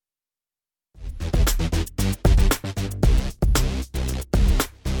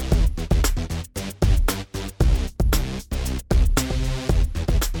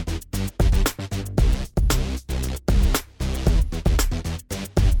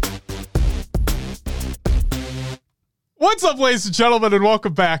What's up, ladies and gentlemen, and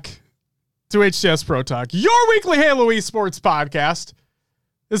welcome back to HCS Pro Talk, your weekly Halo esports podcast.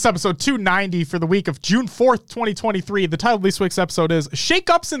 This is episode 290 for the week of June 4th, 2023. The title of this week's episode is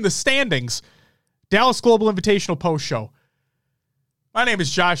Shakeups in the Standings, Dallas Global Invitational Post Show. My name is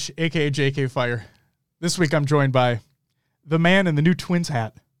Josh, a.k.a. JK Fire. This week I'm joined by the man in the new Twins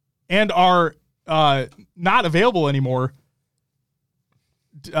hat and our not available anymore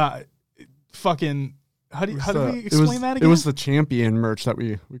fucking... How do we explain that again? It was the champion merch that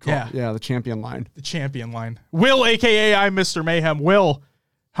we call it. Yeah, the champion line. The champion line. Will, a.k.a. I'm Mr. Mayhem. Will,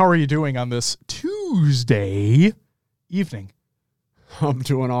 how are you doing on this Tuesday evening? I'm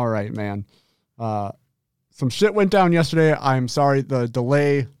doing all right, man. Some shit went down yesterday. I'm sorry. The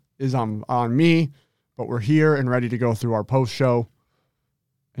delay is on me, but we're here and ready to go through our post show.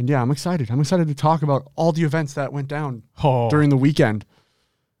 And yeah, I'm excited. I'm excited to talk about all the events that went down during the weekend.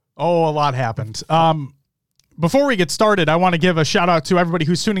 Oh, a lot happened. Before we get started, I want to give a shout out to everybody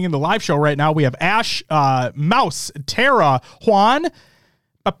who's tuning in the live show right now. We have Ash, Mouse, Tara, Juan,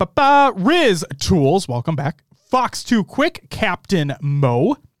 Riz Tools, welcome back, Fox 2 Quick, Captain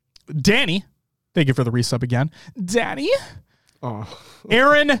Mo, Danny, thank you for the resub again, Danny,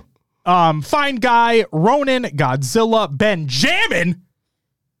 Aaron, Fine Guy, Ronan, Godzilla, Benjamin,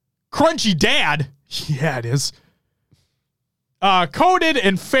 Crunchy Dad, yeah it is, Coded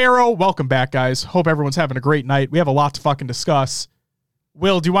and Pharaoh, welcome back, guys. Hope everyone's having a great night. We have a lot to fucking discuss.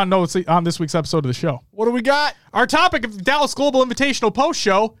 Will, do you want to know what's on this week's episode of the show? What do we got? Our topic of the Dallas Global Invitational Post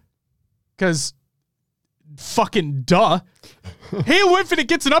Show, because fucking duh. Halo Infinite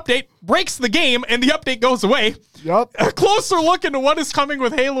gets an update, breaks the game, and the update goes away. Yup. A closer look into what is coming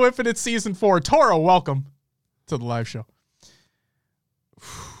with Halo Infinite Season 4. Toro, welcome to the live show.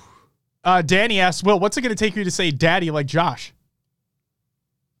 Danny asks, Will, what's it going to take you to say daddy like Josh?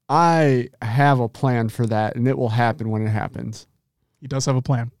 I have a plan for that, and it will happen when it happens. He does have a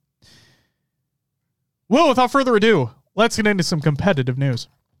plan. Well, without further ado, let's get into some competitive news.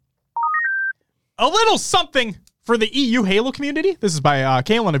 A little something for the EU Halo community. This is by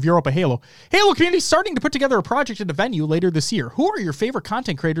Kalen of Europa Halo. Halo community starting to put together a project at a venue later this year. Who are your favorite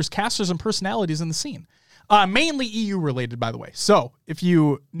content creators, casters, and personalities in the scene? Mainly EU related, by the way. So if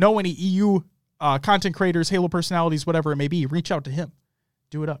you know any EU content creators, Halo personalities, whatever it may be, reach out to him.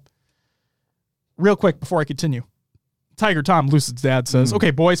 Do it up. Real quick before I continue. Tiger Tom, Lucid's dad, says, okay,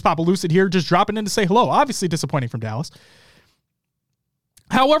 boys, Papa Lucid here, just dropping in to say hello. Obviously disappointing from Dallas.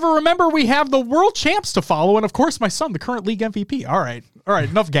 However, remember, we have the world champs to follow, and of course, my son, the current league MVP. All right,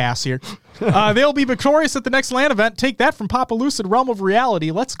 enough gas here. They'll be victorious at the next LAN event. Take that from Papa Lucid, Realm of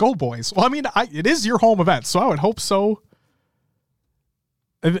Reality. Let's go, boys. Well, I mean, it is your home event, so I would hope so.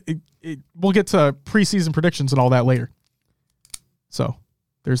 We'll get to preseason predictions and all that later. So...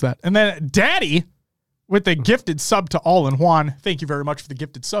 there's that. And then Daddy with the gifted sub to All in Juan. Thank you very much for the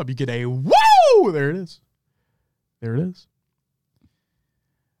gifted sub. You get a woo! There it is. There it is.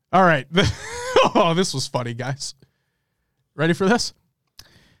 All right. Oh, this was funny, guys. Ready for this?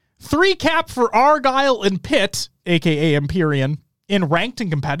 3 cap for Argyle and Pitt, a.k.a. Empyrean, in ranked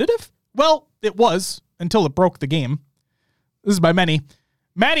and competitive? Well, it was until it broke the game. This is by many.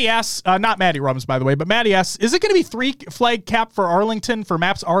 Maddie asks, not Maddie Rums, by the way, but Maddie asks, is it going to be 3 flag cap for Arlington for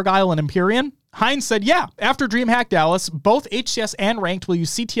maps Argyle and Empyrean? Hines said, yeah. After DreamHack Dallas, both HCS and Ranked will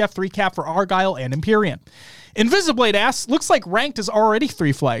use CTF 3 cap for Argyle and Empyrean. Invisiblade asks, looks like Ranked is already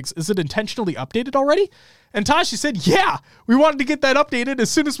 3 flags. Is it intentionally updated already? And Tashi said, yeah, we wanted to get that updated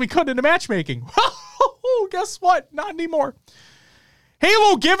as soon as we could into matchmaking. Well, guess what? Not anymore.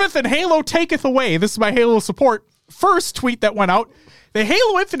 Halo giveth and Halo taketh away. This is my Halo support. First tweet that went out. The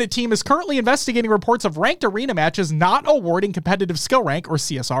Halo Infinite team is currently investigating reports of ranked arena matches not awarding competitive skill rank, or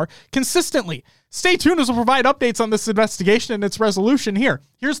CSR, consistently. Stay tuned as we'll provide updates on this investigation and its resolution here.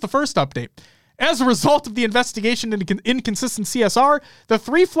 Here's the first update. As a result of the investigation into inconsistent CSR, the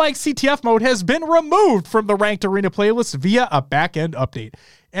 3-flag CTF mode has been removed from the ranked arena playlist via a back-end update.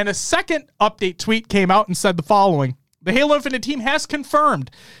 And a second update tweet came out and said the following. The Halo Infinite team has confirmed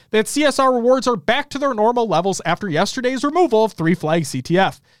that CSR rewards are back to their normal levels after yesterday's removal of 3-flag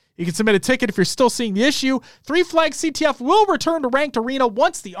CTF. You can submit a ticket if you're still seeing the issue. 3-flag CTF will return to ranked arena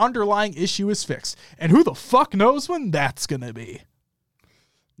once the underlying issue is fixed. And who the fuck knows when that's going to be?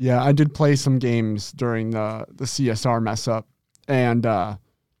 Yeah, I did play some games during the CSR mess up. And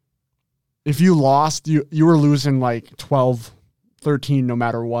if you lost, you were losing like 12, 13 no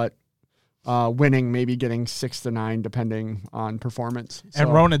matter what. Winning, maybe getting 6 to 9, depending on performance. So.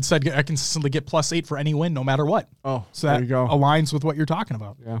 And Ronan said, I consistently get +8 for any win, no matter what. Oh, so there that you go. Aligns with what you're talking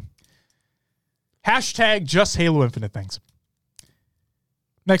about. Yeah. Hashtag just Halo Infinite things.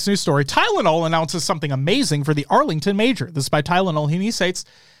 Next news story. Tylenol announces something amazing for the Arlington Major. This is by Tylenol. He states,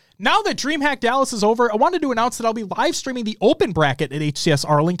 now that DreamHack Dallas is over, I wanted to announce that I'll be live streaming the open bracket at HCS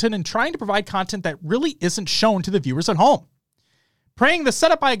Arlington and trying to provide content that really isn't shown to the viewers at home. Praying the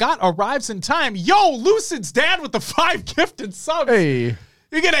setup I got arrives in time. Yo, Lucid's dad with the 5 gifted subs. Hey.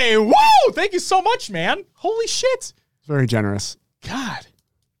 You get a whoa! Thank you so much, man. Holy shit. It's very generous. God.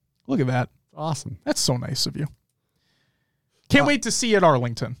 Look at that. Awesome. That's so nice of you. Can't wait to see you at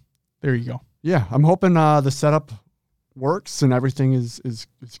Arlington. There you go. Yeah, I'm hoping the setup works and everything is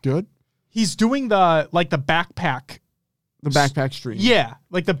good. He's doing the backpack. The backpack stream. Yeah,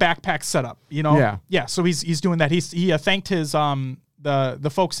 like the backpack setup, you know? Yeah. Yeah, so he's doing that. He thanked his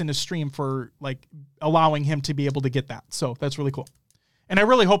the folks in his stream for like allowing him to be able to get that. So that's really cool. And I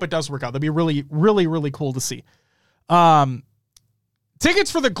really hope it does work out. That'd be really, really, really cool to see.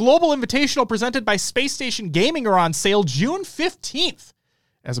 Tickets for the Global Invitational presented by Space Station Gaming are on sale June 15th,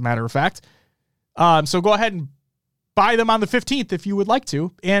 as a matter of fact. So go ahead and buy them on the 15th if you would like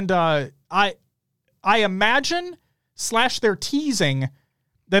to. And I imagine / they're teasing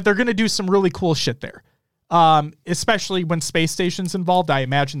that they're going to do some really cool shit there. Especially when Space Station's involved. I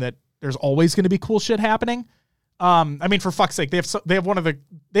imagine that there's always going to be cool shit happening. I mean, for fuck's sake, they have one of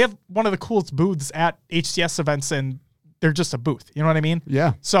the coolest booths at HCS events, and they're just a booth. You know what I mean?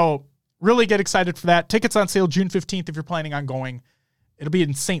 Yeah. So really get excited for that. Tickets on sale June 15th if you're planning on going. It'll be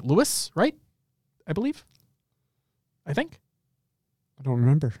in St. Louis, right? I believe. I think. I don't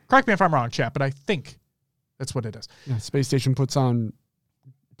remember. Correct me if I'm wrong, chat, but I think that's what it is. Yeah, Space Station puts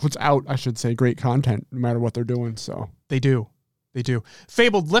out, I should say, great content no matter what they're doing. So They do.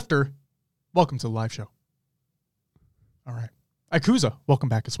 Fabled Lifter, welcome to the live show. All right. Akuza, welcome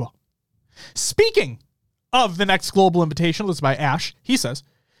back as well. Speaking of the next Global Invitational, this is by Ash. He says,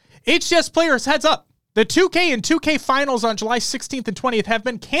 HCS players, heads up. The 2K and 2K finals on July 16th and 20th have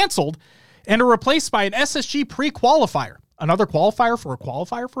been canceled and are replaced by an SSG pre-qualifier. Another qualifier for a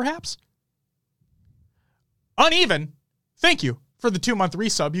qualifier, perhaps? Uneven. Thank you for the 2-month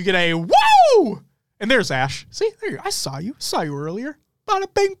resub. You get a woo! And there's Ash. See, there you go. I saw you earlier.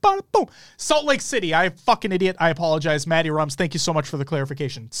 Bada bing, bada boom. Salt Lake City. I fucking idiot. I apologize. Maddie Rums, thank you so much for the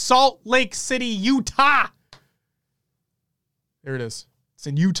clarification. Salt Lake City, Utah. There it is. It's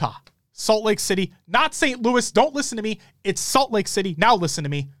in Utah. Salt Lake City, not St. Louis. Don't listen to me. It's Salt Lake City. Now listen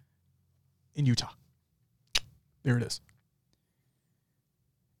to me. In Utah. There it is.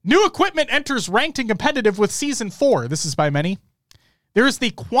 New equipment enters ranked and competitive with Season 4. This is by many. There is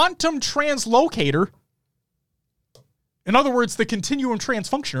the Quantum Translocator. In other words, the Continuum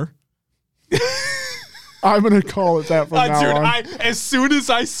Transfunctioner. I'm going to call it that from now on. As soon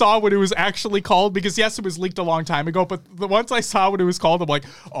as I saw what it was actually called, because yes, it was leaked a long time ago, but once I saw what it was called, I'm like,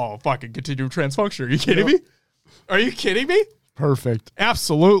 oh, fucking Continuum Transfunctioner. Are you kidding me? Are you kidding me? Perfect.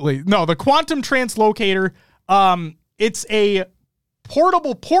 Absolutely. No, the Quantum Translocator, it's a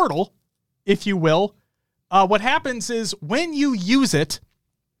portable portal, if you will. What happens is when you use it,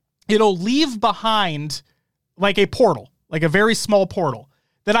 it'll leave behind like a portal, like a very small portal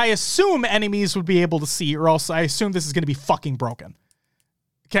that I assume enemies would be able to see, or else I assume this is going to be fucking broken.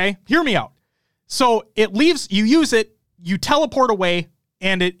 Okay? Hear me out. So it leaves, you use it, you teleport away,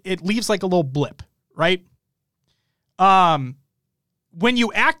 and it leaves like a little blip, right? When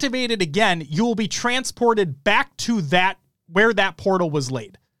you activate it again, you will be transported back to that, where that portal was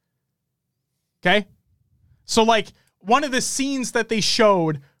laid. Okay? So like one of the scenes that they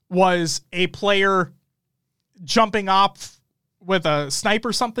showed was a player jumping off with a snipe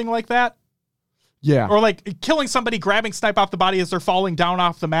or something like that. Yeah. Or like killing somebody, grabbing snipe off the body as they're falling down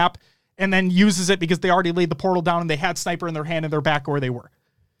off the map, and then uses it because they already laid the portal down and they had sniper in their hand and they're back where they were.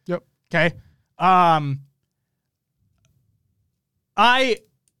 Yep. Okay.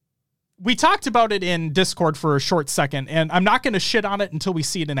 We talked about it in Discord for a short second, and I'm not going to shit on it until we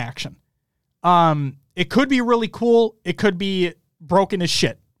see it in action. It could be really cool. It could be broken as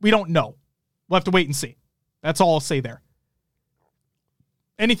shit. We don't know. We'll have to wait and see. That's all I'll say there.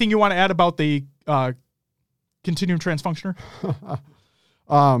 Anything you want to add about the Continuum Transfunctioner?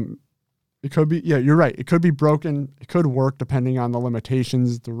 It could be, yeah, you're right. It could be broken. It could work depending on the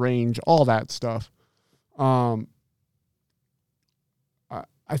limitations, the range, all that stuff. I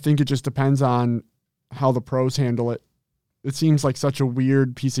think it just depends on how the pros handle it. It seems like such a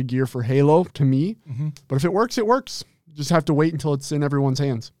weird piece of gear for Halo to me, but if it works, it works. You just have to wait until it's in everyone's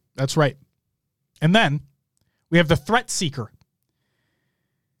hands. That's right. And then we have the Threat Seeker.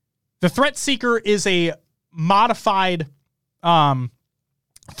 The Threat Seeker is a modified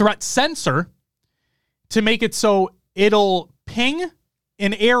threat sensor to make it so it'll ping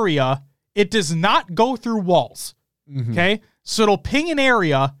an area. It does not go through walls. Okay? So it'll ping an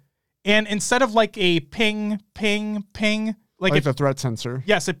area, and instead of like a ping, Like the threat sensor.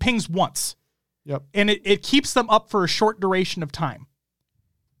 Yes, it pings once. Yep. And it keeps them up for a short duration of time.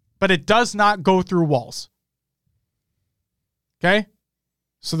 But it does not go through walls. Okay?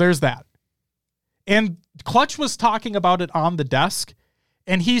 So there's that. And Clutch was talking about it on the desk,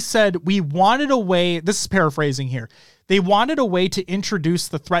 and he said, we wanted a way, this is paraphrasing here, they wanted a way to introduce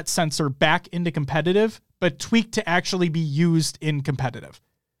the threat sensor back into competitive, but tweaked to actually be used in competitive.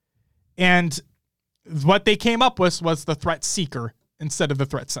 And what they came up with was the threat seeker instead of the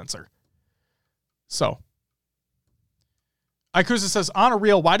threat sensor. So, Ikuza says, on a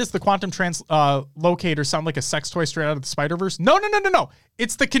reel, why does the quantum translocator sound like a sex toy straight out of the Spider-Verse? No.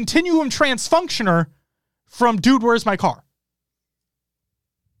 It's the continuum transfunctioner from Dude, Where's My Car?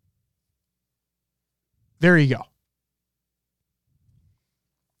 There you go.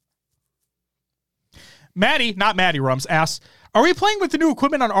 Maddie, not Maddie Rums, asks, are we playing with the new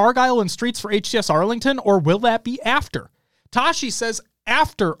equipment on Argyle and Streets for HCS Arlington, or will that be after? Tashi says,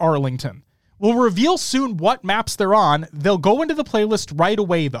 after Arlington. We'll reveal soon what maps they're on. They'll go into the playlist right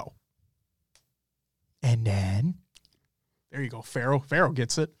away, though. And then, there you go, Pharaoh. Pharaoh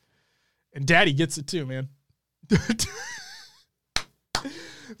gets it. And Daddy gets it too, man.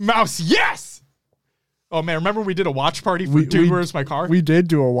 Mouse, yes! Oh, man, remember we did a watch party for Dude, Where's My Car? We did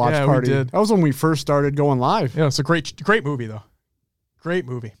do a watch party. We did. That was when we first started going live. Yeah, it's a great movie, though. Great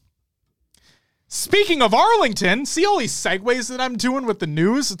movie. Speaking of Arlington, see all these segues that I'm doing with the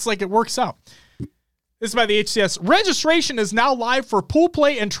news? It's like it works out. This is by the HCS. Registration is now live for pool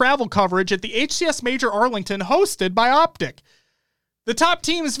play and travel coverage at the HCS Major Arlington, hosted by Optic. The top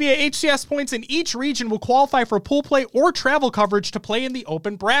teams via HCS points in each region will qualify for pool play or travel coverage to play in the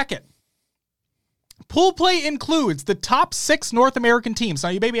open bracket. Pool play includes the top 6 North American teams. Now,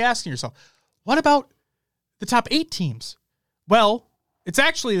 you may be asking yourself, what about the top 8 teams? Well, it's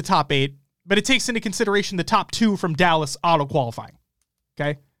actually the top 8, but it takes into consideration the top 2 from Dallas auto-qualifying.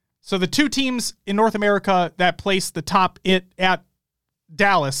 Okay? So the 2 teams in North America that place the top 8 at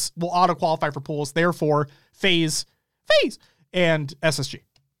Dallas will auto-qualify for pools. Therefore, FaZe, and SSG.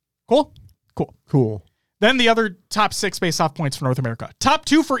 Cool? Cool. Then the other top 6 based off points for North America. Top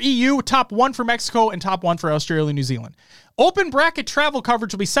 2 for EU, top 1 for Mexico, and top 1 for Australia and New Zealand. Open bracket travel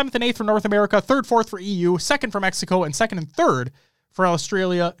coverage will be 7th and 8th for North America, 3rd, 4th for EU, 2nd for Mexico, and 2nd and 3rd for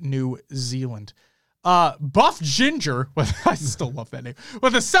Australia, New Zealand. Buff Ginger, I still love that name,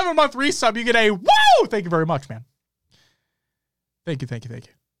 with a 7-month resub, you get a woo! Thank you very much, man. Thank you.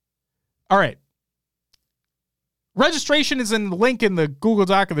 All right. Registration is in the link in the Google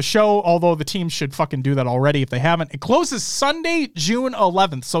Doc of the show, although the teams should fucking do that already if they haven't. It closes Sunday, June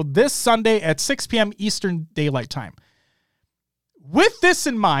 11th, so this Sunday at 6 p.m. Eastern Daylight Time. With this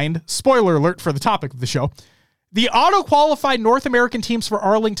in mind, spoiler alert for the topic of the show, the auto-qualified North American teams for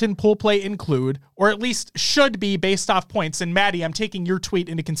Arlington pool play include, or at least should be based off points, and Maddie, I'm taking your tweet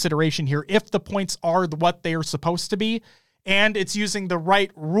into consideration here, if the points are what they are supposed to be, and it's using the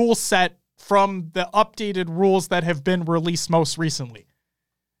right rule set from the updated rules that have been released most recently.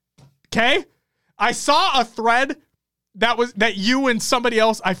 Okay? I saw a thread that you and somebody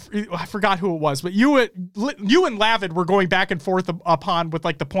else, I forgot who it was, but you and Lavid were going back and forth upon with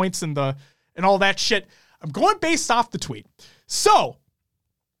like the points and all that shit. I'm going based off the tweet. So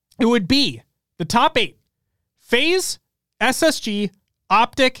it would be the top 8: FaZe, SSG,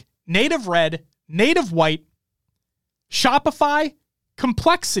 Optic, Native Red, Native White, Shopify,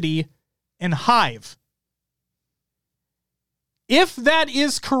 Complexity, and Hive. If that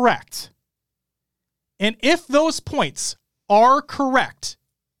is correct, and if those points are correct,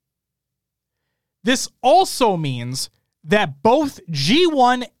 this also means that both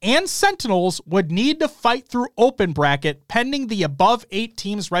G1 and Sentinels would need to fight through open bracket pending the above 8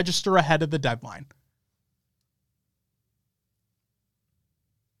 teams register ahead of the deadline.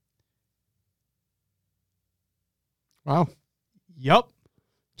 Wow. Yep.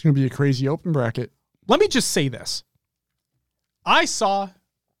 It's going to be a crazy open bracket. Let me just say this. I saw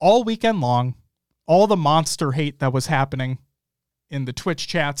all weekend long all the monster hate that was happening in the Twitch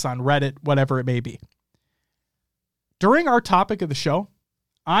chats, on Reddit, whatever it may be. During our topic of the show,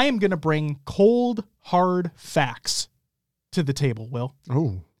 I am going to bring cold, hard facts to the table, Will.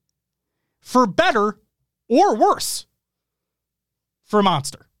 Oh. For better or worse for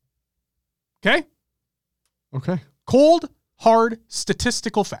Monster. Okay? Okay. Cold, hard,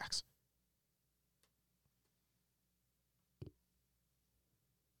 statistical facts.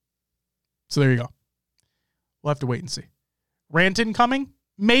 So there you go. We'll have to wait and see. Rant incoming?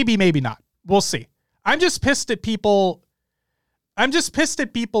 Maybe, maybe not. We'll see. I'm just pissed at people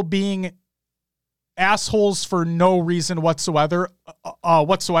being assholes for no reason whatsoever,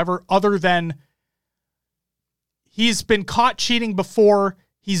 other than he's been caught cheating before.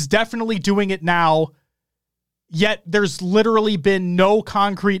 He's definitely doing it now. Yet there's literally been no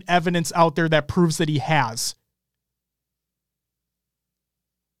concrete evidence out there that proves that he has.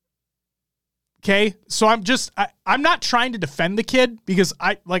 Okay? So I'm not trying to defend the kid because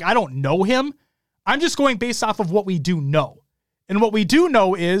I don't know him. I'm just going based off of what we do know. And what we do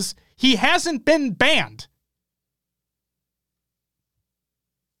know is he hasn't been banned.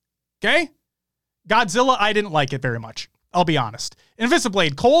 Okay? Godzilla, I didn't like it very much. I'll be honest.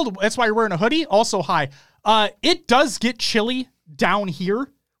 Invisiblade, cold. That's why you're wearing a hoodie. Also, hi. It does get chilly down here.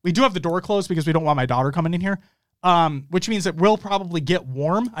 We do have the door closed because we don't want my daughter coming in here, which means it will probably get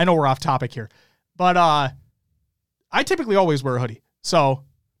warm. I know we're off topic here, but I typically always wear a hoodie. So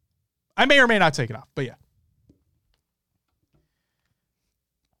I may or may not take it off, but yeah.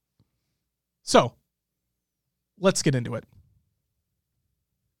 So let's get into it.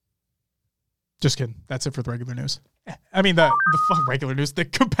 Just kidding. That's it for the regular news. I mean, the regular news, the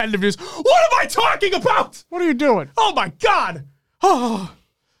competitive news. What am I talking about? What are you doing? Oh my God. Oh,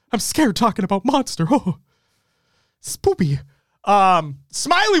 I'm scared talking about Monster. Oh, spoopy.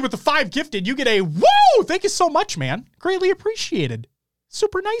 Smiley with the 5 gifted. You get a woo. Thank you so much, man. Greatly appreciated.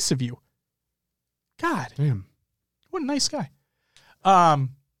 Super nice of you. God. Damn. What a nice guy.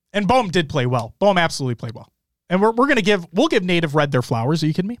 And Bohm did play well. Bohm absolutely played well. And we'll give Native Red their flowers. Are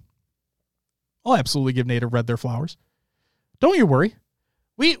you kidding me? I'll absolutely give Native Red their flowers. Don't you worry.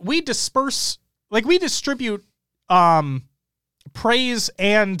 We disperse, we distribute praise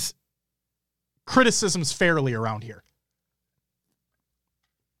and criticisms fairly around here.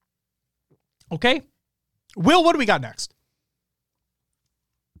 Okay? Will, what do we got next?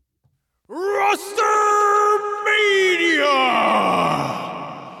 Roster Media!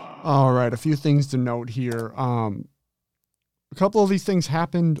 All right, a few things to note here. A couple of these things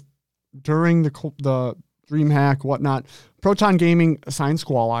happened during the DreamHack, whatnot. Proton Gaming signs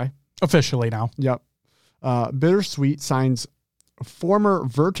Squall-Eye. Officially now. Yep. Bittersweet signs former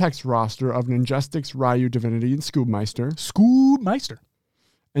Vertex roster of Ninjestics, Ryu, Divinity, and Scoobmeister.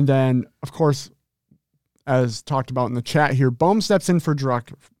 And then, of course, as talked about in the chat here, Bohm steps in for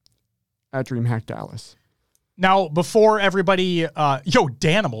Druck at DreamHack Dallas. Now, before everybody,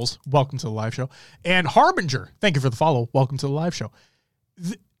 Danimals, welcome to the live show. And Harbinger, thank you for the follow. Welcome to the live show.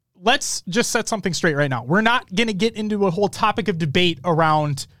 Let's just set something straight right now. We're not going to get into a whole topic of debate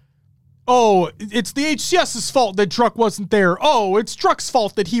around, it's the HCS's fault that Druck wasn't there. Oh, it's Druck's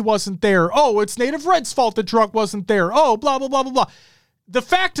fault that he wasn't there. Oh, it's Native Red's fault that Druck wasn't there. Oh, blah, blah, blah, blah, blah. The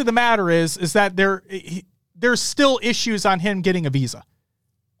fact of the matter is that there's still issues on him getting a visa.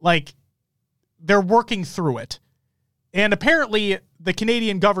 They're working through it. And apparently the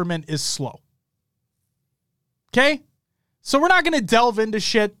Canadian government is slow. Okay? So we're not going to delve into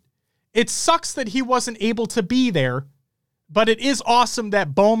shit. It sucks that he wasn't able to be there, but it is awesome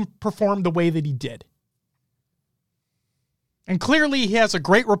that Bohm performed the way that he did. And clearly he has a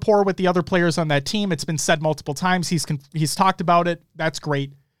great rapport with the other players on that team. It's been said multiple times. He's talked about it. That's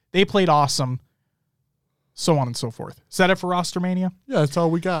great. They played awesome. So on and so forth. Is that it for Rostermania? Yeah, that's all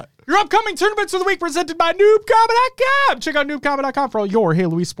we got. Your upcoming tournaments of the week presented by NoobCombat.com. Check out NoobCombat.com for all your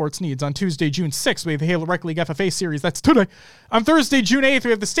Halo esports needs. On Tuesday, June 6th, we have the Halo Rec League FFA Series. That's today. On Thursday, June 8th,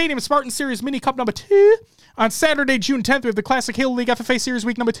 we have the Stadium Spartan Series Mini Cup number 2. On Saturday, June 10th, we have the Classic Halo League FFA Series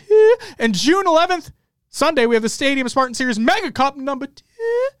week number 2. And June 11th, Sunday, we have the Stadium Spartan Series Mega Cup number 2.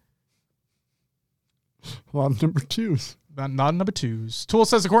 A lot of number 2s. Not number 2s. Tool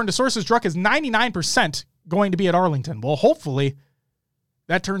says, according to sources, Druck is 99% going to be at Arlington. Well, hopefully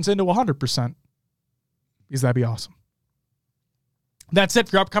that turns into 100%, because that'd be awesome. That's it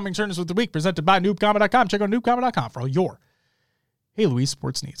for your upcoming tournaments of the week, presented by NoobCombat.com. Check out NoobCombat.com for all your Halo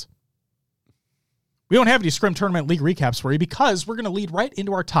esports needs. We don't have any Scrim Tournament League recaps for you because we're going to lead right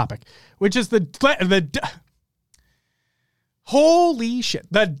into our topic, which is holy shit,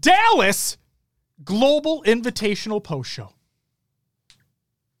 the Dallas Global Invitational Post Show.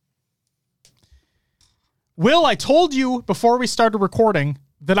 Will, I told you before we started recording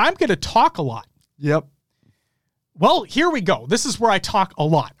that I'm going to talk a lot. Yep. Well, here we go. This is where I talk a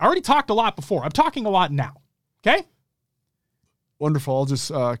lot. I already talked a lot before. I'm talking a lot now. Okay? Wonderful. I'll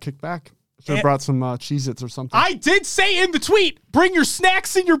just kick back. Should have brought some Cheez-Its or something. I did say in the tweet, bring your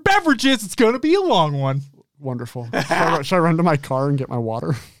snacks and your beverages. It's going to be a long one. Wonderful. Should I run to my car and get my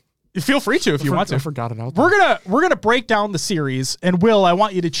water? Feel free to if you want to. I forgot it out. We're gonna break down the series, and Will, I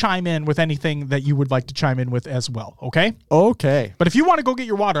want you to chime in with anything that you would like to chime in with as well. Okay. Okay. But if you want to go get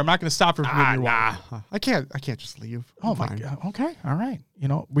your water, I'm not going to stop you from getting your water. I can't just leave. Oh my God. Okay. All right. You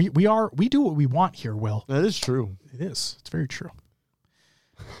know, we do what we want here, Will. That is true. It is. It's very true.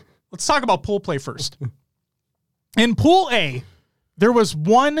 Let's talk about pool play first. In Pool A, there was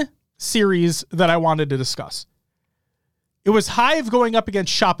one series that I wanted to discuss. It was Hive going up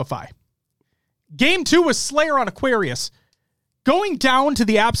against Shopify. Game 2 was Slayer on Aquarius. Going down to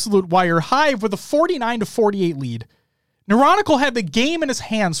the absolute wire, Hive with a 49-48 lead. Neuronical had the game in his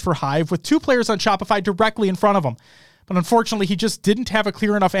hands for Hive with 2 players on Shopify directly in front of him. But unfortunately, he just didn't have a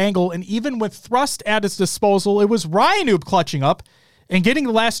clear enough angle, and even with Thrust at his disposal, it was Ryanoob clutching up and getting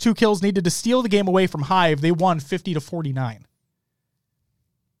the last 2 kills needed to steal the game away from Hive. They won 50-49.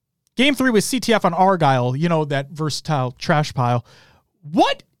 Game 3 was CTF on Argyle, you know, that versatile trash pile.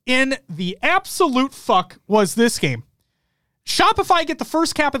 What in the absolute fuck was this game? Shopify get the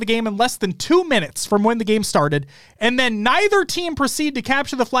first cap of the game in less than 2 minutes from when the game started, and then neither team proceed to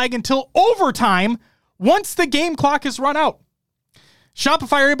capture the flag until overtime once the game clock is run out.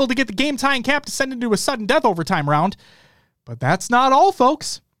 Shopify are able to get the game tying cap to send into a sudden death overtime round, but that's not all,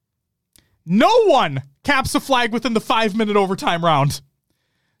 folks. No one caps a flag within the 5-minute overtime round.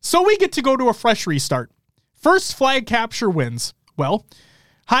 So we get to go to a fresh restart. First flag capture wins. Well,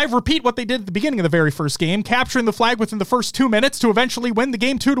 Hive repeat what they did at the beginning of the very first game, capturing the flag within the first 2 minutes to eventually win the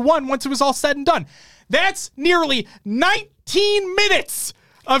game 2-1 once it was all said and done. That's nearly 19 minutes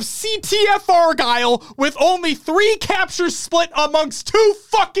of CTF Argyle with only 3 captures split amongst 2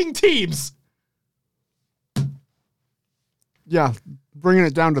 fucking teams. Yeah, bringing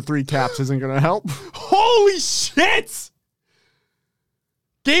it down to 3 caps isn't going to help. Holy shit!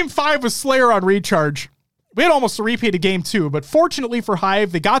 Game 5 was Slayer on recharge. We had almost a repeat of Game 2, but fortunately for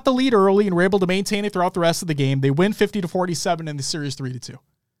Hive, they got the lead early and were able to maintain it throughout the rest of the game. They win 50-47 in the series 3-2.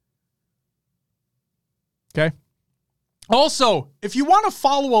 Okay? Also, if you want to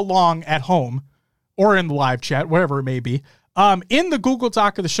follow along at home or in the live chat, wherever it may be, in the Google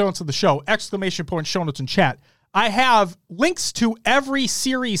Doc of the show notes of the show, ! Show notes and chat, I have links to every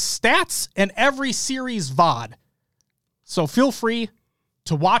series stats and every series VOD. So feel free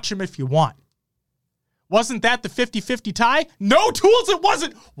to watch them if you want. Wasn't that the 50-50 tie? No, Tools, it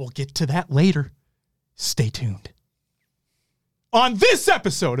wasn't. We'll get to that later. Stay tuned. On this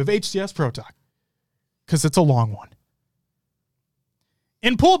episode of HCS Pro Talk, because it's a long one.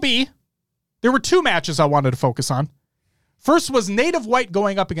 In Pool B, there were 2 matches I wanted to focus on. First was Native White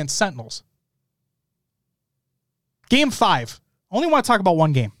going up against Sentinels. Game 5. Only want to talk about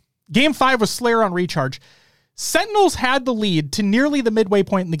one game. Game 5 was Slayer on recharge. Sentinels had the lead to nearly the midway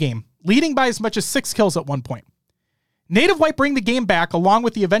point in the game, leading by as much as 6 kills at one point. Native White bring the game back along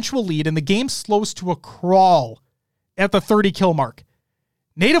with the eventual lead, and the game slows to a crawl at the 30-kill mark.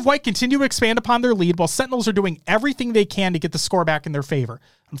 Native White continue to expand upon their lead while Sentinels are doing everything they can to get the score back in their favor.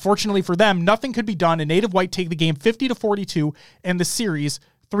 Unfortunately for them, nothing could be done, and Native White take the game 50-42 and the series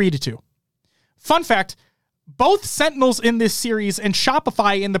 3-2. Fun fact, both Sentinels in this series and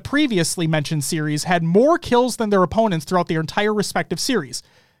Shopify in the previously mentioned series had more kills than their opponents throughout their entire respective series.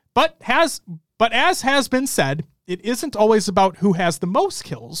 But as has been said, it isn't always about who has the most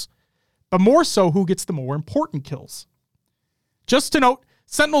kills, but more so who gets the more important kills. Just to note,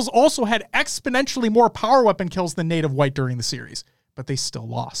 Sentinels also had exponentially more power weapon kills than Native White during the series, but they still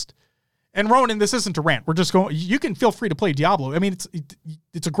lost. And Ronan, this isn't a rant. We're just going, you can feel free to play Diablo. I mean,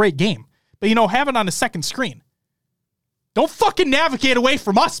 it's a great game. But, you know, have it on a second screen. Don't fucking navigate away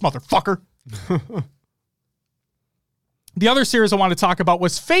from us, motherfucker. The other series I want to talk about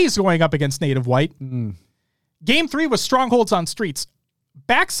was FaZe going up against Native White. Game 3 was Strongholds on Streets.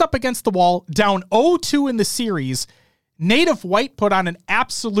 Backs up against the wall, down 0-2 in the series. Native White put on an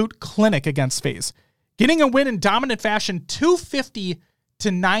absolute clinic against FaZe, getting a win in dominant fashion,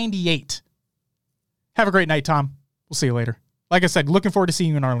 250-98. Have a great night, Tom. We'll see you later. Like I said, looking forward to seeing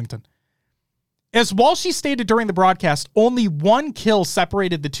you in Arlington. As Walshy stated during the broadcast, only 1 kill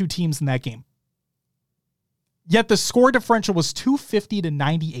separated the 2 teams in that game. Yet the score differential was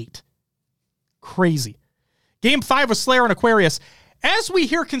 250-98. Crazy. Game 5 was Slayer and Aquarius. As we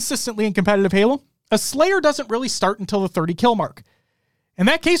hear consistently in competitive Halo, a Slayer doesn't really start until the 30-kill mark. And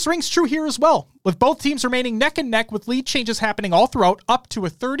that case rings true here as well, with both teams remaining neck and neck with lead changes happening all throughout up to a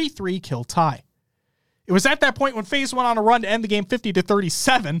 33-kill tie. It was at that point when FaZe went on a run to end the game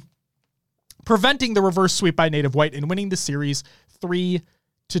 50-37, preventing the reverse sweep by Native White and winning the series 3-2.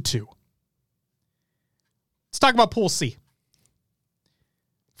 Let's talk about Pool C.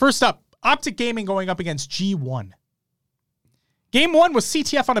 First up, Optic Gaming going up against G1. Game 1 was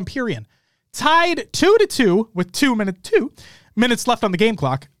CTF on Empyrean. Tied 2-2 with 2 minutes left on the game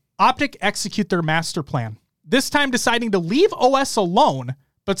clock. Optic execute their master plan. This time deciding to leave OS alone,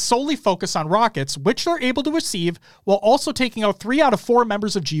 but solely focus on rockets, which they're able to receive while also taking out 3 out of 4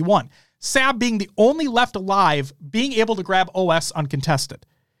 members of G1. Sab being the only left alive, being able to grab OS uncontested.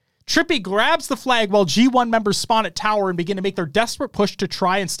 Trippy grabs the flag while G1 members spawn at tower and begin to make their desperate push to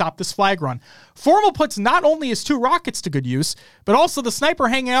try and stop this flag run. Formal puts not only his 2 rockets to good use, but also the sniper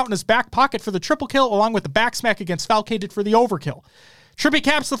hanging out in his back pocket for the triple kill, along with the backsmack against Falcated for the overkill. Trippy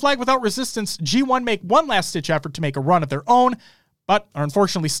caps the flag without resistance. G1 make one last-ditch effort to make a run of their own, but are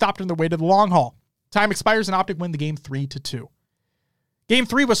unfortunately stopped on their way to the long haul. Time expires and Optic win the game 3-2. Game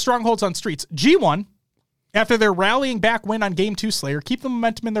 3 was Strongholds on Streets. G1, after their rallying back win on Game 2 Slayer, keep the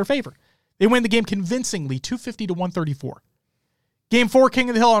momentum in their favor. They win the game convincingly, 250-134. Game 4, King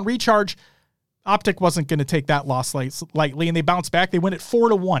of the Hill on Recharge. Optic wasn't going to take that loss lightly, and they bounce back. They win it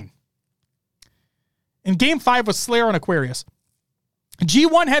 4-1. In Game 5 was Slayer on Aquarius.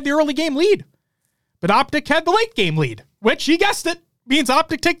 G1 had the early game lead, but Optic had the late game lead, which, you guessed it, means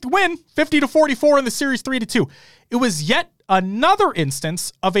Optic take the win, 50-44 in the series 3-2. It was yet another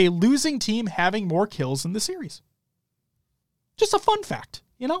instance of a losing team having more kills in the series. Just a fun fact,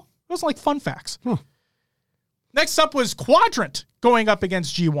 you know? It was like fun facts. Next up was Quadrant going up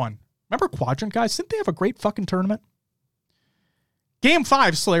against G1. Remember Quadrant, guys? Didn't they have a great fucking tournament? Game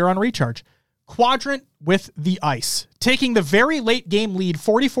 5, Slayer on Recharge. Quadrant with the ice, taking the very late game lead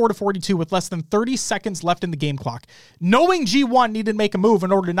 44-42 with less than 30 seconds left in the game clock. Knowing G1 needed to make a move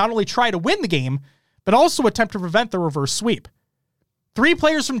in order to not only try to win the game, but also attempt to prevent the reverse sweep. 3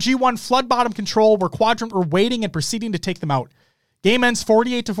 players from G1 flood bottom control where Quadrant were waiting and proceeding to take them out. Game ends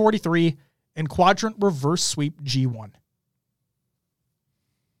 48-43, and Quadrant reverse sweep G1.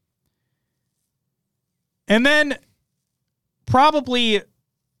 And then probably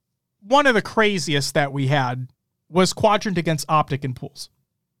one of the craziest that we had was Quadrant against Optic in pools.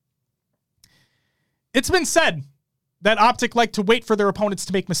 It's been said that Optic like to wait for their opponents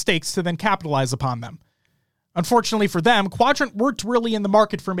to make mistakes to then capitalize upon them. Unfortunately for them, Quadrant weren't really in the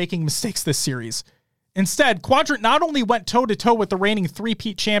market for making mistakes this series. Instead, Quadrant not only went toe-to-toe with the reigning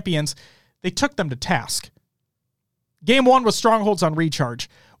three-peat champions, they took them to task. Game 1 was Strongholds on Recharge.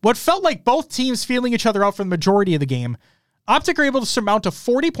 What felt like both teams feeling each other out for the majority of the game, Optic are able to surmount a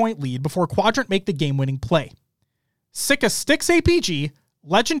 40-point lead before Quadrant make the game-winning play. Sika sticks APG,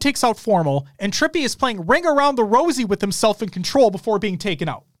 Legend takes out Formal, and Trippy is playing Ring Around the Rosie with himself in control before being taken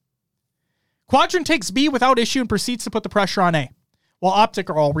out. Quadrant takes B without issue and proceeds to put the pressure on A, while Optic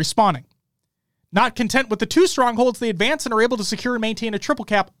are all respawning. Not content with the 2 strongholds, they advance and are able to secure and maintain a triple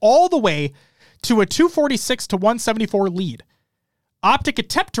cap all the way to a 246-174 lead. Optic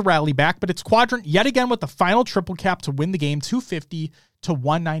attempt to rally back, but it's Quadrant yet again with the final triple cap to win the game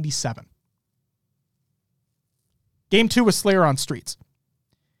 250-197. Game 2 was Slayer on Streets.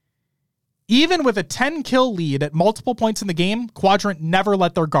 Even with a 10-kill lead at multiple points in the game, Quadrant never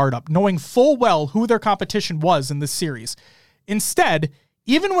let their guard up, knowing full well who their competition was in this series. Instead,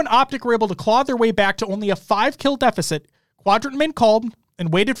 even when Optic were able to claw their way back to only a 5-kill deficit, Quadrant remained calm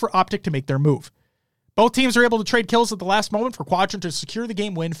and waited for Optic to make their move. Both teams are able to trade kills at the last moment for Quadrant to secure the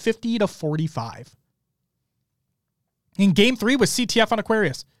game win 50-45. In Game 3 with CTF on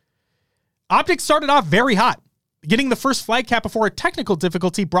Aquarius. Optic started off very hot. Getting the first flag cap before a technical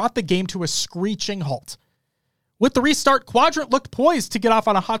difficulty brought the game to a screeching halt. With the restart, Quadrant looked poised to get off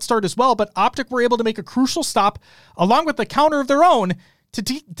on a hot start as well, but Optic were able to make a crucial stop along with the counter of their own to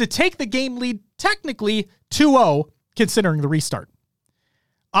take the game lead technically 2-0 considering the restart.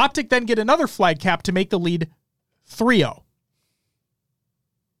 Optic then get another flag cap to make the lead 3-0.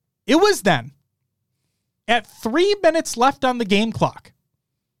 It was then, at 3 minutes left on the game clock,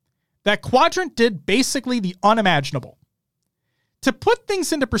 that Quadrant did basically the unimaginable. To put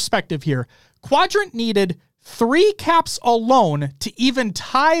things into perspective here, Quadrant needed 3 caps alone to even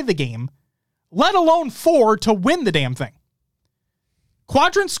tie the game, let alone 4 to win the damn thing.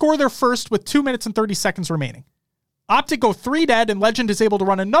 Quadrant score their first with 2 minutes and 30 seconds remaining. Optic go 3 dead, and Legend is able to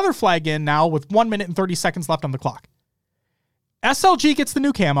run another flag in now with 1 minute and 30 seconds left on the clock. SLG gets the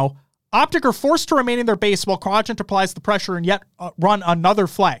new camo. Optic are forced to remain in their base while Quadrant applies the pressure and yet run another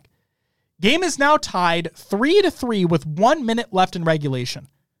flag. Game is now tied 3-3 with 1 minute left in regulation.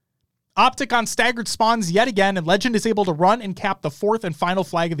 Optic on staggered spawns yet again, and Legend is able to run and cap the 4th and final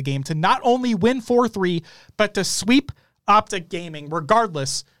flag of the game to not only win 4-3, but to sweep Optic Gaming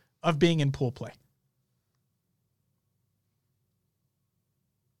regardless of being in pool play.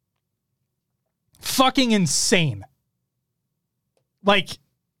 Fucking insane. Like,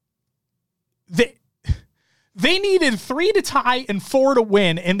 They needed 3 to tie and 4 to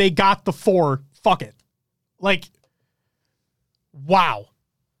win, and they got the 4. Fuck it. Like, wow.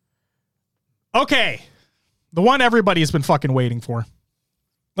 Okay. The one everybody's been fucking waiting for.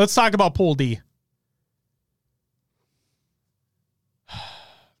 Let's talk about Pool D.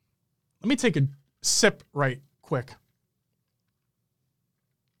 Let me take a sip right quick.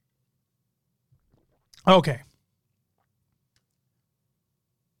 Okay.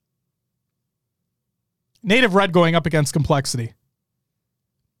 Native Red going up against Complexity.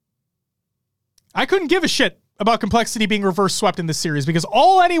 I couldn't give a shit about Complexity being reverse swept in this series because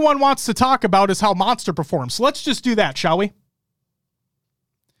all anyone wants to talk about is how Monster performs. So let's just do that, shall we?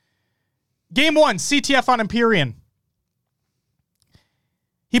 Game 1, CTF on Empyrean.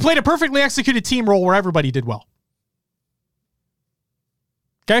 He played a perfectly executed team role where everybody did well.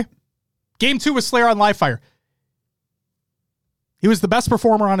 Okay? Game 2 was Slayer on Livefire. He was the best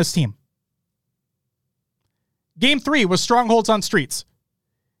performer on his team. Game 3 was Strongholds on Streets.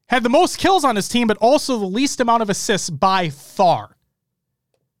 Had the most kills on his team, but also the least amount of assists by far.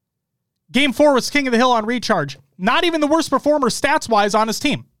 Game 4 was King of the Hill on Recharge. Not even the worst performer stats-wise on his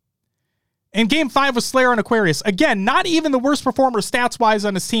team. And Game 5 was Slayer on Aquarius. Again, not even the worst performer stats-wise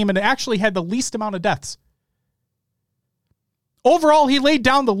on his team, and it actually had the least amount of deaths. Overall, he laid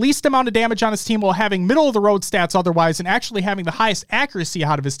down the least amount of damage on his team while having middle-of-the-road stats otherwise and actually having the highest accuracy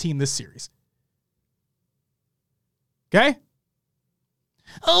out of his team this series. Okay?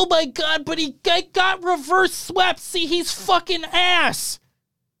 Oh my God, but he got reverse swept. See, he's fucking ass.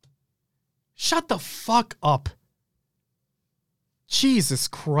 Shut the fuck up. Jesus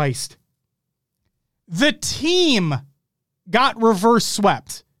Christ. The team got reverse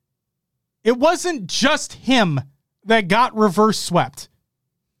swept. It wasn't just him that got reverse swept.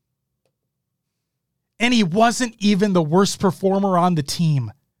 And he wasn't even the worst performer on the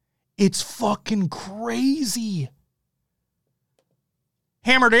team. It's fucking crazy.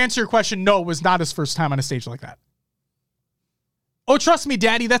 Hammer, to answer your question, no, it was not his first time on a stage like that. Oh, trust me,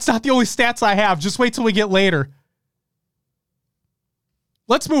 Daddy, that's not the only stats I have. Just wait till we get later.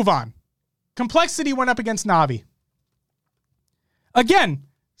 Let's move on. Complexity went up against Navi. Again,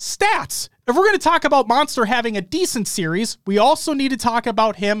 stats. If we're going to talk about Monster having a decent series, we also need to talk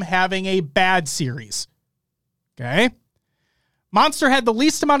about him having a bad series. Okay? Monster had the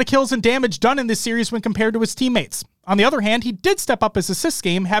least amount of kills and damage done in this series when compared to his teammates. On the other hand, he did step up his assist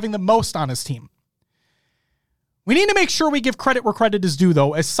game, having the most on his team. We need to make sure we give credit where credit is due,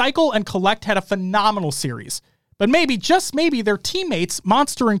 though, as Cycle and Collect had a phenomenal series. But maybe, just maybe, their teammates,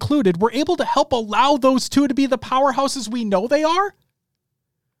 Monster included, were able to help allow those two to be the powerhouses we know they are?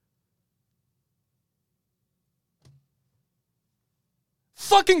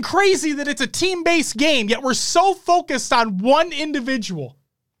 Fucking crazy that it's a team-based game, yet we're so focused on one individual.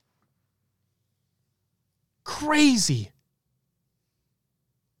 Crazy.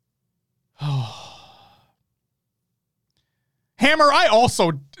 Oh. Hammer, I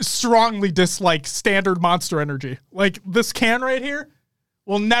also strongly dislike standard Monster Energy. Like, this can right here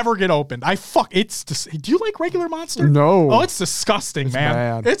will never get opened. Do you like regular Monster? No. Oh, it's disgusting, It's man.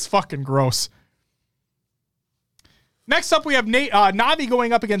 bad. It's fucking gross. Next up, we have Navi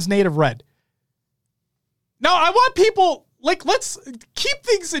going up against Native Red. Now, I want people, like, let's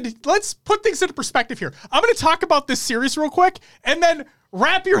put things into perspective here. I'm going to talk about this series real quick, and then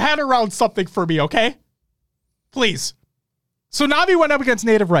wrap your head around something for me, okay? Please. So Navi went up against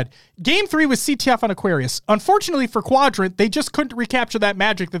Native Red. Game 3 was CTF on Aquarius. Unfortunately for Quadrant, they just couldn't recapture that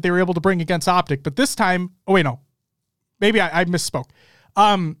magic that they were able to bring against Optic, but this time, oh wait, no. Maybe I misspoke.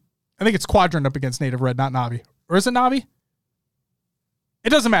 I think it's Quadrant up against Native Red, not Navi. Or is it Navi? It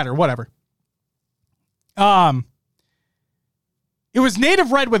doesn't matter. Whatever. It was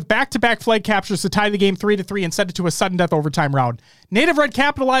Native Red with back-to-back flag captures to tie the game 3-3 and send it to a sudden death overtime round. Native Red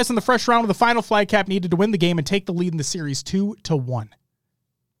capitalized on the fresh round of the final flag cap needed to win the game and take the lead in the series 2-1.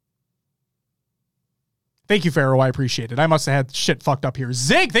 Thank you, Pharaoh. I appreciate it. I must have had shit fucked up here.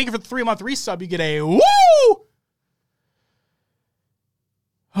 Zig, thank you for the 3-month resub. You get a woo!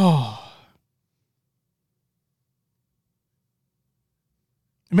 Oh.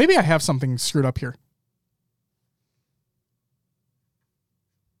 Maybe I have something screwed up here.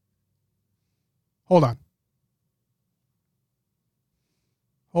 Hold on.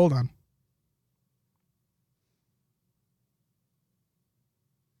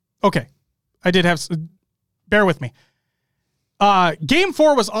 Okay. I did have... Bear with me. Game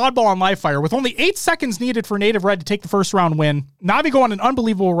 4 was oddball on Livefire. With only 8 seconds needed for Native Red to take the first round win, Navi go on an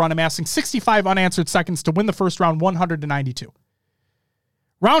unbelievable run, amassing 65 unanswered seconds to win the first round 100-92.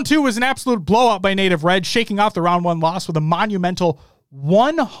 Round 2 was an absolute blowout by Native Red, shaking off the round 1 loss with a monumental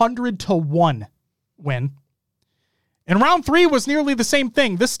 100-1 win. And round 3 was nearly the same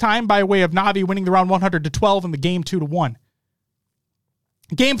thing, this time by way of Na'Vi winning the round 100-12 and the game 2-1.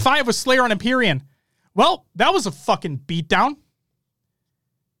 Game 5 was Slayer on Empyrean. Well, that was a fucking beatdown.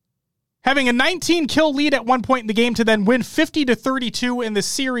 Having a 19-kill lead at one point in the game to then win 50-32 in the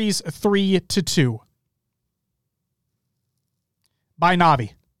series 3-2. By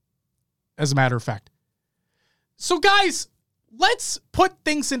Na'Vi, as a matter of fact. So guys, let's put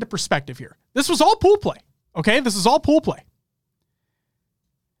things into perspective here. This was all pool play, okay? This is all pool play.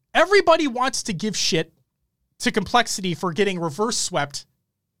 Everybody wants to give shit to Complexity for getting reverse swept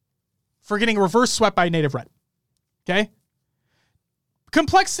by Native Red, okay?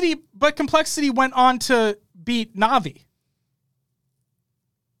 Complexity went on to beat Na'Vi.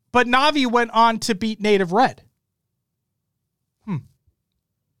 But Na'Vi went on to beat Native Red.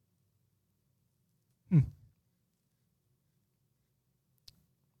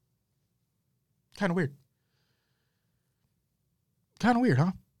 Kind of weird. Kind of weird,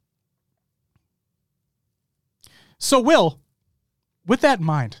 huh? So, Will, with that in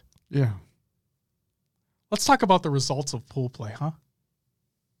mind, yeah, let's talk about the results of pool play, huh?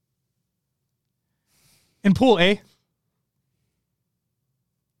 In Pool A,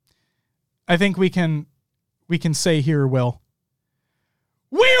 I think we can say here, Will,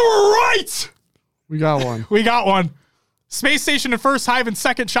 we were right! We got one. We got one. Space Station in first, Hive in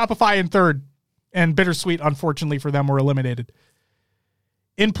second, Shopify in third. And Bittersweet, unfortunately for them, were eliminated.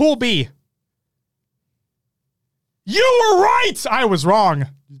 In Pool B, you were right! I was wrong.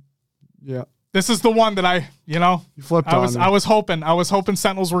 Yeah. This is the one that you flipped I on me. was hoping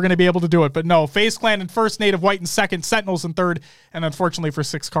Sentinels were going to be able to do it, but no. FaZe Clan in first, Native White in second, Sentinels in third, and unfortunately for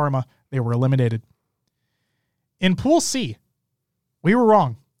Six Karma, they were eliminated. In Pool C, we were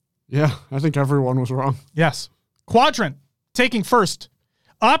wrong. Yeah, I think everyone was wrong. Yes. Quadrant taking first,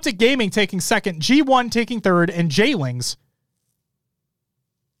 Optic Gaming taking second, G1 taking third, and J-Lings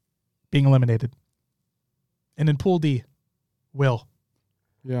being eliminated. And in Pool D, Will.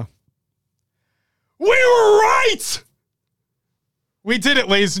 Yeah. We were right! We did it,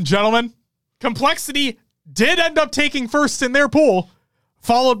 ladies and gentlemen. Complexity did end up taking first in their pool,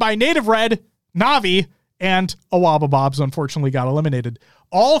 followed by Native Red, Na'Vi, and Awaba Bobs unfortunately got eliminated.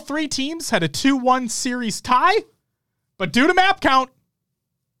 All 3 teams had a 2-1 series tie, but due to map count,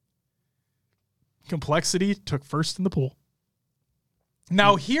 Complexity took first in the pool.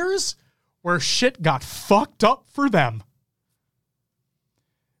 Now here's where shit got fucked up for them.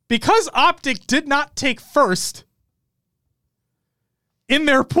 Because Optic did not take first in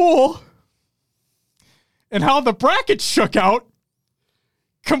their pool and how the bracket shook out,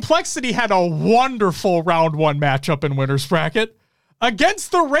 Complexity had a wonderful round 1 matchup in winner's bracket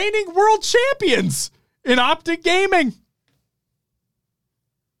against the reigning world champions in Optic Gaming.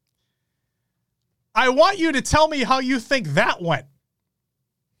 I want you to tell me how you think that went.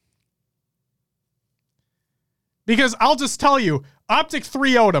 Because I'll just tell you, Optic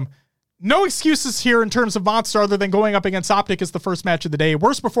 3-0'd them. No excuses here in terms of Monster other than going up against Optic as the first match of the day.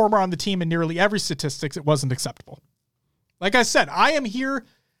 Worst performer on the team in nearly every statistics. It wasn't acceptable. Like I said, I am here.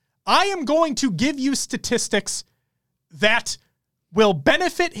 I am going to give you statistics that will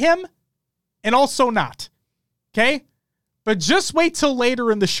benefit him and also not. Okay? But just wait till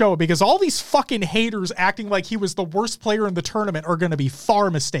later in the show because all these fucking haters acting like he was the worst player in the tournament are going to be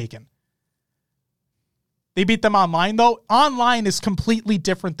far mistaken. They beat them online, though. Online is completely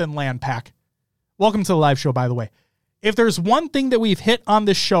different than LAN pack. Welcome to the live show, by the way. If there's one thing that we've hit on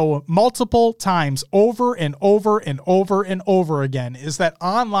this show multiple times over and over and over and over again is that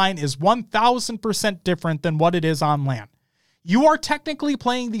online is 1,000% different than what it is on LAN. You are technically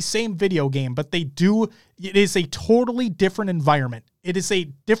playing the same video game, but it is a totally different environment. It is a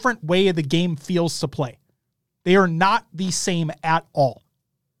different way the game feels to play. They are not the same at all.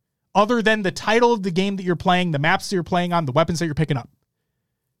 Other than the title of the game that you're playing, the maps that you're playing on, the weapons that you're picking up.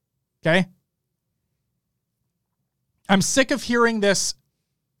 Okay? I'm sick of hearing this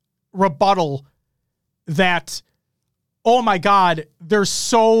rebuttal that, oh my God, they're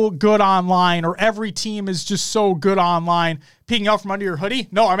so good online, or every team is just so good online. Peeking out from under your hoodie?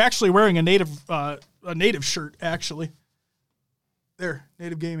 No, I'm actually wearing a native shirt, actually. There,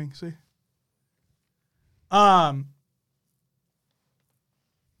 Native Gaming, see?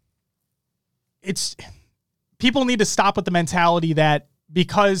 It's people need to stop with the mentality that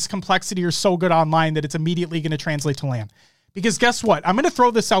because Complexity are so good online that it's immediately going to translate to LAN. Because guess what? I'm going to throw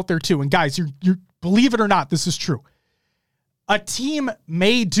this out there too. And guys, you believe it or not, this is true. A team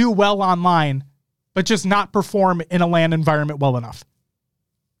may do well online, but just not perform in a LAN environment well enough.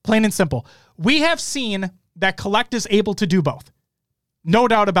 Plain and simple. We have seen that Collect is able to do both. No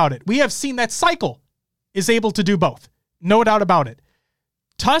doubt about it. We have seen that Cycle is able to do both. No doubt about it.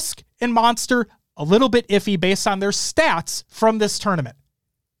 Tusk and Monster, a little bit iffy based on their stats from this tournament.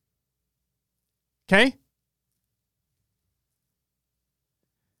 Okay?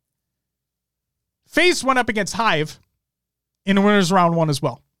 FaZe went up against Hive in winners round 1 as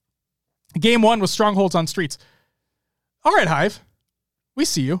well. Game 1 was Strongholds on Streets. All right, Hive. We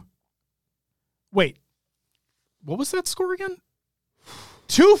see you. Wait. What was that score again?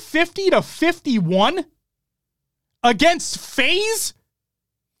 250-51 against FaZe?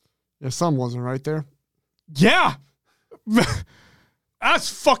 Yeah, something wasn't right there. Yeah. That's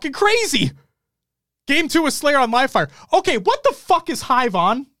fucking crazy. Game 2 was Slayer on Livefire. Okay, what the fuck is Hive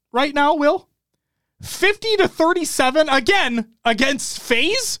on right now, Will? 50-37 again against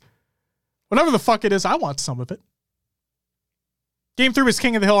FaZe? Whatever the fuck it is, I want some of it. Game 3 was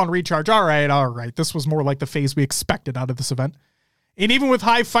King of the Hill on Recharge. All right. This was more like the FaZe we expected out of this event. And even with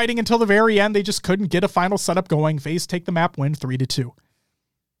Hive fighting until the very end, they just couldn't get a final setup going. FaZe take the map win 3-2.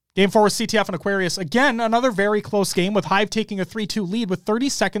 Game 4 was CTF and Aquarius. Again, another very close game with Hive taking a 3-2 lead with 30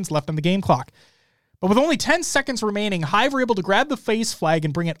 seconds left on the game clock. But with only 10 seconds remaining, Hive were able to grab the FaZe flag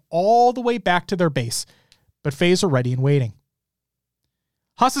and bring it all the way back to their base. But FaZe are ready and waiting.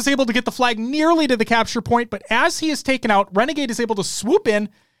 Huss is able to get the flag nearly to the capture point, but as he is taken out, Renegade is able to swoop in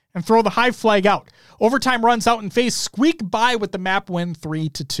and throw the Hive flag out. Overtime runs out and FaZe squeak by with the map win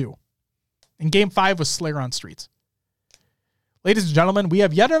 3-2. And Game 5 was Slayer on Streets. Ladies and gentlemen, we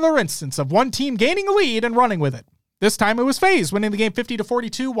have yet another instance of one team gaining a lead and running with it. This time it was FaZe winning the game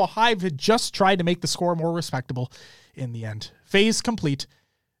 50-42, while Hive had just tried to make the score more respectable in the end. FaZe complete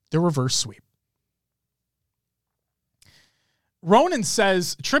the reverse sweep. Ronan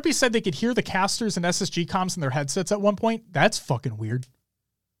says, Trippy said they could hear the casters and SSG comms in their headsets at one point. That's fucking weird.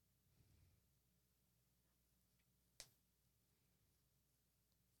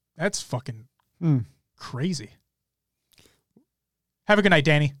 That's fucking crazy. Have a good night,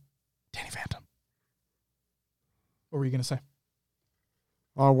 Danny. Danny Phantom. What were you going to say?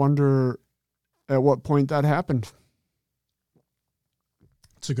 I wonder at what point that happened.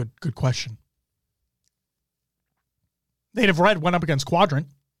 It's a good question. Native Red went up against Quadrant.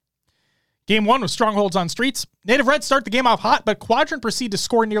 Game 1 was Strongholds on Streets. Native Red start the game off hot, but Quadrant proceed to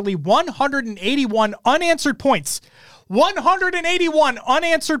score nearly 181 unanswered points. 181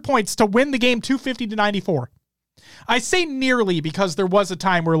 unanswered points to win the game 250-94. I say nearly because there was a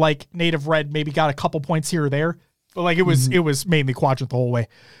time where like Native Red maybe got a couple points here or there, but like it was mainly Quadrant the whole way.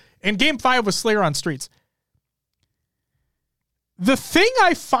 And Game 5 was Slayer on Streets. The thing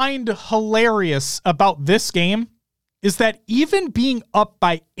I find hilarious about this game is that even being up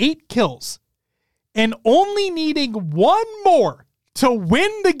by 8 kills and only needing one more to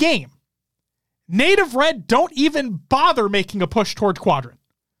win the game, Native Red don't even bother making a push toward Quadrant.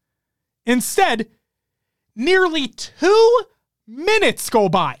 Instead, nearly 2 minutes go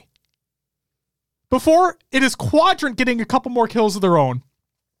by before it is Quadrant getting a couple more kills of their own,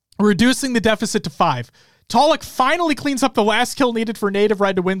 reducing the deficit to 5. Talik finally cleans up the last kill needed for Native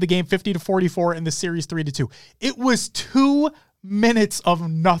Red to win the game 50-44 and the series 3-2. It was 2 minutes of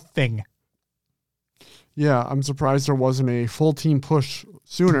nothing. Yeah, I'm surprised there wasn't a full team push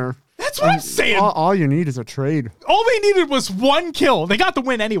sooner. That's what I'm saying. All you need is a trade. All they needed was one kill. They got the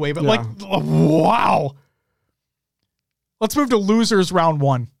win anyway, but wow. Let's move to losers round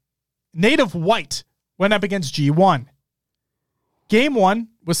 1. Native White went up against G1. Game 1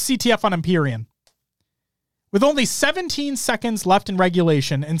 was CTF on Empyrean. With only 17 seconds left in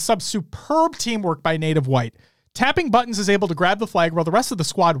regulation and superb teamwork by Native White, tapping buttons is able to grab the flag while the rest of the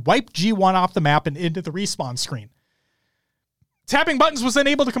squad wipe G1 off the map and into the respawn screen. Tapping buttons was then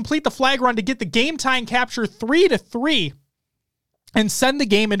able to complete the flag run to get the game time capture 3-3 and send the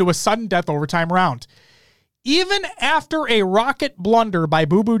game into a sudden death overtime round. Even after a rocket blunder by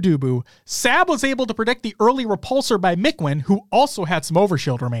Boo Boo Doo, Sab was able to predict the early repulsor by Mikwin, who also had some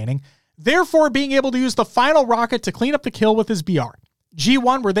overshield remaining, therefore being able to use the final rocket to clean up the kill with his BR.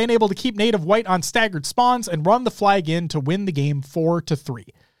 G1 were then able to keep Native White on staggered spawns and run the flag in to win the game 4-3.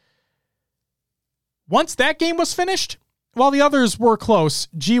 Once that game was finished, while the others were close,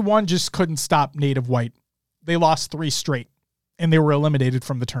 G1 just couldn't stop Native White. They lost 3 straight, and they were eliminated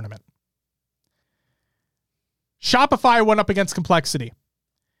from the tournament. Shopify went up against Complexity.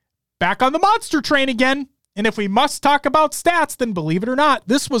 Back on the monster train again. And if we must talk about stats, then believe it or not,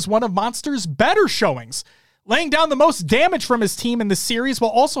 this was one of Monster's better showings, laying down the most damage from his team in the series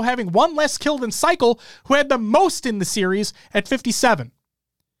while also having one less kill than Cycle, who had the most in the series at 57.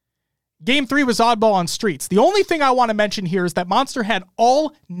 Game 3 was Oddball on Streets. The only thing I want to mention here is that Monster had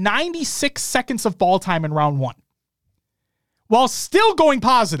all 96 seconds of ball time in round 1, while still going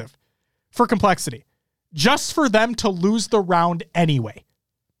positive for Complexity. just for them to lose the round anyway.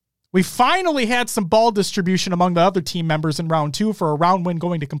 We finally had some ball distribution among the other team members in round 2 for a round win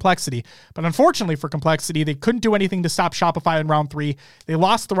going to Complexity. But unfortunately for Complexity, they couldn't do anything to stop Shopify in round 3. They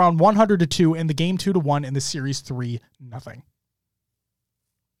lost the round 100-2 and the game 2-1 in the series 3-0.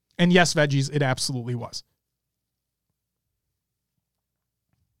 And yes, Veggies, it absolutely was.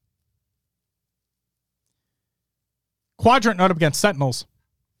 Quadrant up against Sentinels.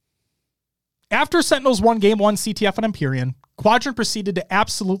 After Sentinels won game 1 CTF on Empyrean, Quadrant proceeded to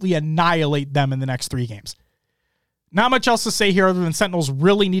absolutely annihilate them in the next 3 games. Not much else to say here other than Sentinels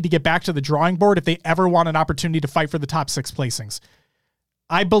really need to get back to the drawing board if they ever want an opportunity to fight for the top 6 placings.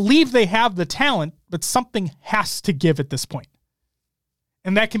 I believe they have the talent, but something has to give at this point.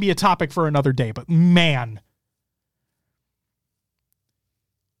 And that can be a topic for another day, but man.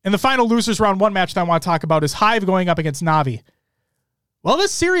 And the final losers round 1 match that I want to talk about is Hive going up against Navi. Well,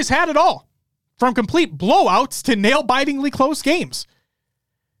 this series had it all. From complete blowouts to nail-bitingly close games.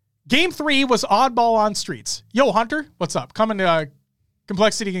 Game 3 was oddball on streets. Yo, Hunter, what's up? Coming to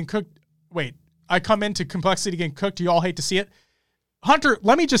Complexity Getting Cooked. Wait, I come into Complexity Getting Cooked. Do you all hate to see it? Hunter,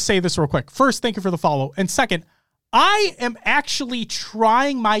 let me just say this real quick. First, thank you for the follow. And second, I am actually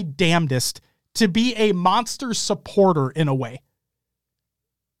trying my damnedest to be a Monster supporter in a way.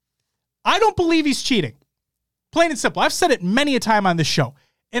 I don't believe he's cheating. Plain and simple. I've said it many a time on this show.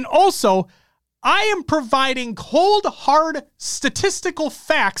 And also, I am providing cold, hard statistical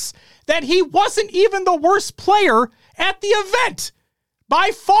facts that he wasn't even the worst player at the event. By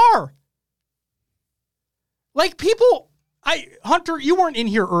far. Like people, Hunter, you weren't in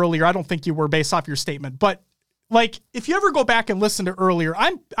here earlier. I don't think you were based off your statement. But like, if you ever go back and listen to earlier,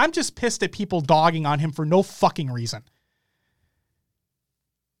 I'm just pissed at people dogging on him for no fucking reason.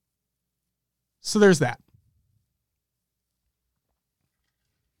 So there's that.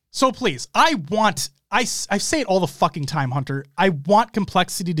 So please, I say it all the fucking time, Hunter. I want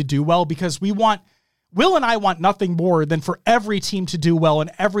Complexity to do well because Will and I want nothing more than for every team to do well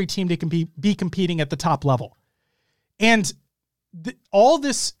and every team to be competing at the top level. And all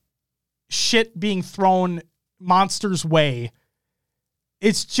this shit being thrown Monster's way,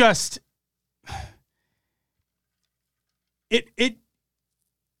 it's just,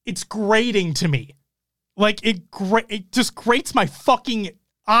 it's grating to me. Like it just grates my fucking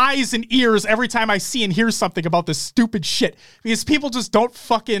eyes and ears every time I see and hear something about this stupid shit because people just don't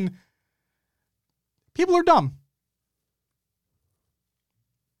fucking, people are dumb.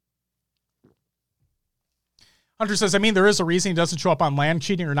 Hunter says, I mean, there is a reason he doesn't show up on land.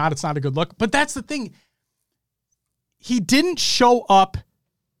 Cheating or not, it's not a good look. But that's the thing. He didn't show up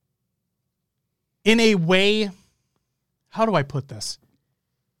in a way, how do I put this?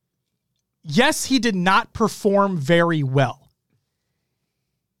 Yes, he did not perform very well.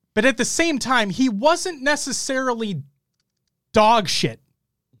 But at the same time, he wasn't necessarily dog shit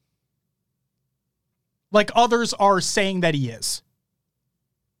like others are saying that he is.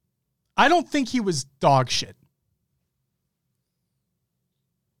 I don't think he was dog shit.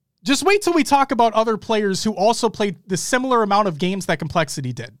 Just wait till we talk about other players who also played the similar amount of games that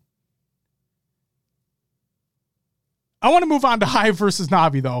Complexity did. I want to move on to Hive versus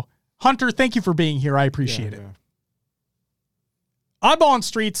Navi, though. Hunter, thank you for being here. I appreciate it. Oddball on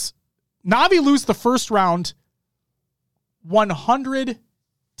streets. Navi lose the first round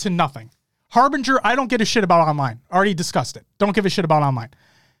 100-0. Harbinger, I don't give a shit about online. Already discussed it. Don't give a shit about online.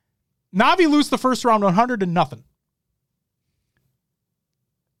 Navi lose the first round 100-0.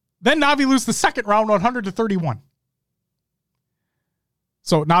 Then Navi lose the second round 100-31.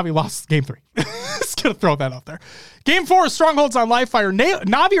 So Navi lost game 3. Just going to throw that out there. Game 4, Strongholds on Livefire.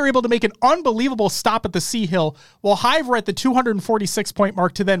 Navi are able to make an unbelievable stop at the Sea Hill, while Hive were at the 246-point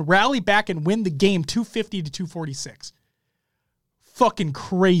mark to then rally back and win the game 250-246. Fucking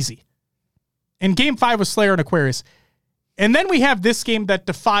crazy. And game 5 was Slayer and Aquarius. And then we have this game that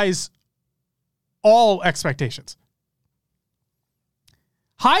defies all expectations.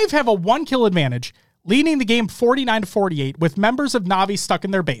 Hive have a 1-kill advantage, leading the game 49-48 with members of Navi stuck in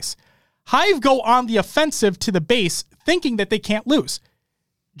their base. Hive go on the offensive to the base, thinking that they can't lose.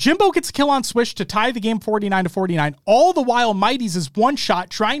 Jimbo gets a kill on Swish to tie the game 49-49, all the while Mighty's is one shot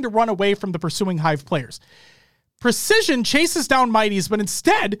trying to run away from the pursuing Hive players. Precision chases down Mighty's, but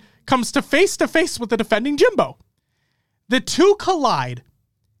instead comes to face with the defending Jimbo. The two collide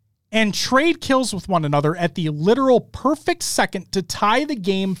and trade kills with one another at the literal perfect second to tie the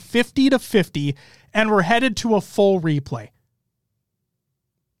game 50-50, and we're headed to a full replay.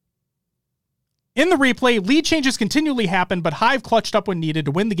 In the replay, lead changes continually happen, but Hive clutched up when needed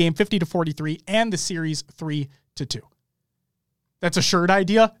to win the game 50-43 and the series 3-2. That's a shirt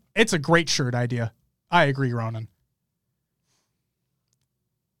idea. It's a great shirt idea. I agree, Ronan.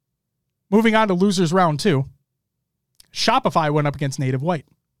 Moving on to losers round 2. Shopify went up against Native White.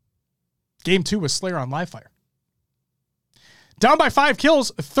 Game 2 was Slayer on Livefire. Down by 5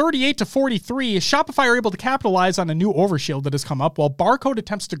 kills, 38-43, Shopify are able to capitalize on a new overshield that has come up while Barcode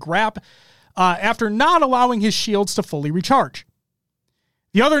attempts to grab after not allowing his shields to fully recharge.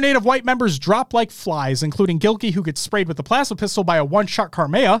 The other Native White members drop like flies, including Gilkey, who gets sprayed with a plasma pistol by a one-shot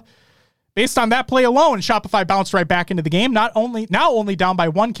Karmea. Based on that play alone, Shopify bounced right back into the game, now only down by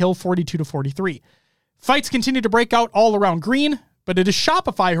 1 kill, 42-43. Fights continue to break out all around green, but it is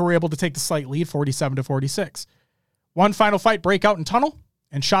Shopify who were able to take the slight lead, 47-46. One final fight break out in tunnel,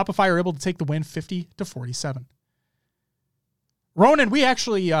 and Shopify are able to take the win, 50-47. Ronan, we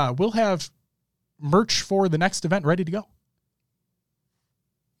actually will have merch for the next event ready to go.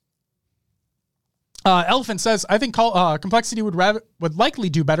 Elephant says, I think Complexity would likely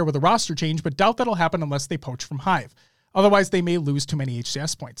do better with a roster change, but doubt that'll happen unless they poach from Hive. Otherwise, they may lose too many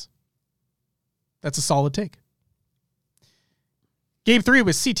HCS points. That's a solid take. Game 3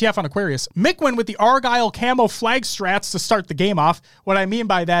 was CTF on Aquarius. Mick went with the Argyle camo flag strats to start the game off. What I mean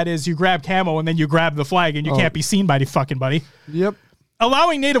by that is you grab camo and then you grab the flag and you can't be seen by the fucking buddy. Yep.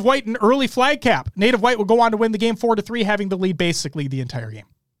 Allowing Native White an early flag cap. Native White will go on to win the game 4-3, having the lead basically the entire game.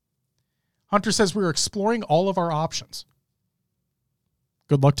 Hunter says we were exploring all of our options.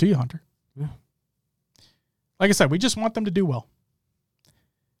 Good luck to you, Hunter. Yeah. Like I said, we just want them to do well.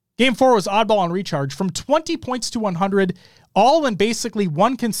 Game 4 was oddball on recharge. From 20 points to 100, all in basically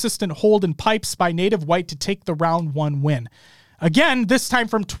one consistent hold in pipes by Native White to take the round 1 win. Again, this time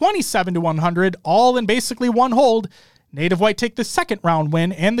from 27 to 100, all in basically one hold, Native White take the second round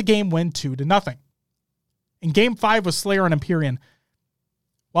win and the game win 2-0. In Game 5 was Slayer and Empyrean.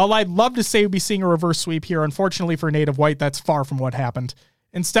 While I'd love to say we'd be seeing a reverse sweep here, unfortunately for Native White, that's far from what happened.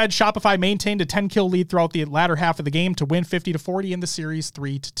 Instead, Shopify maintained a 10-kill lead throughout the latter half of the game to win 50-40 in the series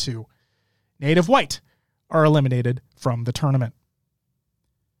 3-2. Native White are eliminated from the tournament.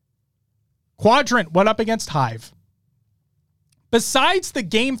 Quadrant went up against Hive. Besides the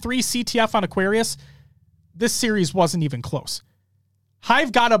Game 3 CTF on Aquarius, this series wasn't even close.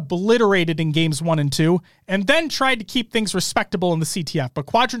 Hive got obliterated in games 1 and 2, and then tried to keep things respectable in the CTF, but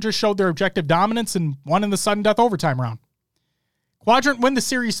Quadrant just showed their objective dominance and won in the sudden death overtime round. Quadrant win the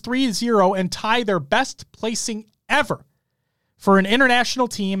series 3-0 and tie their best placing ever for an international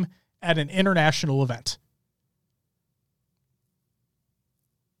team at an international event.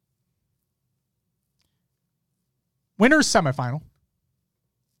 Winners semifinal.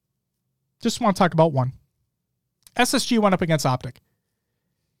 Just want to talk about one. SSG went up against Optic.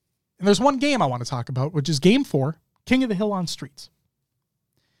 And there's one game I want to talk about, which is Game 4, King of the Hill on Streets.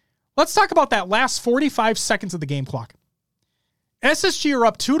 Let's talk about that last 45 seconds of the game clock. SSG are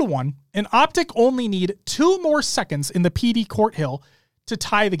up 2-1, and Optic only need 2 more seconds in the PD Court Hill to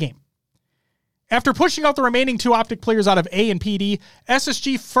tie the game. After pushing out the remaining 2 Optic players out of A and PD,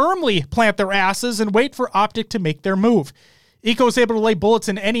 SSG firmly plant their asses and wait for Optic to make their move. Eco is able to lay bullets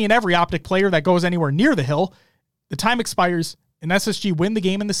in any and every Optic player that goes anywhere near the hill. The time expires, and SSG win the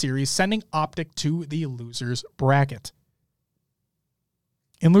game in the series, sending Optic to the losers bracket.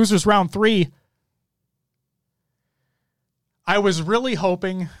 In losers round 3, I was really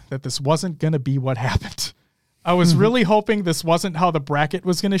hoping that this wasn't going to be what happened. I was really hoping this wasn't how the bracket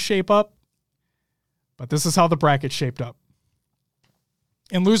was going to shape up, but this is how the bracket shaped up.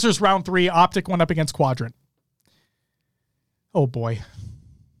 In losers round 3, Optic went up against Quadrant. Oh boy.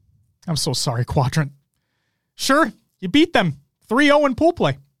 I'm so sorry, Quadrant. Sure, you beat them 3-0 in pool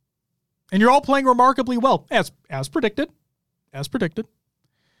play. And you're all playing remarkably well, as predicted. As predicted.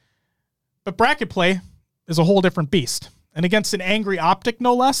 But bracket play is a whole different beast. And against an angry Optic,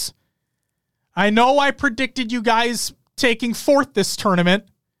 no less. I know I predicted you guys taking 4th this tournament.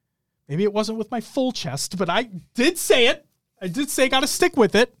 Maybe it wasn't with my full chest, but I did say it. I did say got to stick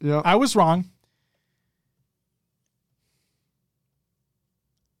with it. Yep. I was wrong.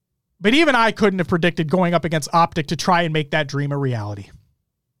 But even I couldn't have predicted going up against Optic to try and make that dream a reality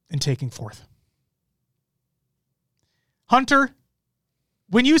and taking 4th. Hunter,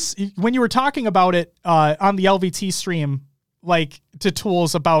 when you were talking about it on the LVT stream, like to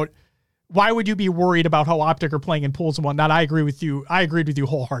Tools about why would you be worried about how Optic are playing in pools and whatnot, I agree with you. I agreed with you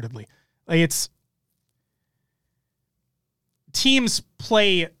wholeheartedly. Like it's teams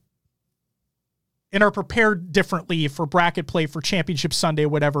play and are prepared differently for bracket play, for Championship Sunday,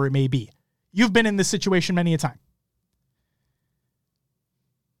 whatever it may be. You've been in this situation many a time.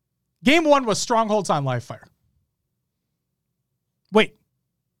 Game 1 was Strongholds on Livefire. Wait.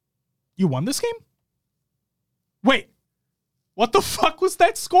 You won this game? Wait. What the fuck was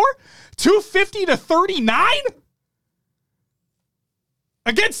that score? 250-39?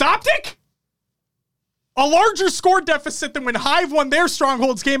 Against Optic? A larger score deficit than when Hive won their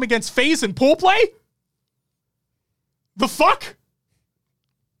Strongholds game against FaZe in pool play? The fuck?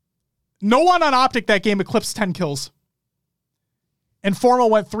 No one on Optic that game eclipsed 10 kills. And Formal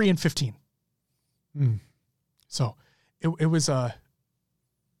went 3-15. So it was a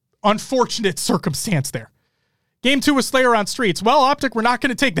unfortunate circumstance there. Game 2 was Slayer on Streets. Well, Optic were not going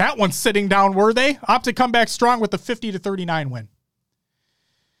to take that one sitting down, were they? Optic come back strong with a 50-39 win.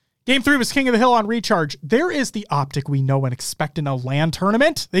 Game 3 was King of the Hill on Recharge. There is the Optic we know and expect in a LAN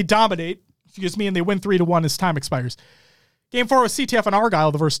tournament. They dominate, and they win 3-1 as time expires. Game 4 was CTF on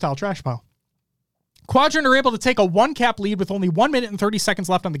Argyle, the versatile trash pile. Quadrant are able to take a 1-cap lead with only 1 minute and 30 seconds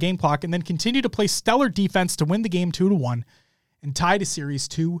left on the game clock and then continue to play stellar defense to win the game 2-1 and tie to series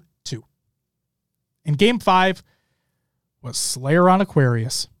 2-2. And Game 5 was Slayer on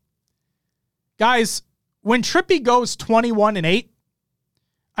Aquarius. Guys, when Trippy goes 21-8,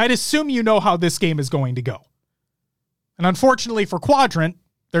 I'd assume you know how this game is going to go. And unfortunately for Quadrant,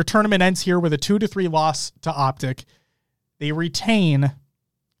 their tournament ends here with a 2-3 loss to Optic. They retain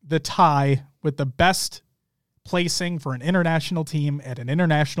the tie with the best placing for an international team at an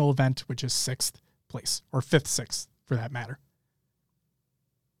international event, which is 6th place, or 5th, 6th for that matter.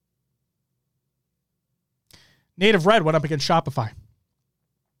 Native Red went up against Shopify.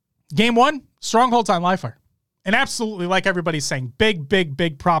 Game 1, Strongholds on Livefire. And absolutely, like everybody's saying,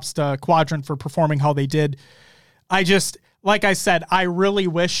 big props to Quadrant for performing how they did. Like I said, I really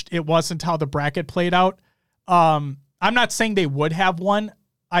wished it wasn't how the bracket played out. I'm not saying they would have won.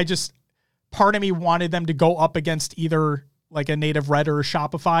 Part of me wanted them to go up against either like a Native Red or a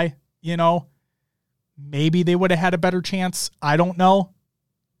Shopify, you know. Maybe they would have had a better chance. I don't know.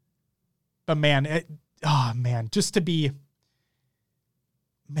 But man, just to be,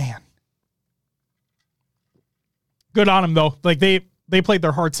 good on them though. Like they played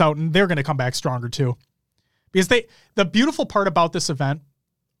their hearts out and they're going to come back stronger too. Because the beautiful part about this event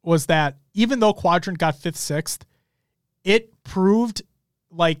was that even though Quadrant got 5th, 6th, it proved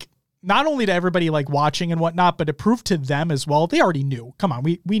like not only to everybody like watching and whatnot, but it proved to them as well. They already knew. Come on,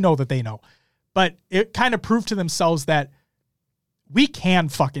 we know that they know. But it kind of proved to themselves that we can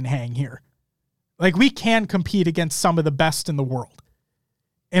fucking hang here. Like we can compete against some of the best in the world.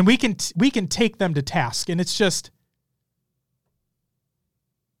 And we can take them to task. And it's just,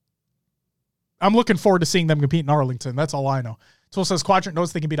 I'm looking forward to seeing them compete in Arlington. That's all I know. Tool says Quadrant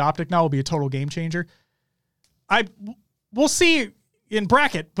knows they can beat Optic now. Will be a total game changer. We'll see in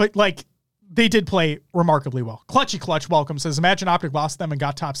bracket, but like they did play remarkably well. Clutch welcome says, imagine Optic lost them and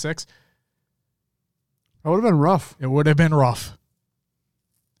got top 6. That would have been rough. It would have been rough.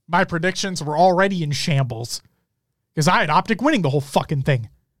 My predictions were already in shambles because I had Optic winning the whole fucking thing.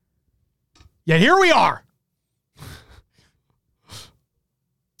 Yet here we are.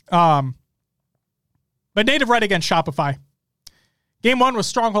 But Native Red against Shopify. Game 1 was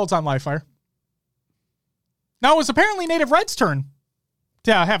Strongholds on Livefire. Now it was apparently Native Red's turn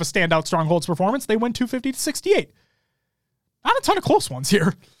to have a standout Strongholds performance. They win 250-68. Not a ton of close ones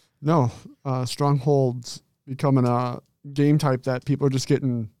here. No, Strongholds becoming a game type that people are just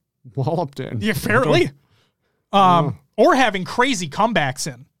getting walloped in. Yeah, fairly. Or having crazy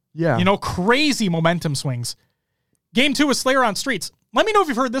comebacks in. Yeah. You know, crazy momentum swings. Game 2 was Slayer on Streets. Let me know if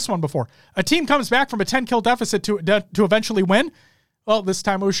you've heard this one before. A team comes back from a 10-kill deficit to eventually win. Well, this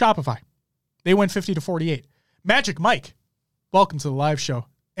time it was Shopify. They win 50-48. Magic Mike, welcome to the live show.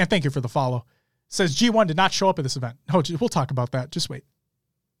 And thank you for the follow. Says G1 did not show up at this event. No, we'll talk about that. Just wait.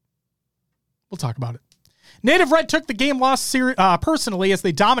 We'll talk about it. Native Red took the game loss personally as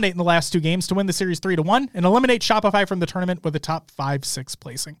they dominate in the last 2 games to win the series 3-1 and eliminate Shopify from the tournament with a top 5-6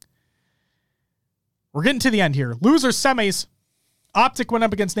 placing. We're getting to the end here. Losers semis. Optic went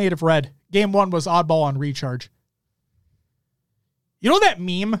up against Native Red. Game 1 was Oddball on Recharge. You know that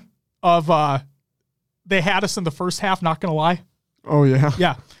meme of they had us in the first half, not going to lie? Oh, yeah.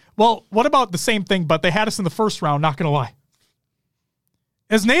 Yeah. Well, what about the same thing, but they had us in the first round, not going to lie?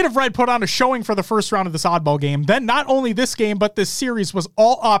 As Native Red put on a showing for the first round of this Oddball game, then not only this game, but this series was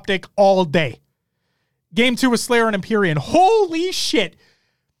all Optic all day. Game 2 was Slayer and Empyrean. Holy shit.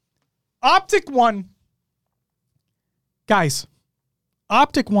 Optic won. Guys,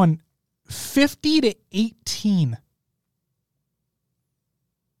 Optic won 50-18.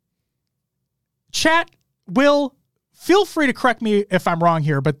 Chat, Will, feel free to correct me if I'm wrong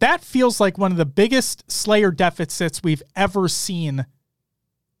here, but that feels like one of the biggest Slayer deficits we've ever seen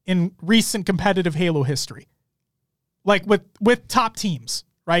in recent competitive Halo history. Like with top teams,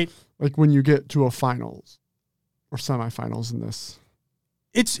 right? Like when you get to a finals. or semifinals in this.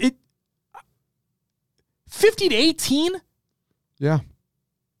 It's 50-18. Yeah.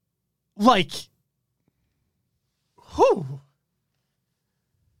 Like, who?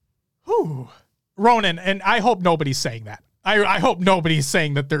 Ronan, and I hope nobody's saying that. I hope nobody's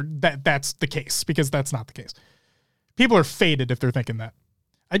saying that's the case, because that's not the case. People are faded if they're thinking that.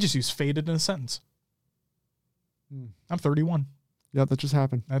 I just use faded in a sentence. I'm 31. Yeah, that just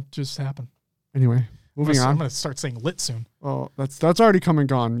happened. Anyway, moving on. I'm going to start saying lit soon. Oh, that's already come and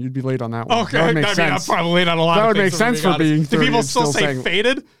gone. You'd be late on that one. Okay, that would make sense. I'm probably late on a lot that of would things. make sense for being 30. Do people and still say saying,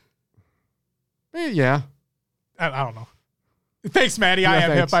 faded? Yeah. I don't know. Thanks, Maddie. Yeah, I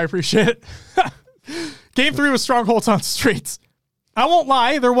am thanks. hip. I appreciate it. Game 3 was strongholds on streets. I won't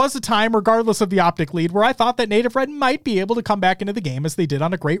lie, there was a time, regardless of the Optic lead, where I thought that Native Red might be able to come back into the game as they did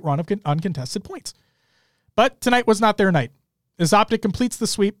on a great run of uncontested points. But tonight was not their night, as Optic completes the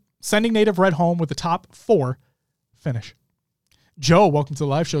sweep, sending Native Red home with the top 4 finish. Joe, welcome to the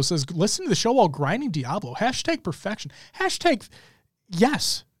live show, says, listen to the show while grinding Diablo. Hashtag perfection. Hashtag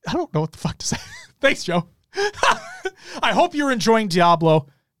yes. I don't know what the fuck to say. Thanks, Joe. I hope you're enjoying Diablo.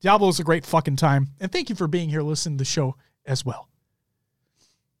 Diablo is a great fucking time. And thank you for being here listening to the show as well.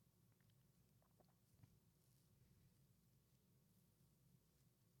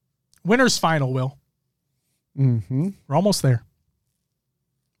 Winners final, Will. Mm-hmm. We're almost there.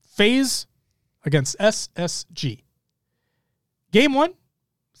 FaZe against SSG. Game 1,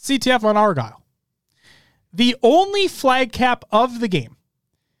 CTF on Argyle. The only flag cap of the game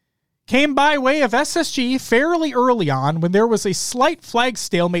came by way of SSG fairly early on when there was a slight flag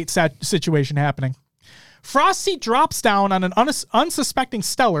stalemate situation happening. Frosty drops down on an unsuspecting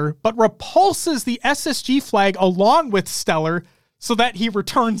Stellar, but repulses the SSG flag along with Stellar so that he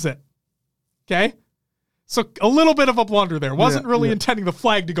returns it. Okay? So a little bit of a blunder there. Wasn't really intending the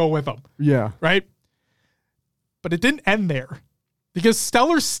flag to go with him. Yeah. Right? But it didn't end there, because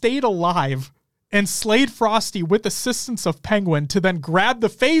Stellar stayed alive and slayed Frosty with assistance of Penguin to then grab the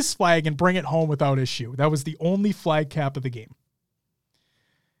FaZe flag and bring it home without issue. That was the only flag cap of the game.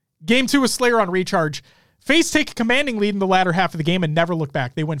 Game 2 was Slayer on recharge. FaZe take a commanding lead in the latter half of the game and never look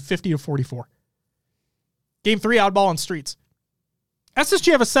back. They win 50-44. Game 3, Oddball on streets.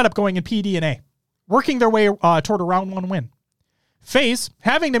 SSG have a setup going in PD and A, working their way toward a round 1 win. FaZe,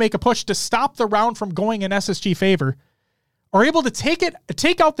 having to make a push to stop the round from going in SSG favor, are able to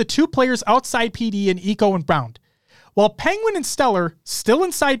take out the 2 players outside PD in Eco and Brown. While Penguin and Stellar, still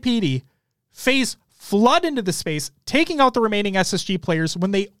inside PD, FaZe flood into the space, taking out the remaining SSG players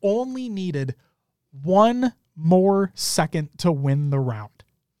when they only needed 1 more second to win the round.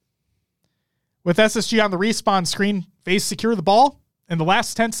 With SSG on the respawn screen, FaZe secure the ball in the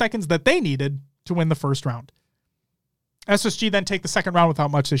last 10 seconds that they needed to win the first round. SSG then take the second round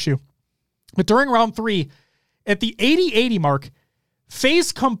without much issue. But during round 3, at the 80-80 mark,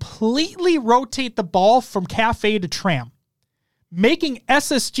 FaZe completely rotate the ball from Cafe to Tram, making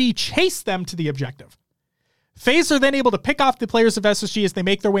SSG chase them to the objective. FaZe are then able to pick off the players of SSG as they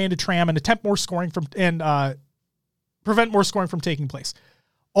make their way into Tram and attempt more scoring prevent more scoring from taking place.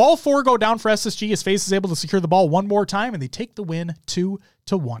 All 4 go down for SSG as FaZe is able to secure the ball one more time, and they take the win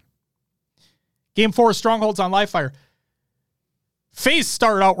 2-1. Game 4, Strongholds on Livefire. FaZe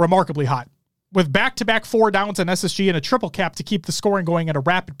started out remarkably hot, with back-to-back 4 downs on SSG and a triple cap to keep the scoring going at a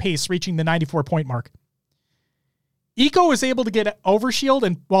rapid pace, reaching the 94-point mark. Eco is able to get Overshield,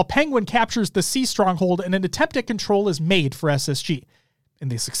 and while Penguin captures the C stronghold, and an attempt at control is made for SSG,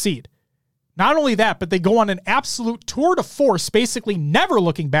 and they succeed. Not only that, but they go on an absolute tour de force, basically never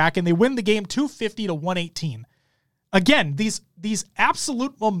looking back, and they win the game 250-118. Again, these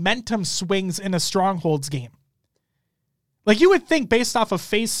absolute momentum swings in a Strongholds game. Like, you would think, based off of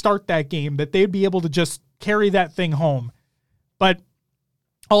FaZe start that game, that they'd be able to just carry that thing home. But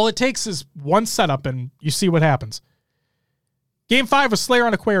all it takes is one setup, and you see what happens. Game 5 was Slayer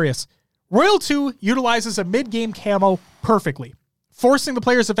on Aquarius. Royal 2 utilizes a mid-game camo perfectly, forcing the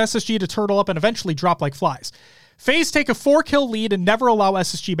players of SSG to turtle up and eventually drop like flies. FaZe take a 4-kill lead and never allow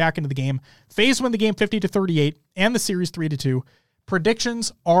SSG back into the game. FaZe win the game 50-38 and the series 3-2.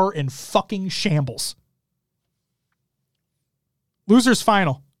 Predictions are in fucking shambles. Losers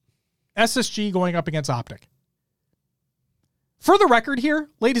final. SSG going up against Optic. For the record here,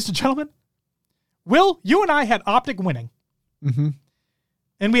 ladies and gentlemen, Will, you and I had Optic winning. Mm-hmm.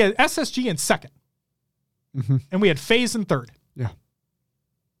 And we had SSG in second. Mm-hmm. And we had FaZe in third. Yeah.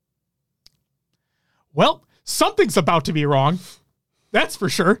 Well, something's about to be wrong. That's for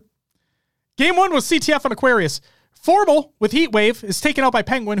sure. Game 1 was CTF on Aquarius. Formal, with Heatwave, is taken out by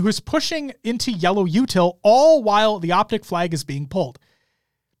Penguin, who's pushing into yellow util, all while the Optic flag is being pulled.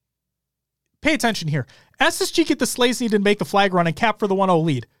 pay attention here. SSG get the Slays needed to make the flag run and cap for the 1-0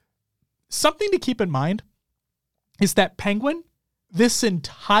 lead. Something to keep in mind is that Penguin, this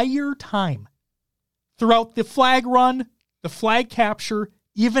entire time, throughout the flag run, the flag capture,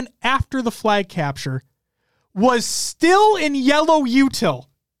 even after the flag capture, was still in yellow util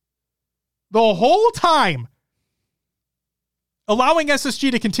the whole time, allowing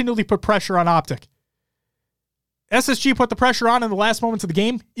SSG to continually put pressure on Optic. SSG put the pressure on in the last moments of the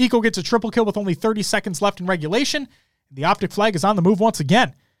game. Eco gets a triple kill with only 30 seconds left in regulation. The Optic flag is on the move once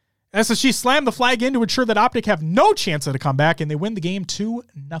again. SSG slammed the flag in to ensure that Optic have no chance at a comeback, and they win the game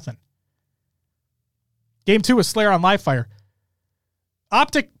 2-0. Game 2 is Slayer on live fire.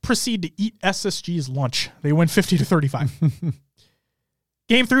 Optic proceed to eat SSG's lunch. They win 50-35.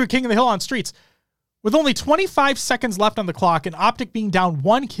 Game 3 with King of the Hill on streets. With only 25 seconds left on the clock and Optic being down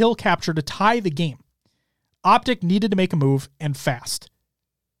 1 kill capture to tie the game, Optic needed to make a move, and fast.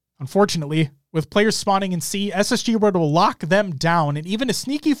 Unfortunately, with players spawning in C, SSG were able to lock them down, and even a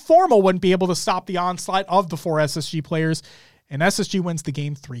sneaky Formal wouldn't be able to stop the onslaught of the 4 SSG players, and SSG wins the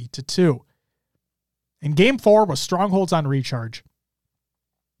game 3-2. In Game 4 was Strongholds on recharge.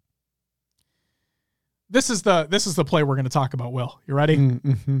 This is the play we're going to talk about, Will. You ready?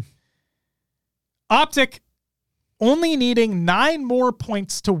 Mm-hmm. Optic only needing 9 more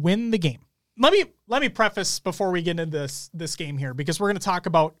points to win the game. Let me preface before we get into this game here, because we're going to talk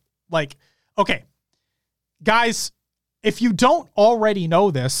about, like, okay, guys, if you don't already know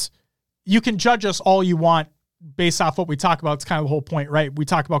this, you can judge us all you want based off what we talk about. It's kind of the whole point, right? We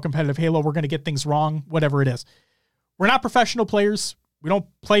talk about competitive Halo. We're going to get things wrong, whatever it is. We're not professional players. We don't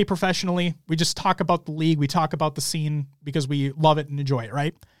play professionally. We just talk about the league. We talk about the scene because we love it and enjoy it,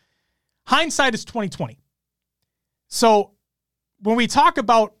 right? Hindsight is 2020. So when we talk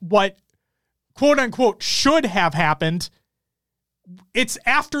about what quote unquote should have happened, it's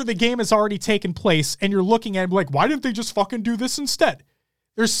after the game has already taken place and you're looking at it like, why didn't they just fucking do this instead?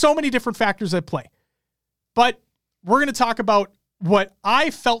 There's so many different factors at play. But we're going to talk about what I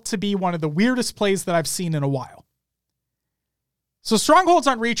felt to be one of the weirdest plays that I've seen in a while. So Strongholds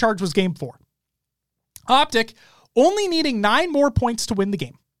on recharge was Game 4. Optic, only needing 9 more points to win the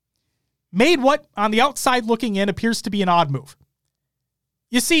game, made what, on the outside looking in, appears to be an odd move.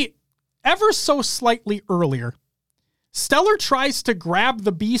 You see, ever so slightly earlier, Stellar tries to grab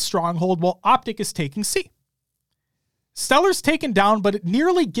the B stronghold while Optic is taking C. Stellar's taken down, but it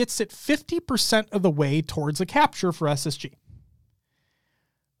nearly gets it 50% of the way towards a capture for SSG.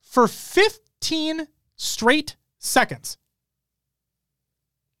 For 15 straight seconds,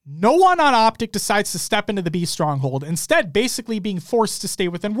 no one on Optic decides to step into the B stronghold, instead basically being forced to stay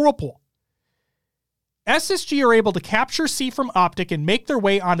within Whirlpool. SSG are able to capture C from Optic and make their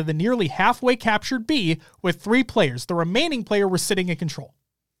way onto the nearly halfway captured B with 3 players. The remaining player was sitting in control.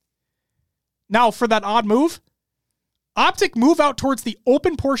 Now, for that odd move, Optic move out towards the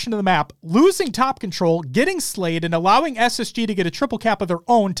open portion of the map, losing top control, getting slayed, and allowing SSG to get a triple cap of their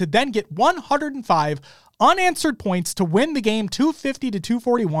own to then get 105 unanswered points to win the game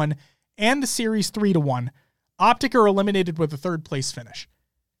 250-241 and the series 3-1. Optic are eliminated with a 3rd place finish.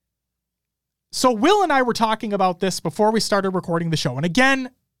 So Will and I were talking about this before we started recording the show. And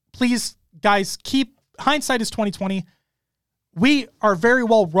again, please, guys, keep hindsight is 2020. We are very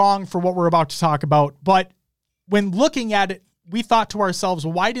well wrong for what we're about to talk about. But when looking at it, we thought to ourselves,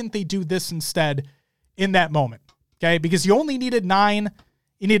 why didn't they do this instead in that moment? Okay, because you only needed 9.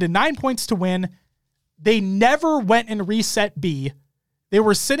 You needed 9 points to win. They never went and reset B. They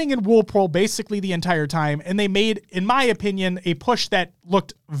were sitting in Whirlpool basically the entire time. And they made, in my opinion, a push that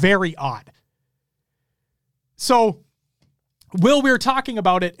looked very odd. So, Will, we were talking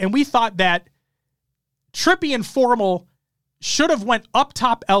about it, and we thought that Trippy and Formal should have went up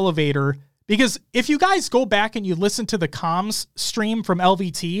top elevator, because if you guys go back and you listen to the comms stream from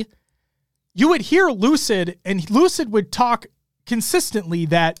LVT, you would hear Lucid, and Lucid would talk consistently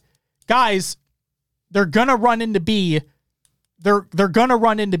that, guys, they're going to run into B. They're going to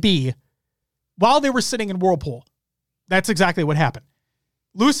run into B while they were sitting in Whirlpool. That's exactly what happened.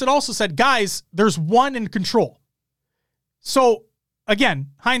 Lucid also said, guys, there's 1 in control. So,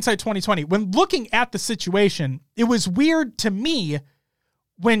 again, hindsight 2020. When looking at the situation, it was weird to me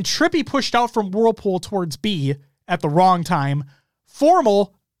when Trippy pushed out from Whirlpool towards B at the wrong time.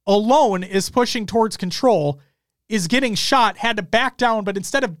 Formal, alone, is pushing towards control, is getting shot, had to back down, but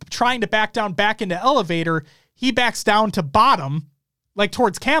instead of trying to back down back into elevator, he backs down to bottom, like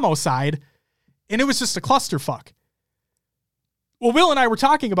towards camo side, and it was just a clusterfuck. What Will and I were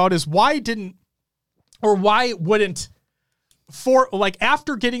talking about is why wouldn't,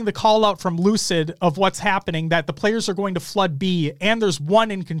 after getting the call out from Lucid of what's happening, that the players are going to flood B and there's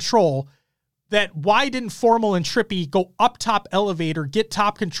 1 in control, that why didn't Formal and Trippy go up top elevator, get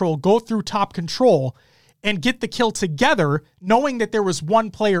top control, go through top control, and get the kill together, knowing that there was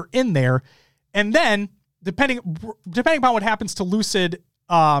one player in there. And then, depending upon what happens to Lucid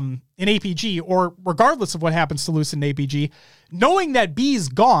in APG, or regardless of what happens to Lucid in APG, knowing that B's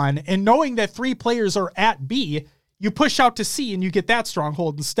gone and knowing that 3 players are at B, you push out to C and you get that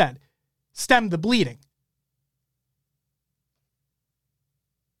stronghold instead. Stem the bleeding.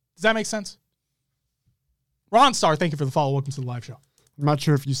 Does that make sense? Ron Star, thank you for the follow. Welcome to the live show. I'm not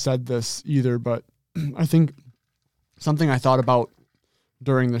sure if you said this either, but I think something I thought about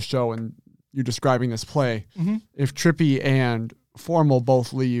during the show and you describing this play, if Trippy and Formal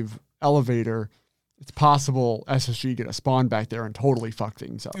both leave elevator, it's possible SSG get a spawn back there and totally fuck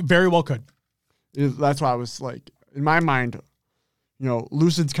things up. Very well could. That's why I was like, in my mind,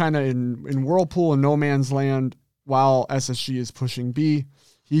 Lucid's kind of in whirlpool and no man's land while SSG is pushing B.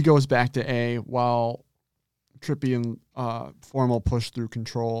 He goes back to A while Trippy and Formal push through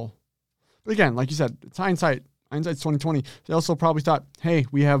control. But again, like you said, it's hindsight. Hindsight's 2020. They also probably thought, hey,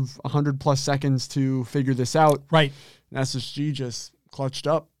 we have 100+ seconds to figure this out. Right. And SSG just clutched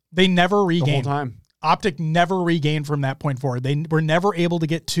up. They never regained. The whole time. Optic never regained from that point forward. They were never able to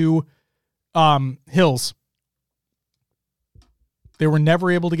get to hills. They were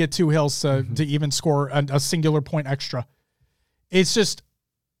never able to get 2 hills to even score a singular point extra. It's just,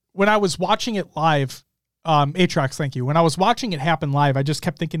 when I was watching it live, Atrax, thank you. When I was watching it happen live, I just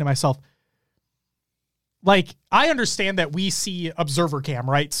kept thinking to myself, like, I understand that we see observer cam,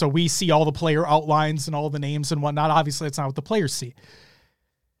 right? So we see all the player outlines and all the names and whatnot. Obviously, it's not what the players see.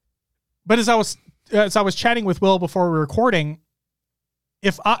 But as I was chatting with Will before we were recording,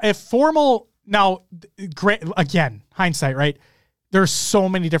 if Formal, now, again, hindsight, right? There's so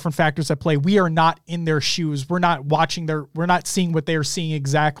many different factors at play. We are not in their shoes. We're not we're not seeing what they're seeing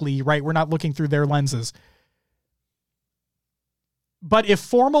exactly, right? We're not looking through their lenses. But if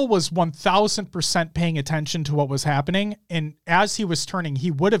Formal was 1000% paying attention to what was happening, and as he was turning,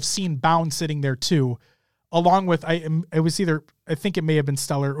 he would have seen Bound sitting there too, along with, I think it may have been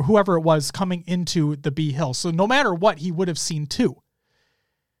Stellar, or whoever it was coming into the B hill. So no matter what, he would have seen 2.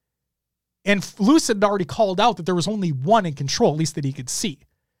 And Lucid had already called out that there was only 1 in control, at least that he could see.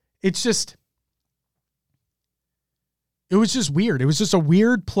 It was just weird. It was just a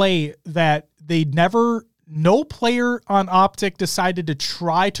weird play that no player on Optic decided to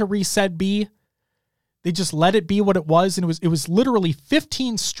try to reset B. They just let it be what it was. And it was literally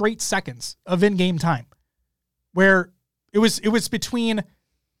 15 straight seconds of in-game time where it was between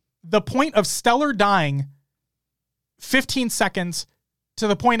the point of Stellar dying 15 seconds to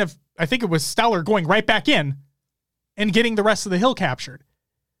the point of, I think it was Stellar going right back in and getting the rest of the hill captured.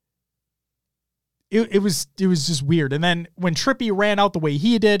 It was just weird. And then when Trippy ran out the way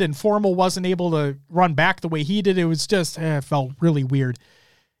he did and Formal wasn't able to run back the way he did, it was just, it felt really weird.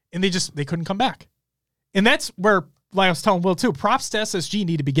 And they couldn't come back. And that's where, like I was telling Will too, props to SSG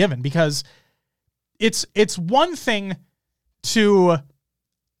need to be given, because it's one thing to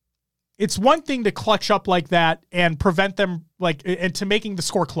clutch up like that and prevent them, and to making the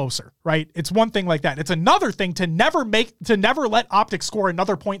score closer, right? It's one thing like that. It's another thing to never let Optic score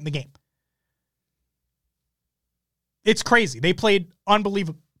another point in the game. It's crazy. They played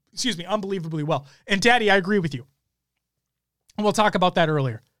unbelievably well. And Daddy, I agree with you. And we'll talk about that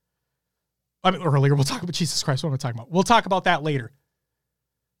earlier. We'll talk about, Jesus Christ, what am I talking about? We'll talk about that later.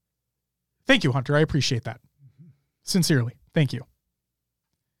 Thank you, Hunter. I appreciate that. Sincerely. Thank you.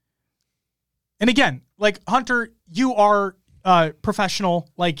 And again, Hunter, you are professional.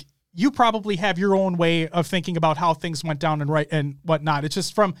 You probably have your own way of thinking about how things went down and whatnot. It's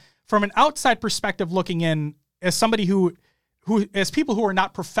just from an outside perspective looking in, as somebody who as people who are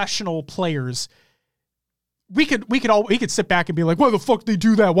not professional players, we could sit back and be like, why the fuck they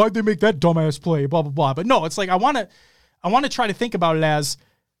do that? Why'd they make that dumbass play? Blah, blah, blah. But no, it's I want to try to think about it as,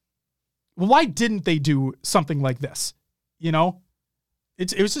 well, why didn't they do something like this? It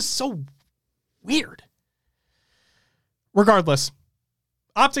was just so weird. Regardless,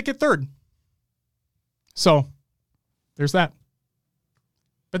 Optic at 3rd. So there's that.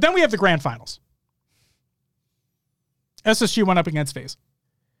 But then we have the grand finals. SSG went up against FaZe.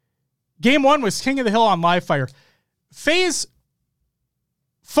 Game 1 was King of the Hill on live fire. FaZe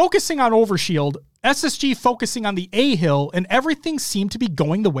focusing on Overshield, SSG focusing on the A hill, and everything seemed to be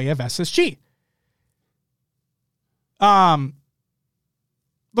going the way of SSG.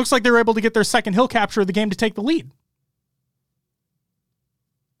 Looks like they were able to get their second hill capture of the game to take the lead.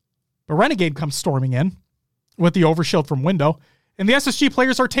 But Renegade comes storming in with the Overshield from window, and the SSG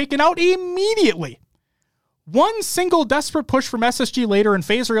players are taken out immediately. One single desperate push from SSG later, and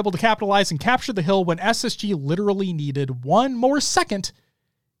FaZe are able to capitalize and capture the hill when SSG literally needed one more second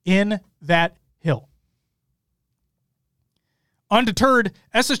in that hill. Undeterred,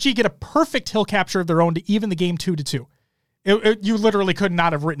 SSG get a perfect hill capture of their own to even the game 2-2. You literally could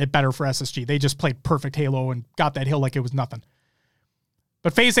not have written it better for SSG. They just played perfect Halo and got that hill like it was nothing.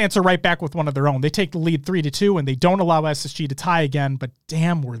 But FaZe answer right back with one of their own. They take the lead 3-2, and they don't allow SSG to tie again, but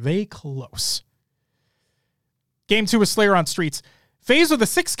damn, were they close. Game 2 was Slayer on Streets. FaZe with a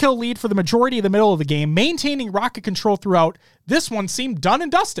 6-kill lead for the majority of the middle of the game, maintaining rocket control throughout. This one seemed done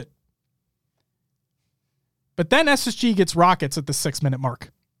and dusted. But then SSG gets rockets at the 6-minute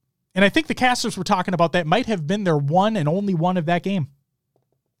mark. And I think the casters were talking about that might have been their one and only one of that game.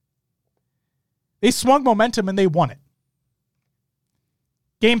 They swung momentum and they won it.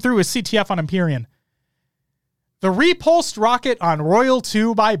 Game 3 was CTF on Empyrean. The repulsed rocket on Royal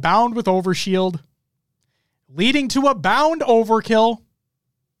 2 by Bound with Overshield, leading to a Bound overkill,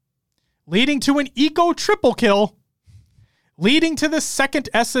 leading to an Eco triple kill, leading to the second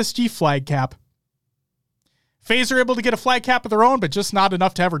SSG flag cap. FaZe are able to get a flag cap of their own, but just not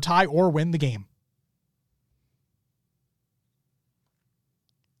enough to ever tie or win the game.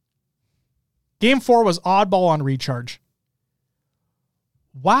 Game 4 was oddball on recharge.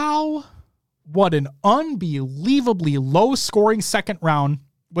 Wow, what an unbelievably low-scoring second round,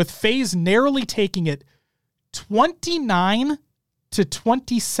 with FaZe narrowly taking it 29-27.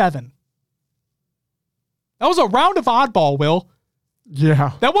 That was a round of oddball, Will.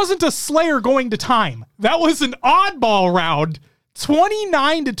 Yeah. That wasn't a Slayer going to time. That was an oddball round,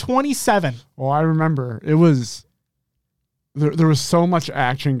 29-27. Well, I remember it was, there was so much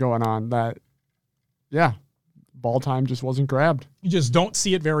action going on that, yeah, ball time just wasn't grabbed. You just don't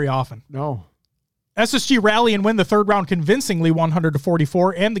see it very often. No. SSG rally and win the third round convincingly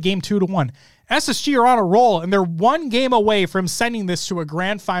 100-44 and the game 2-1. SSG are on a roll, and they're one game away from sending this to a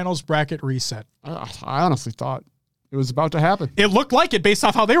grand finals bracket reset. I honestly thought it was about to happen. It looked like it based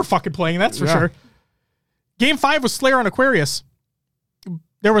off how they were fucking playing, that's for sure. Game 5 was Slayer on Aquarius.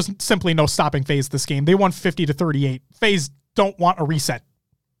 There was simply no stopping FaZe this game. They won 50-38. FaZe don't want a reset.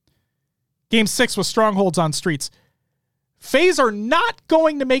 Game 6 was Strongholds on Streets. FaZe are not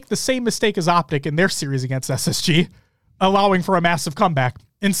going to make the same mistake as Optic in their series against SSG, allowing for a massive comeback.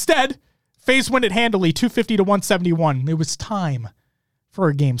 Instead, FaZe win it handily, 250-171. It was time for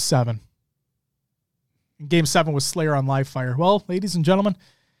a Game 7. And Game 7 was Slayer on Live Fire. Well, ladies and gentlemen,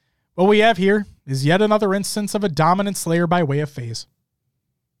 what we have here is yet another instance of a dominant Slayer by way of FaZe.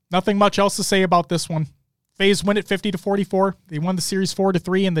 Nothing much else to say about this one. FaZe win it 50-44. They won the series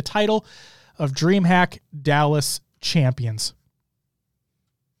 4-3 in the title of DreamHack Dallas champions.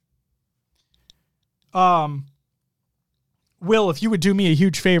 Will, if you would do me a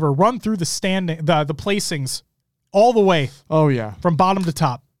huge favor, run through the placings all the way. Oh, yeah. From bottom to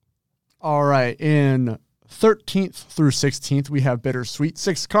top. All right. In 13th through 16th, we have Bittersweet,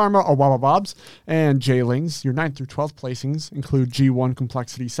 6th Karma, Awaba Bobs, and Jailings. Your 9th through 12th placings include G1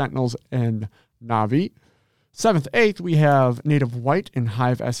 Complexity Sentinels and Navi. 7th, 8th, we have Native White and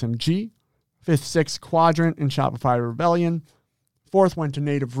Hive SMG. 5th, 6th, Quadrant and Shopify Rebellion. 4th went to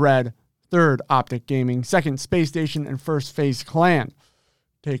Native Red. 3rd, Optic Gaming. 2nd, Space Station. And 1st, FaZe Clan.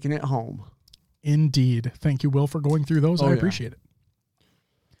 Taking it home. Indeed. Thank you, Will, for going through those. I appreciate it.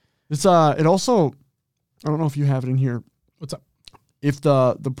 It's it also, I don't know if you have it in here. What's up? If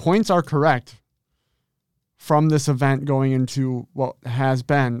the points are correct from this event going into what has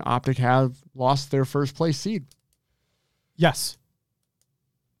been, Optic have lost their first place seed. Yes.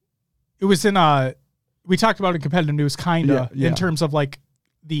 It was in we talked about it in competitive news, in terms of like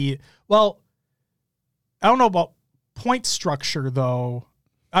I don't know about point structure though.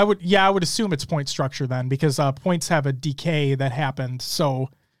 I would assume it's point structure then, because points have a decay that happened. So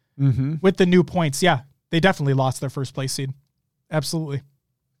with the new points, yeah, they definitely lost their first place seed. Absolutely.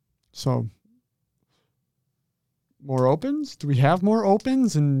 So more opens? Do we have more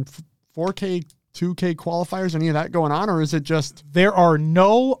opens and 4K, 2K qualifiers, any of that going on? Or is it just... There are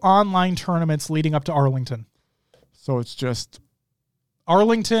no online tournaments leading up to Arlington. So it's just...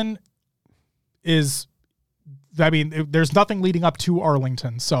 Arlington is... there's nothing leading up to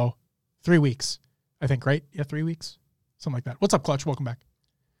Arlington. So 3 weeks, I think, right? Yeah, 3 weeks. Something like that. What's up, Clutch? Welcome back.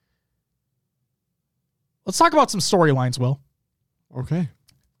 Let's talk about some storylines, Will. Okay.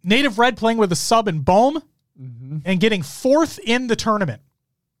 Native Red playing with a sub and Bohm and getting 4th in the tournament.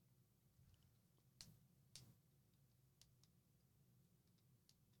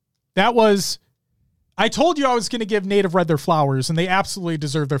 That was... I told you I was going to give Native Red their flowers, and they absolutely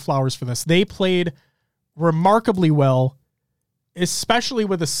deserve their flowers for this. They played remarkably well, especially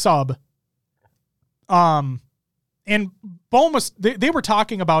with a sub. And Bohm was, they were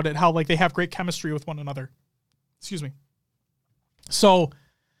talking about it, how like they have great chemistry with one another. Excuse me. So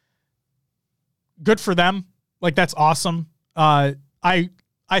good for them. Like, that's awesome. I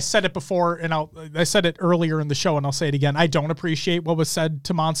said it before, and I said it earlier in the show, and I'll say it again. I don't appreciate what was said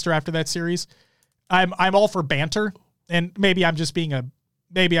to Monster after that series. I'm all for banter, and maybe I'm just being a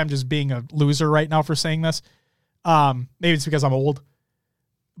loser right now for saying this. Maybe it's because I'm old,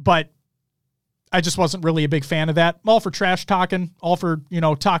 but I just wasn't really a big fan of that. I'm all for trash talking, all for,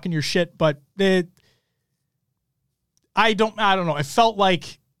 talking your shit, but I don't know. It felt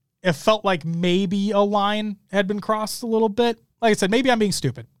like maybe a line had been crossed a little bit. Like I said, maybe I'm being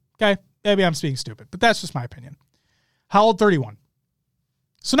stupid. Okay. Maybe I'm being stupid, but that's just my opinion. How old? 31.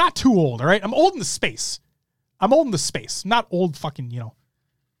 So not too old. All right. I'm old in the space. Not old fucking,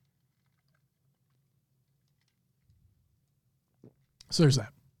 So there's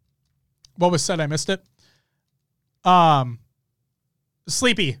that. What was said? I missed it.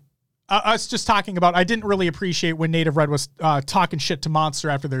 Sleepy. I was just talking about, I didn't really appreciate when Native Red was talking shit to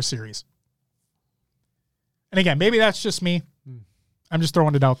Monster after their series. And again, maybe that's just me. I'm just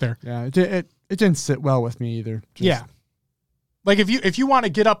throwing it out there. Yeah, it didn't sit well with me either. Yeah. Like if you want to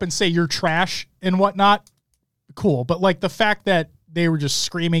get up and say you're trash and whatnot, cool. But like the fact that they were just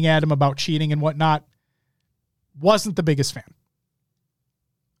screaming at him about cheating and whatnot, wasn't the biggest fan.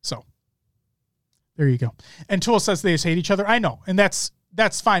 So there you go. And Tool says they just hate each other. I know. And that's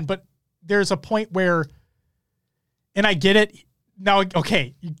fine. But there's a point where, and I get it now.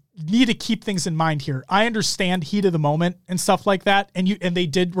 Okay. You need to keep things in mind here. I understand heat of the moment and stuff like that. And they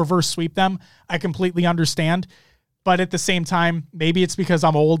did reverse sweep them. I completely understand. But at the same time, maybe it's because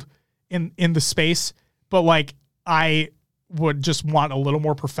I'm old in the space, but like I would just want a little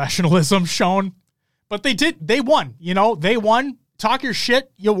more professionalism shown. But they won, they won. Talk your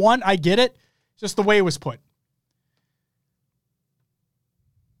shit. You won. I get it. Just the way it was put.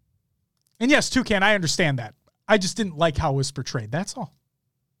 And yes, Toucan, I understand that. I just didn't like how it was portrayed. That's all.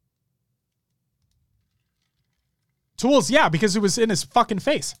 Tools, yeah, because it was in his fucking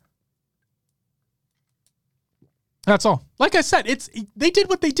face. That's all. Like I said, they did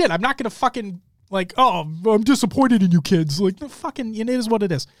what they did. I'm not going to fucking like, oh, I'm disappointed in you kids. Like, no, fucking, it is what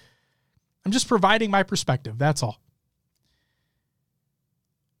it is. I'm just providing my perspective. That's all.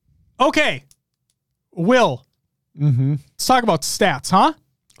 Okay. Will. Mm-hmm. Let's talk about stats, huh?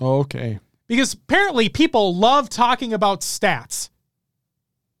 Okay. Because apparently people love talking about stats.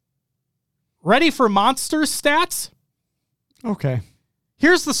 Ready for Monster stats? Okay.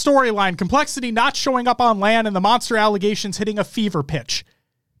 Here's the storyline. Complexity not showing up on land and the Monster allegations hitting a fever pitch.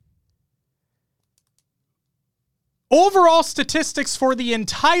 Overall statistics for the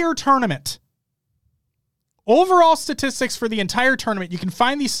entire tournament. You can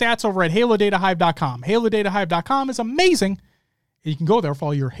find these stats over at HaloDataHive.com. HaloDataHive.com is amazing. You can go there for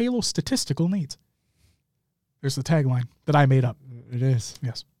all your Halo statistical needs. There's the tagline that I made up. It is.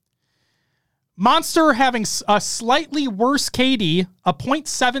 Yes. Monster having a slightly worse KD, a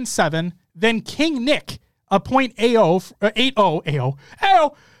 .77, than King Nick, a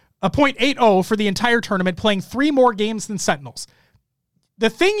 .80 for the entire tournament, playing 3 more games than Sentinels.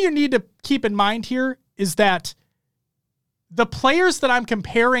 The thing you need to keep in mind here is that the players that I'm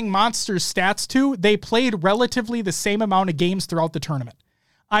comparing Monster's stats to, they played relatively the same amount of games throughout the tournament.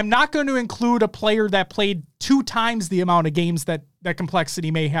 I'm not going to include a player that played 2 times the amount of games that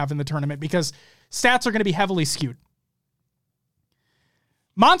Complexity may have in the tournament because stats are going to be heavily skewed.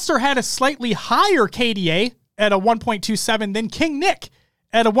 Monster had a slightly higher KDA at a 1.27 than King Nick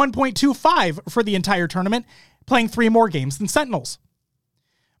at a 1.25 for the entire tournament, playing 3 more games than Sentinels.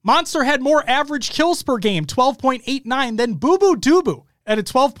 Monster had more average kills per game, 12.89, than Boo Boo Doo at a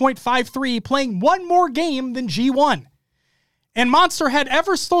 12.53, playing 1 more game than G1. And Monster had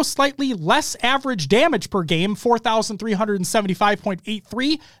ever so slightly less average damage per game,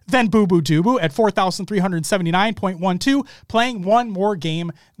 4,375.83, than Boo Boo Doo at 4,379.12, playing 1 more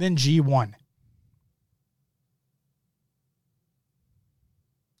game than G1.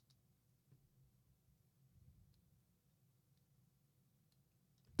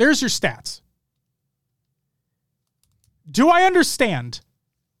 There's your stats. Do I understand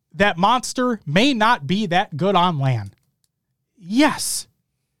that Monster may not be that good on LAN? Yes.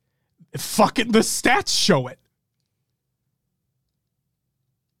 Fucking the stats show it.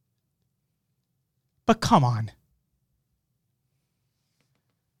 But come on.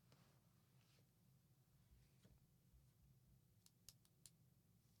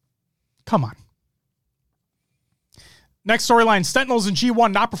 Come on. Next storyline, Sentinels and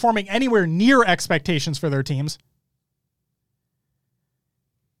G1 not performing anywhere near expectations for their teams.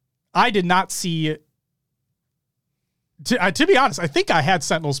 I did not see To be honest, I think I had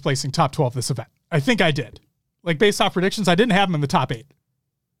Sentinels placing top 12 this event. I think I did. Like, based off predictions, I didn't have them in the top 8.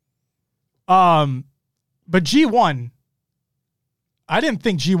 But G1, I didn't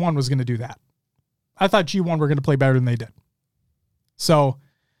think G1 was going to do that. I thought G1 were going to play better than they did. So,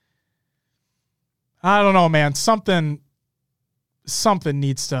 I don't know, man. Something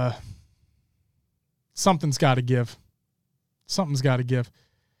needs to... Something's got to give. Something's got to give.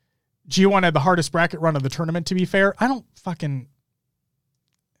 G1 had the hardest bracket run of the tournament, to be fair. I don't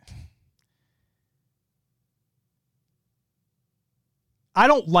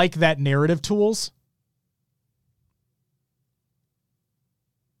like that narrative, Tools.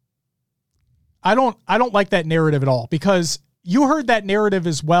 I don't like that narrative at all, because you heard that narrative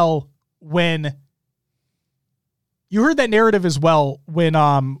as well when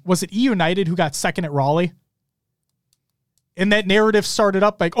was it E United who got second at Raleigh? And that narrative started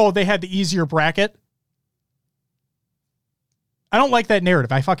up like, oh, they had the easier bracket. I don't like that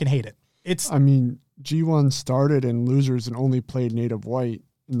narrative. I fucking hate it. G1 started in losers and only played native white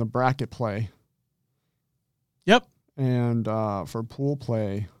in the bracket play. Yep. And for pool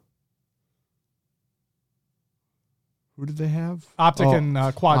play, who did they have? Optic and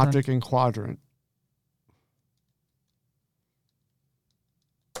Quadrant. Optic and Quadrant.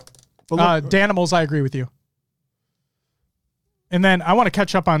 Danimals, I agree with you. And then I want to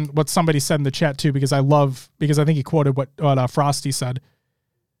catch up on what somebody said in the chat too, because I think he quoted what Frosty said.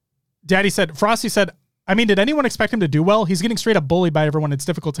 Frosty said, I mean, did anyone expect him to do well? He's getting straight up bullied by everyone. It's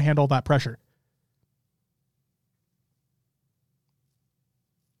difficult to handle that pressure.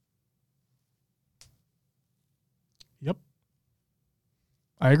 Yep.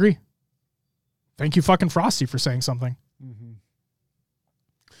 I agree. Thank you, fucking Frosty, for saying something. Mm-hmm.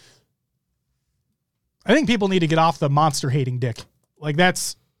 I think people need to get off the monster hating dick. Like,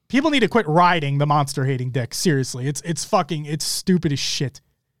 people need to quit riding the monster hating dick. Seriously. It's stupid as shit.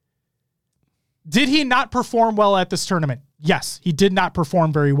 Did he not perform well at this tournament? Yes, he did not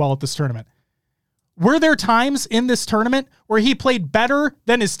perform very well at this tournament. Were there times in this tournament where he played better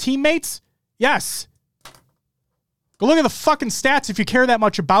than his teammates? Yes. Go look at the fucking stats if you care that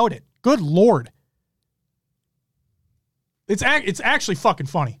much about it. Good Lord. It's actually fucking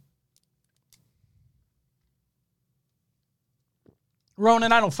funny.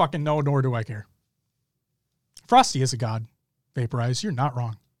 Ronan, I don't fucking know, nor do I care. Frosty is a god. Vaporize, you're not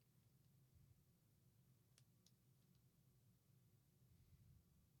wrong.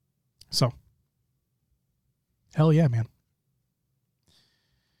 So, hell yeah, man.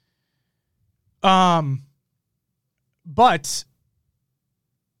 But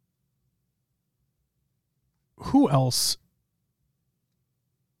who else?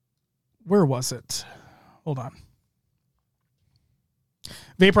 Where was it? Hold on.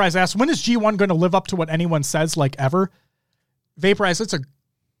 Vaporize asks, when is G1 going to live up to what anyone says, like ever? Vaporize, that's a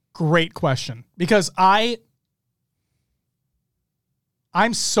great question, because I'm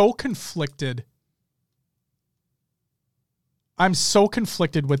so conflicted. I'm so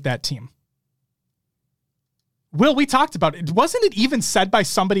conflicted with that team. Will, we talked about it. Wasn't it even said by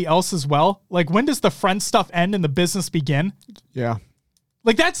somebody else as well? Like, when does the friend stuff end and the business begin? Yeah.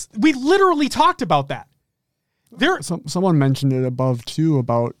 Like, we literally talked about that. Someone mentioned it above too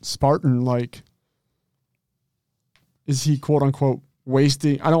about Spartan. Like, is he quote unquote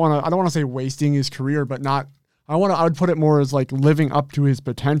wasting? I don't want to say wasting his career, but not. I would put it more as like living up to his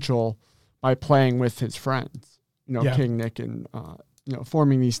potential by playing with his friends. Yeah. King, Nick, and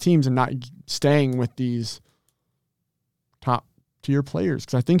forming these teams and not staying with these top tier players,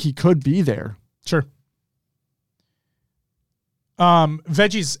 because I think he could be there. Sure.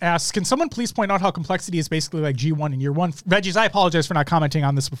 Veggies asks, can someone please point out how complexity is basically like G1 in year one? Veggies, I apologize for not commenting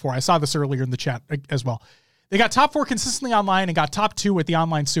on this before. I saw this earlier in the chat as well. They got top 4 consistently online and got top 2 at the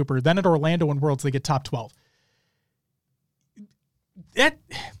online super. Then at Orlando and Worlds, they get top 12.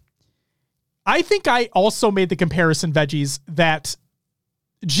 I think I also made the comparison, Veggies, that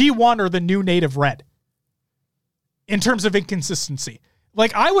G1 are the new native red in terms of inconsistency.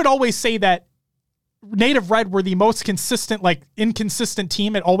 Like, I would always say that Native Red were the most consistent, like, inconsistent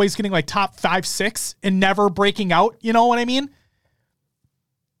team at always getting like top 5, 6 and never breaking out. You know what I mean?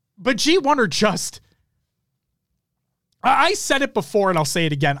 But G1 are just, I said it before and I'll say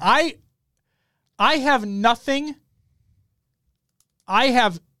it again. I have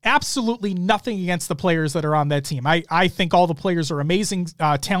absolutely nothing against the players that are on that team. I think all the players are amazing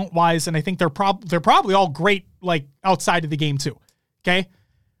talent wise. And I think they're probably all great, like, outside of the game too. Okay.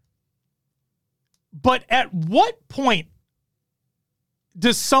 But at what point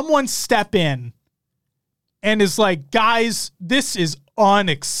does someone step in and is like, guys, this is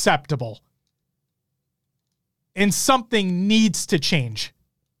unacceptable? and something needs to change.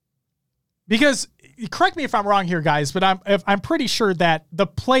 Because, correct me if I'm wrong here, guys, but I'm pretty sure that the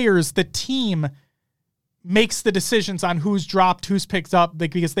players, the team, makes the decisions on who's dropped, who's picked up,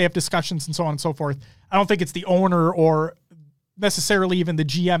 because they have discussions and so on and so forth. I don't think it's the owner or necessarily even the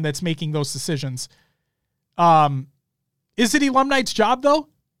GM that's making those decisions. Is it Alumnite's job, though?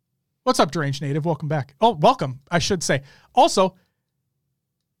 What's up, Deranged Native? Welcome back. Oh, welcome, I should say. Also,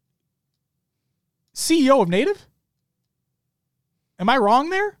 CEO of Native? Am I wrong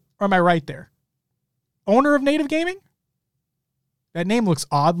there? Or am I right there? Owner of Native Gaming? That name looks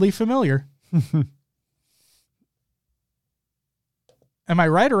oddly familiar. Am I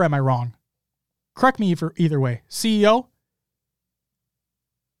right or am I wrong? Correct me for either way. CEO?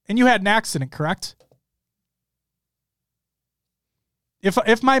 And you had an accident, correct?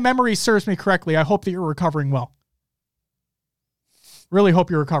 If my memory serves me correctly, I hope that you're recovering well. Really hope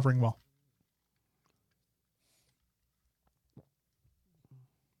you're recovering well.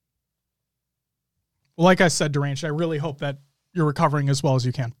 Like I said, Deranged, I really hope that you're recovering as well as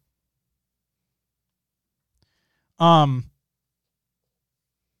you can.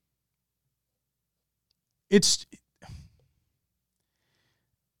 It's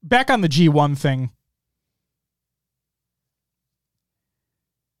back on the G1 thing.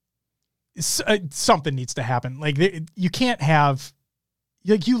 Something needs to happen. Like, you can't have,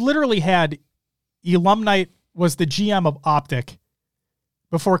 like, you literally had Alumnite was the GM of Optic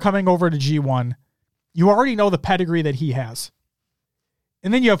before coming over to G1. You already know the pedigree that he has.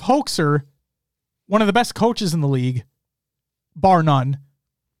 And then you have Hoaxer, one of the best coaches in the league, bar none,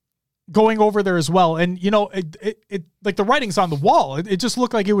 going over there as well. And, you know, it like the writing's on the wall. It just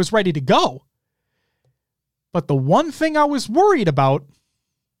looked like it was ready to go. But the one thing I was worried about,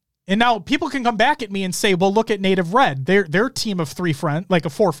 and now people can come back at me and say, well, look at Native Red. Their team of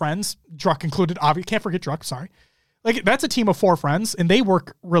four friends, Druck included. Obviously, can't forget Druck, sorry. Like, that's a team of 4 friends, and they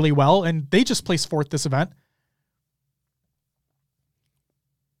work really well, and they just placed 4th this event.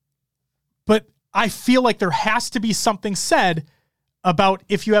 But I feel like there has to be something said about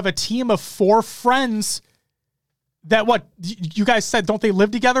if you have a team of 4 friends that, what you guys said, don't they live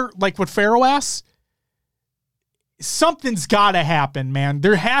together? Like what Pharaoh asked? Something's got to happen, man.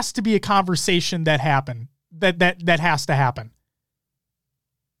 There has to be a conversation that has to happen.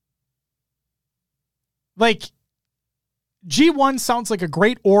 Like, G1 sounds like a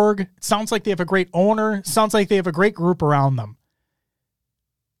great org. It sounds like they have a great owner. It sounds like they have a great group around them.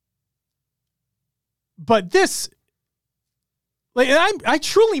 But this, like, I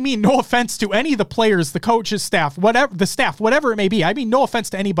truly mean no offense to any of the players, the coaches, staff, whatever it may be. I mean no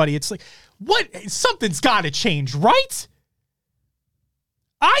offense to anybody. It's like, something's got to change, right?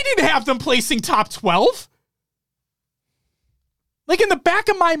 I didn't have them placing top 12. Like, in the back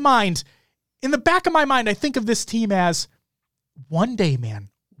of my mind, I think of this team as, one day, man,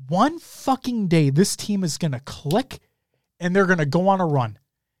 one fucking day, this team is going to click and they're going to go on a run.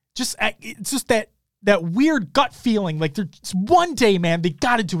 It's just that weird gut feeling. Like, just one day, man, they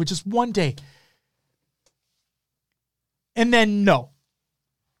got to do it just one day. And then no.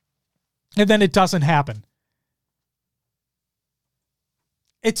 And then it doesn't happen.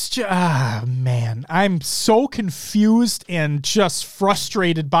 It's just, man, I'm so confused and just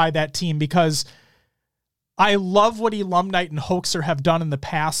frustrated by that team because I love what Alumnite and Hoaxer have done in the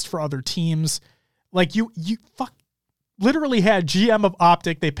past for other teams. Like, you literally had GM of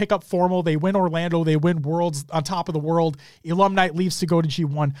Optic. They pick up Formal. They win Orlando. They win Worlds on top of the world. Alumnite leaves to go to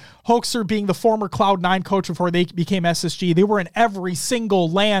G1. Hoaxer being the former Cloud9 coach before they became SSG. They were in every single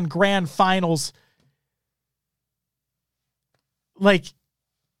LAN grand finals. Like,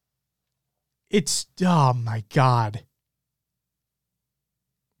 it's, oh my God.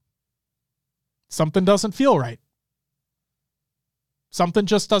 Something doesn't feel right. Something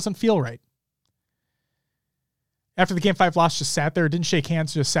just doesn't feel right. After the Game 5 loss, just sat there, didn't shake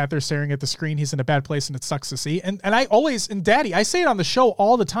hands, just sat there staring at the screen. He's in a bad place and it sucks to see. And I always, and Daddy, I say it on the show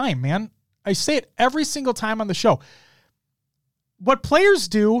all the time, man. I say it every single time on the show. What players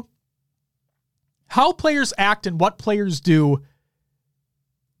do, how players act and what players do,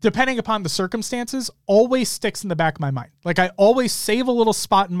 depending upon the circumstances, always sticks in the back of my mind. Like, I always save a little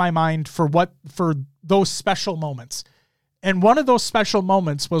spot in my mind for those special moments. And one of those special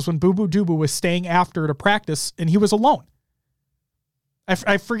moments was when Boo Boo Doo Boo was staying after to practice and he was alone.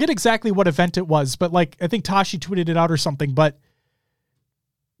 I forget exactly what event it was, but like, I think Tashi tweeted it out or something, but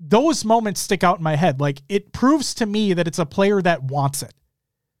those moments stick out in my head. Like, it proves to me that it's a player that wants it.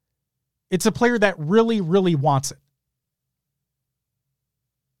 It's a player that really, really wants it.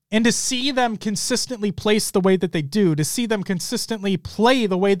 And to see them consistently place the way that they do, to see them consistently play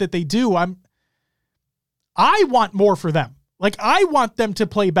the way that they do, I want more for them. Like, I want them to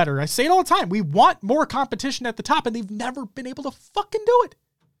play better. I say it all the time. We want more competition at the top, and they've never been able to fucking do it.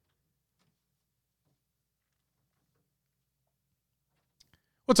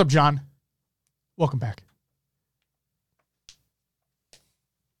 What's up, John? Welcome back.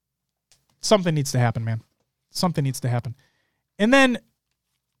 Something needs to happen, man. Something needs to happen. And then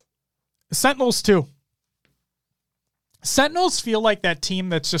Sentinels too. Sentinels feel like that team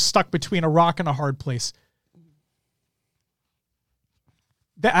that's just stuck between a rock and a hard place.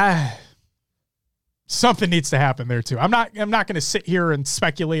 Something needs to happen there too. I'm not going to sit here and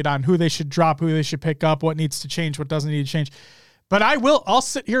speculate on who they should drop, who they should pick up, what needs to change, what doesn't need to change. But I'll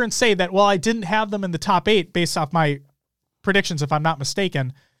sit here and say that while I didn't have them in the top 8 based off my predictions, if I'm not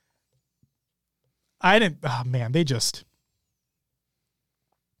mistaken, they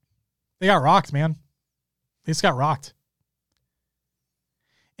got rocked, man. They just got rocked.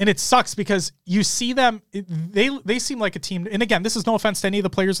 And it sucks because you see them, they seem like a team. And again, this is no offense to any of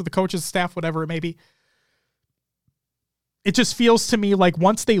the players or the coaches, staff, whatever it may be. It just feels to me like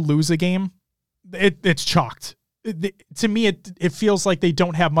once they lose a game, it's chalked. To me, it feels like they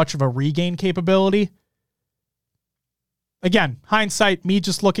don't have much of a regain capability. Again, hindsight, me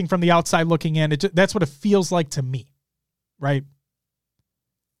just looking from the outside looking in, that's what it feels like to me, right?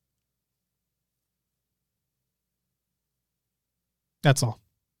 That's all.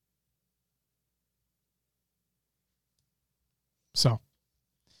 So.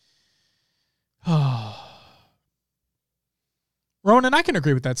 Ronan, I can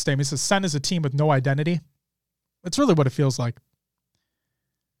agree with that statement. He says, Sen is a team with no identity. That's really what it feels like.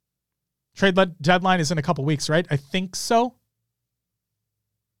 Trade deadline is in a couple weeks, right? I think so.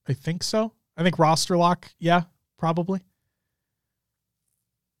 I think roster lock, yeah, probably.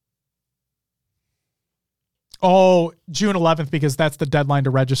 Oh, June 11th, because that's the deadline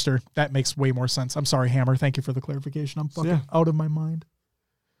to register. That makes way more sense. I'm sorry, Hammer. Thank you for the clarification. I'm fucking out of my mind.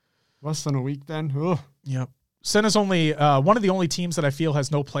 Less than a week then. Ugh. Yep. Sen is only one of the only teams that I feel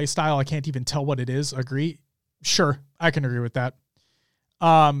has no play style. I can't even tell what it is. Agree? Sure, I can agree with that.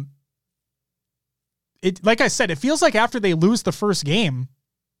 Like I said, it feels like after they lose the first game,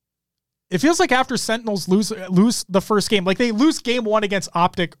 it feels like after Sentinels lose the first game, like they lose game 1 against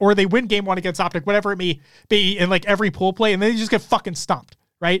Optic, or they win game 1 against Optic, whatever it may be, in like every pool play, and then they just get fucking stomped,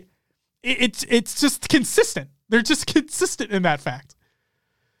 right? It's just consistent. They're just consistent in that fact.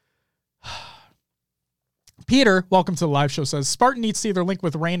 Peter, welcome to the live show, says Spartan needs to either link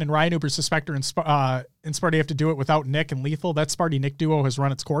with Rain and Ryan Uber Suspector, and Sparty have to do it without Nick and Lethal. That Sparty-Nick duo has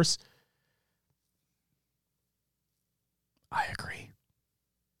run its course. I agree.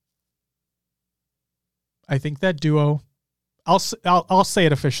 I think that duo, I'll say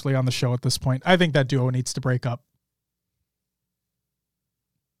it officially on the show at this point. I think that duo needs to break up.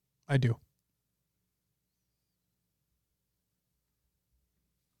 I do.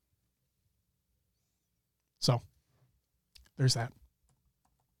 So, there's that.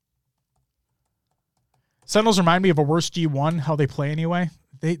 Sentinels remind me of a worse G1, how they play anyway.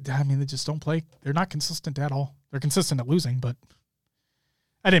 They just don't play. They're not consistent at all. They're consistent at losing, but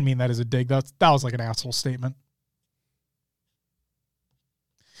I didn't mean that as a dig. That was like an asshole statement.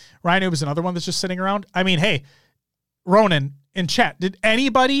 Ryan Noob is another one that's just sitting around. I mean, hey, Ronan in chat, did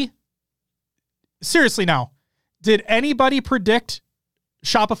anybody predict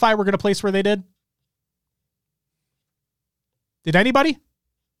Shopify were going to place where they did? Did anybody?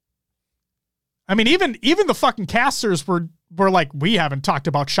 I mean, even the fucking casters were like, we haven't talked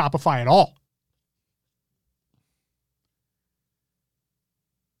about Shopify at all.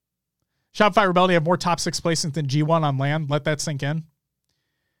 Shopify Rebellion have more top 6 placements than G1 on land. Let that sink in.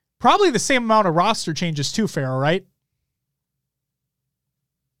 Probably the same amount of roster changes too, Pharaoh, right?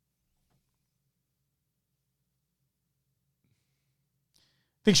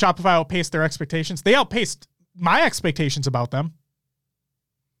 I think Shopify outpaced their expectations. They outpaced my expectations about them.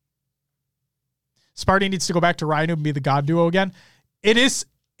 Sparty needs to go back to Rhino and be the God duo again. It's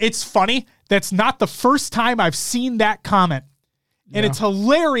funny. That's not the first time I've seen that comment. And it's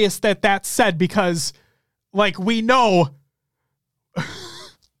hilarious that that's said because, like, we know.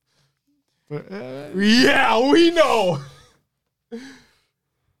 Yeah, we know.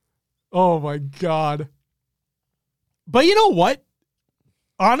 Oh, my God. But you know what?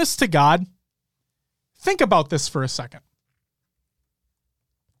 Honest to God, think about this for a second.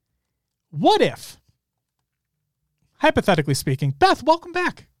 What if, hypothetically speaking, Beth, welcome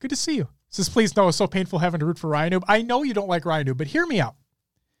back. Good to see you. Says, please no, it's so painful having to root for Ryan Noob. I know you don't like Ryan Noob, but hear me out.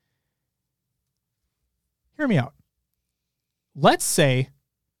 Hear me out. Let's say,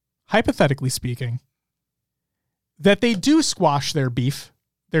 hypothetically speaking, that they do squash their beef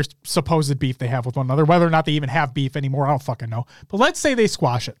their supposed beef they have with one another. Whether or not they even have beef anymore, I don't fucking know. But let's say they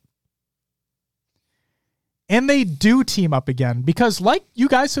squash it. And they do team up again because, like you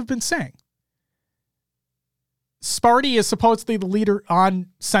guys have been saying, Sparty is supposedly the leader on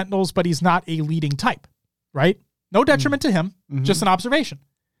Sentinels, but he's not a leading type, right? No detriment to him, just an observation.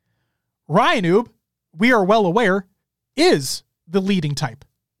 Ryanoob, we are well aware, is the leading type.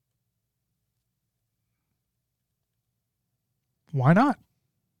 Why not?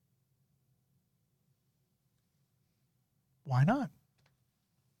 Why not?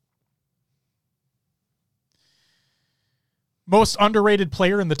 Most underrated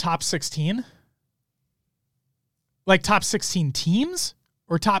player in the top 16? Like top 16 teams?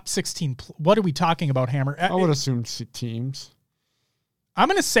 Or top 16? What are we talking about, Hammer? I would assume teams. I'm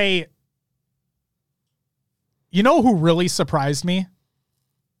going to say, you know who really surprised me?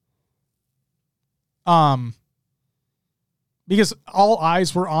 Because all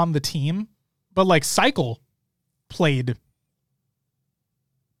eyes were on the team, but like Cycle played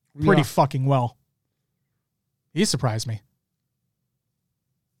pretty fucking well. He surprised me.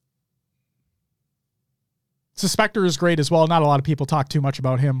 Suspector is great as well. Not a lot of people talk too much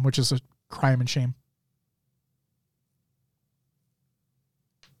about him, which is a crime and shame.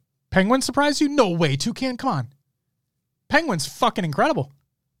 Penguin surprised you? No way. Toucan, come on. Penguin's fucking incredible.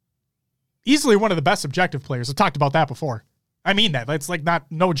 Easily one of the best objective players. I've talked about that before. I mean that. It's like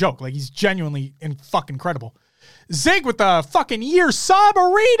no joke. Like he's genuinely fucking incredible. Zig with the fucking year sub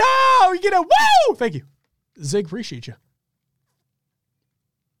arena. You get a woo! Thank you. Zig, appreciate you.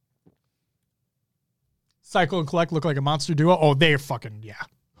 Cycle and Collect look like a monster duo. Oh, they're fucking, yeah.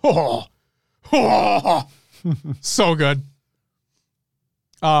 Oh. So good.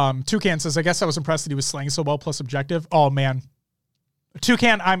 Toucan says, I guess I was impressed that he was slaying so well plus objective. Oh, man.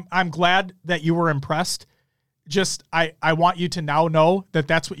 Toucan, I'm glad that you were impressed. Just, I want you to now know that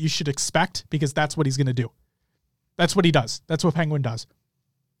that's what you should expect because that's what he's going to do. That's what he does. That's what Penguin does.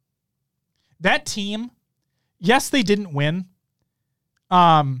 That team, yes, they didn't win.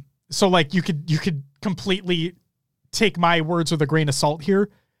 So like you could completely take my words with a grain of salt here,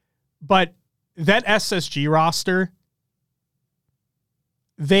 but that SSG roster,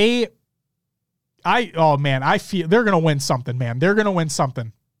 I feel they're going to win something, man. They're going to win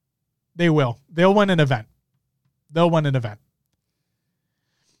something. They will. They'll win an event.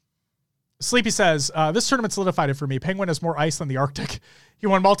 Sleepy says, this tournament solidified it for me. Penguin has more ice than the Arctic. He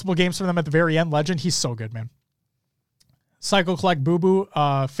won multiple games for them at the very end. Legend. He's so good, man. Cycle Collect Boo Boo.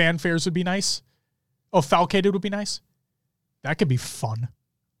 Fanfares would be nice. Oh, Falcated would be nice. That could be fun.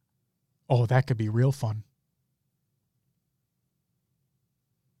 Oh, that could be real fun.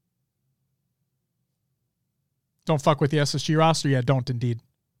 Don't fuck with the SSG roster. Yeah, don't indeed.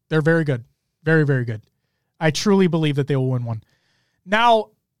 They're very good. Very, very good. I truly believe that they will win one. Now,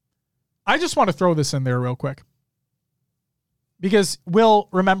 I just want to throw this in there real quick. Because Will,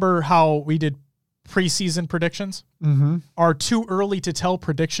 remember how we did preseason predictions? Mm-hmm. Our too early to tell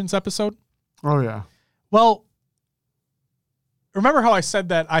predictions episode? Oh, yeah. Well, remember how I said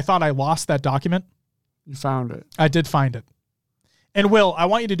that I thought I lost that document? You found it. I did find it. And Will, I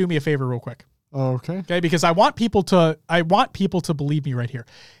want you to do me a favor real quick. Okay. Okay, because I want people to believe me right here.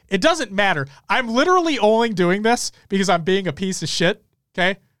 It doesn't matter. I'm literally only doing this because I'm being a piece of shit.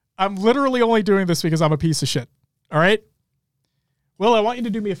 Okay? I'm literally only doing this because I'm a piece of shit. All right? Will, I want you to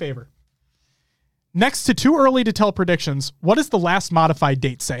do me a favor. Next to too early to tell predictions, what does the last modified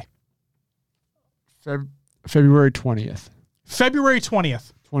date say? February 20th. February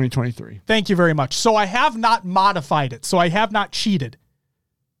 20th. 2023. Thank you very much. So I have not modified it. So I have not cheated.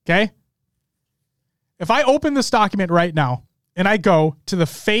 Okay? If I open this document right now and I go to the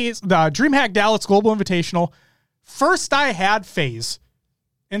DreamHack Dallas Global Invitational, first I had FaZe,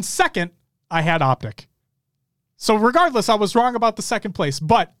 and second I had Optic. So regardless, I was wrong about the second place,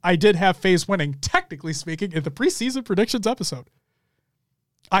 but I did have FaZe winning, technically speaking, in the preseason predictions episode.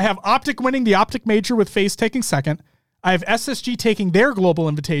 I have Optic winning the Optic Major with FaZe taking second. I have SSG taking their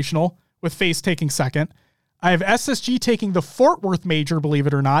Global Invitational with FaZe taking second. I have SSG taking the Fort Worth Major, believe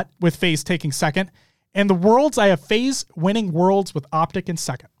it or not, with FaZe taking second. And the Worlds, I have FaZe winning Worlds with Optic in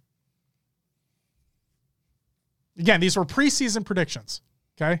second. Again, these were preseason predictions,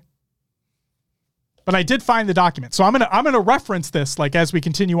 okay? But I did find the document. So I'm gonna reference this like as we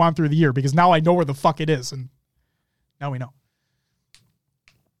continue on through the year because now I know where the fuck it is, and now we know.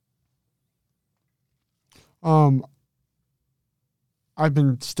 I've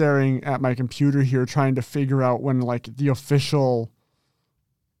been staring at my computer here trying to figure out when like the official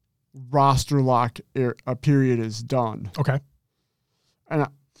roster lock period is done. Okay. And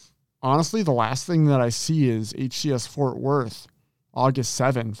honestly, the last thing that I see is HCS Fort Worth August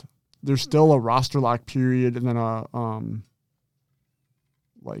 7th. There's still a roster lock period and then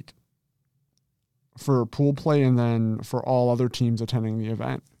for pool play and then for all other teams attending the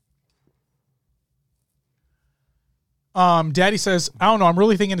event. Daddy says, I don't know. I'm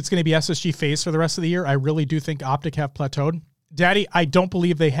really thinking it's going to be SSG FaZe for the rest of the year. I really do think Optic have plateaued. Daddy, I don't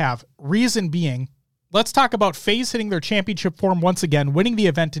believe they have. Reason being, let's talk about FaZe hitting their championship form once again, winning the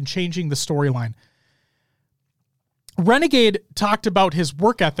event and changing the storyline. Renegade talked about his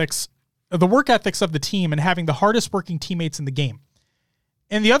work ethics, the work ethics of the team and having the hardest working teammates in the game.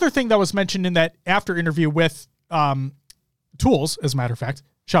 And the other thing that was mentioned in that after interview with Tools, as a matter of fact,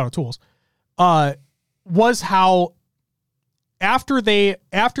 shout out Tools, was how after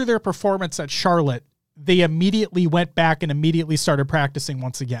their performance at Charlotte, they immediately went back and immediately started practicing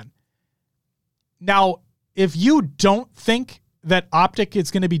once again. Now, if you don't think that Optic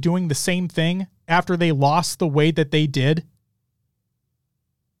is going to be doing the same thing after they lost the way that they did,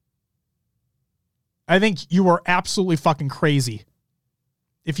 I think you are absolutely fucking crazy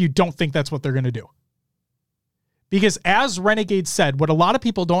if you don't think that's what they're going to do. Because as Renegade said, what a lot of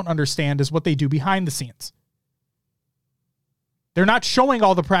people don't understand is what they do behind the scenes. They're not showing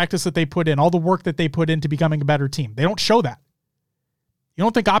all the practice that they put in, all the work that they put into becoming a better team. They don't show that. You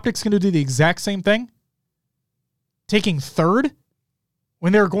don't think Optic's going to do the exact same thing? Taking third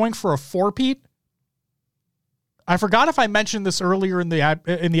when they're going for a four-peat? I forgot if I mentioned this earlier in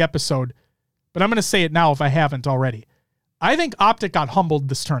the episode, but I'm going to say it now if I haven't already. I think Optic got humbled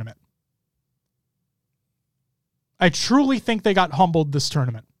this tournament. I truly think they got humbled this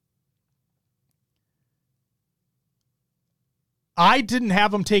tournament. I didn't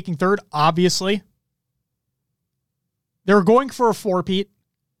have them taking third, obviously. They were going for a four-peat,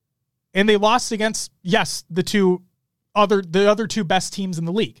 and they lost against, yes, the other two best teams in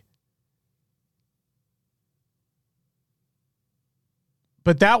the league.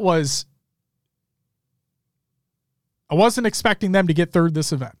 But that was, I wasn't expecting them to get third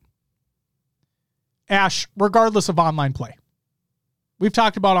this event. Ash, regardless of online play. We've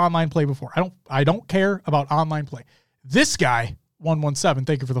talked about online play before. I don't care about online play. This guy, 117,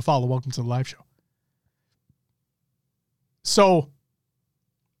 thank you for the follow. Welcome to the live show. So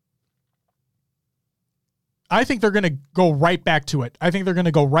I think they're going to go right back to it. I think they're going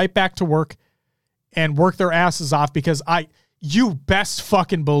to go right back to work and work their asses off because you best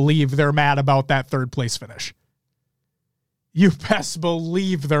fucking believe they're mad about that third place finish. You best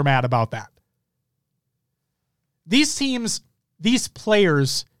believe they're mad about that. These teams, these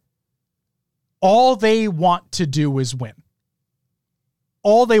players, all they want to do is win.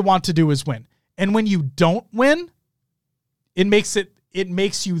 All they want to do is win. And when you don't win, it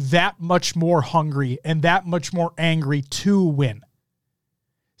makes you that much more hungry and that much more angry to win.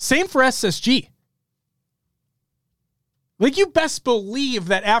 Same for SSG. Like, you best believe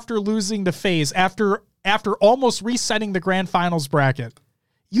that after losing to FaZe, after almost resetting the grand finals bracket,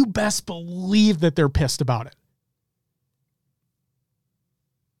 you best believe that they're pissed about it.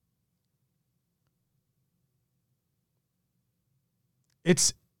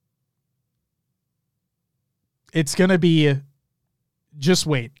 It's going to be, just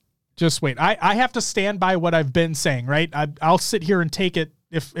wait. I have to stand by what I've been saying, right? I'll sit here and take it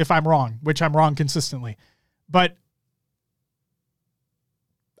if I'm wrong, which I'm wrong consistently. But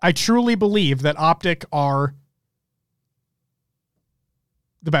I truly believe that Optic are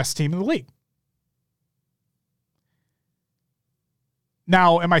the best team in the league.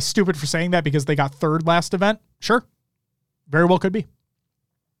 Now, am I stupid for saying that because they got third last event? Sure. Very well could be.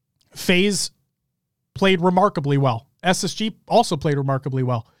 FaZe played remarkably well. SSG also played remarkably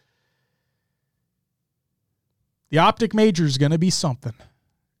well. The Optic Major is going to be something.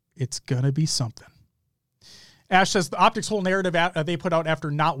 It's going to be something. Ash says the Optics whole narrative they put out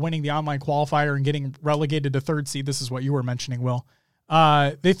after not winning the online qualifier and getting relegated to third seed. This is what you were mentioning, Will.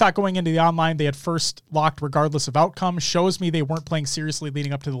 They thought going into the online, they had first locked regardless of outcome. Shows me they weren't playing seriously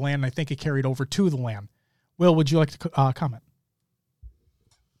leading up to the LAN, and I think it carried over to the LAN. Will, would you like to comment?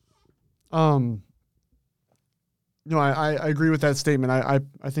 No, I agree with that statement. I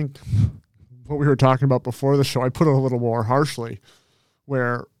think what we were talking about before the show, I put it a little more harshly,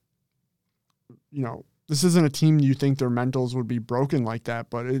 where, this isn't a team you think their mentals would be broken like that,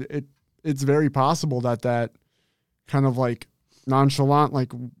 but it's very possible that kind of like nonchalant,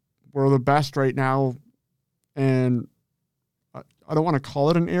 like we're the best right now, and I don't want to call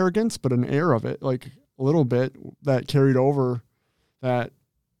it an arrogance, but an air of it, like a little bit that carried over, that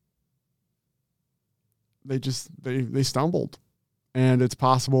they stumbled. And it's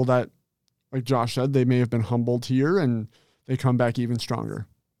possible that, like Josh said, they may have been humbled here and they come back even stronger.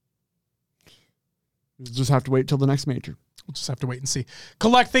 We'll just have to wait till the next major. We'll just have to wait and see.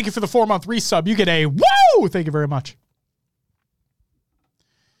 Collect, thank you for the 4-month resub. You get a woo! Thank you very much.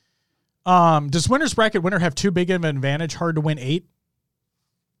 Does winner's bracket winner have too big of an advantage? Hard to win 8?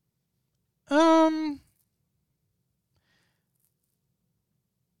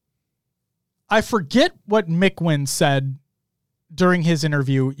 I forget what Mickwin said during his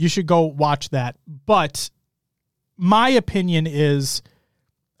interview. You should go watch that. But my opinion is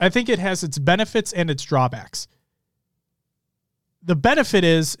I think it has its benefits and its drawbacks. The benefit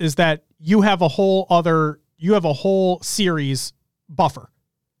is that you have a whole series buffer,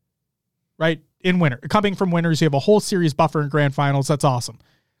 right? In winter, coming from winners, you have a whole series buffer in grand finals. That's awesome.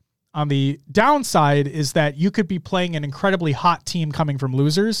 On the downside is that you could be playing an incredibly hot team coming from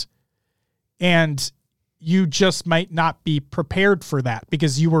losers, and you just might not be prepared for that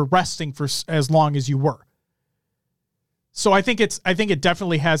because you were resting for as long as you were. So I think it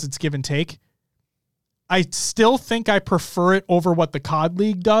definitely has its give and take. I still think I prefer it over what the COD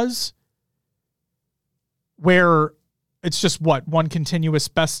League does, where it's just one continuous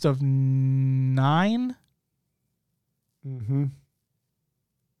best of 9? Mm-hmm.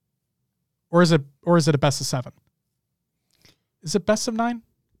 Or is it a best of 7? Is it best of 9?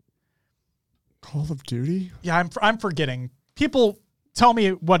 Call of Duty? Yeah, I'm forgetting. People tell me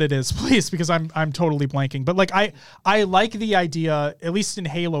what it is, please, because I'm totally blanking. But like I like the idea, at least in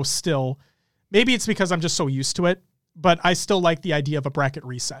Halo still. Maybe it's because I'm just so used to it, but I still like the idea of a bracket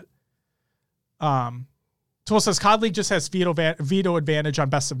reset. Tool says COD League just has veto advantage on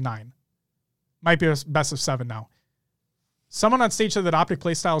best of 9. Might be a best of 7 now. Someone on stage said that optic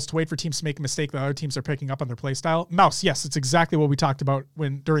playstyle is to wait for teams to make a mistake that other teams are picking up on their playstyle. Mouse, yes, it's exactly what we talked about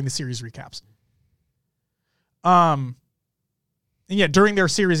during the series recaps. And yeah, during their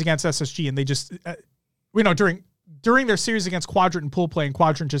series against SSG, and they just, during their series against Quadrant and pool play, and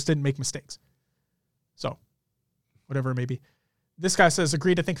Quadrant just didn't make mistakes. So, whatever it may be. This guy says,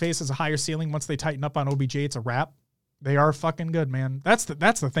 agree to think FaZe has a higher ceiling. Once they tighten up on OBJ, it's a wrap. They are fucking good, man. That's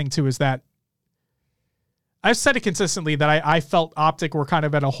the thing, too, is that I've said it consistently that I felt Optic were kind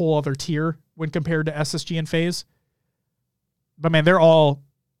of at a whole other tier when compared to SSG and FaZe. But, man, they're all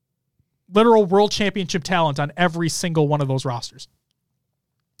literal world championship talent on every single one of those rosters.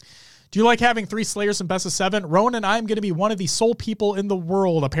 Do you like having 3 Slayers in best of 7? Rowan and I am going to be one of the sole people in the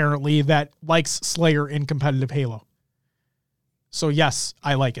world, apparently, that likes Slayer in competitive Halo. So, yes,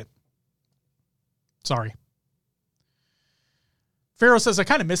 I like it. Sorry. Pharaoh says, I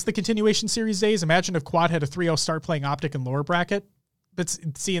kind of miss the continuation series days. Imagine if Quad had a 3-0 start playing Optic and lower bracket. But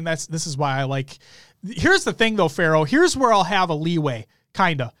see, and this is why I like... Here's the thing, though, Pharaoh. Here's where I'll have a leeway,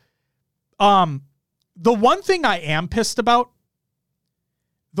 kind of. The one thing I am pissed about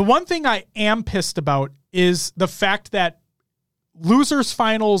is the fact that losers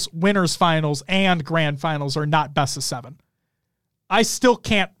finals, winners finals, and grand finals are not best of 7. I still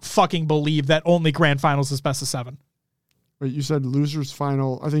can't fucking believe that only grand finals is best of 7. Wait, you said losers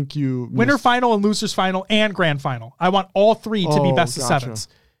final. I think you winner final and losers final and grand final. I want all 3 to be best of 7s.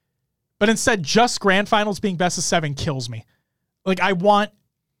 But instead, just grand finals being best of 7 kills me. Like, I want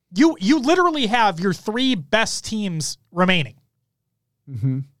you literally have your 3 best teams remaining.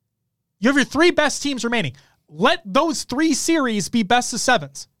 Mm-hmm. You have your 3 best teams remaining. Let those 3 series be best of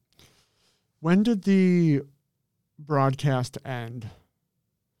 7s. When did the broadcast end?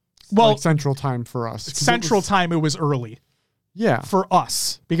 Well, like Central Time for us. Central Time, it was early. Yeah. For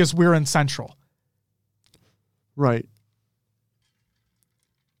us, because we're in Central. Right.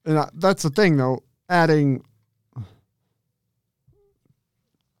 And that's the thing, though. Adding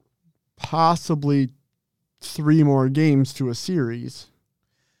possibly 3 more games to a series.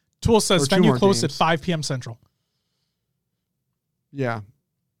 Tool says venue closed at 5 p.m. Central. Yeah.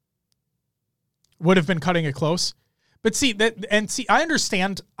 Would have been cutting it close. But I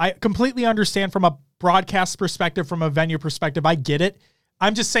understand. I completely understand from a broadcast perspective, from a venue perspective. I get it.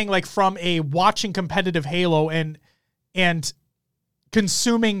 I'm just saying, like, from a watching competitive Halo and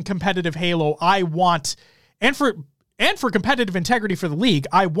consuming competitive Halo, I want, and for competitive integrity for the league,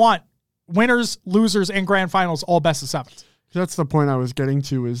 I want winners, losers, and grand finals all best of 7s. That's the point I was getting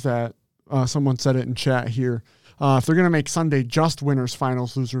to, is that someone said it in chat here. If they're going to make Sunday just winners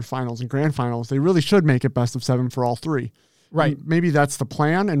finals, losers finals, and grand finals, they really should make it best of 7 for all 3. Right. And maybe that's the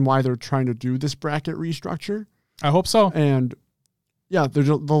plan and why they're trying to do this bracket restructure. I hope so. And yeah,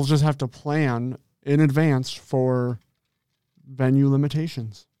 they'll just have to plan in advance for venue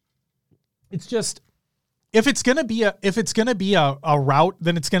limitations. It's just, if it's gonna be a route,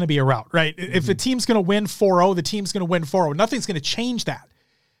 then it's gonna be a route, right? Mm-hmm. If the team's gonna win 4-0, the team's gonna win 4-0. Nothing's gonna change that.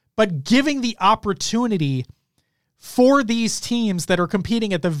 But giving the opportunity for these teams that are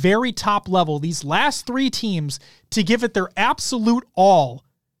competing at the very top level, these last 3 teams, to give it their absolute all.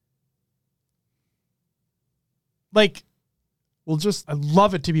 Like, I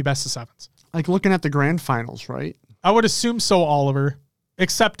love it to be best of 7s. Like looking at the grand finals, right? I would assume so, Oliver.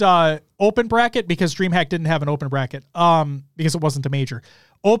 Except open bracket, because DreamHack didn't have an open bracket because it wasn't a major.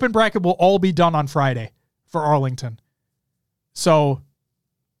 Open bracket will all be done on Friday for Arlington. So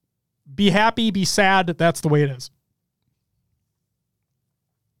be happy, be sad. That's the way it is.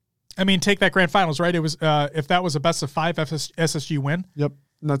 I mean, take that grand finals, right? It was if that was a best of 5 SSG win. Yep.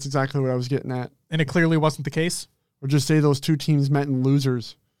 And that's exactly what I was getting at. And it clearly wasn't the case. Or just say those 2 teams met in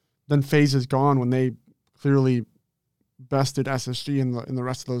losers. Then FaZe is gone when they clearly bested SSG in the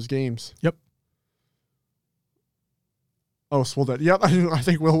rest of those games. Yep. Oh, swole that. Yep. I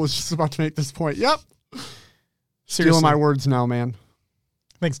think Will was just about to make this point. Yep. Seriously. Stealing my words now, man.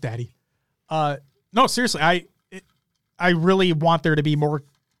 Thanks, Daddy. No, seriously, I really want there to be more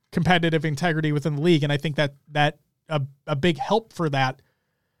competitive integrity within the league, and I think that a big help for that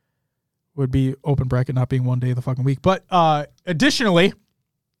would be open bracket not being one day of the fucking week. But additionally,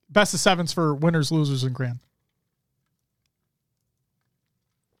 best of 7s for winners, losers, and grand.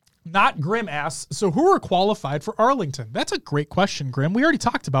 Not Grim asks, so who are qualified for Arlington? That's a great question, Grim. We already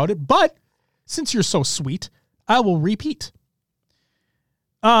talked about it, but since you're so sweet, I will repeat.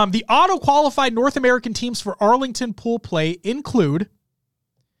 The auto-qualified North American teams for Arlington pool play include,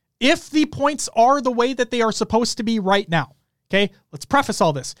 if the points are the way that they are supposed to be right now. Okay, let's preface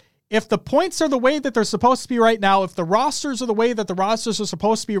all this. If the points are the way that they're supposed to be right now, if the rosters are the way that the rosters are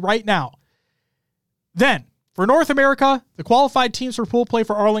supposed to be right now, then for North America, the qualified teams for pool play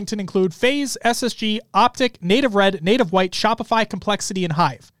for Arlington include FaZe, SSG, Optic, Native Red, Native White, Shopify, Complexity, and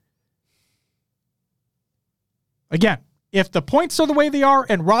Hive. Again, if the points are the way they are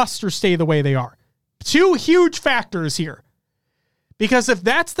and rosters stay the way they are. 2 huge factors here. Because if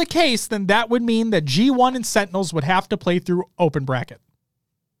that's the case, then that would mean that G1 and Sentinels would have to play through open bracket.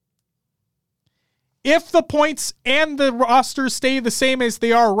 If the points and the rosters stay the same as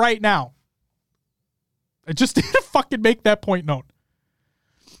they are right now, I just need to fucking make that point known.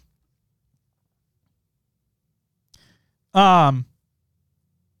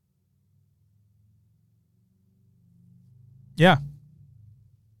 Yeah.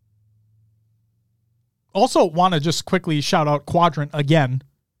 Also want to just quickly shout out Quadrant again.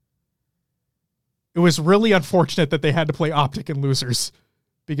 It was really unfortunate that they had to play Optic and losers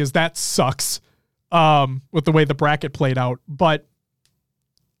because that sucks with the way the bracket played out. But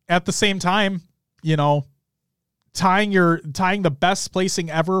at the same time, you know, tying the best placing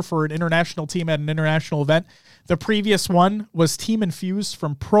ever for an international team at an international event. The previous one was Team Infused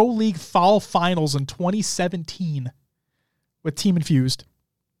from Pro League Fall Finals in 2017 with Team Infused.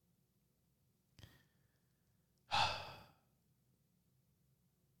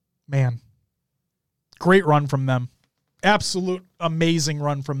 Man, great run from them. Absolute amazing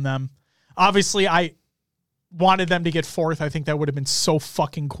run from them. Obviously, I wanted them to get 4th. I think that would have been so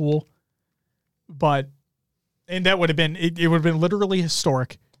fucking cool. And that would have been, it would have been literally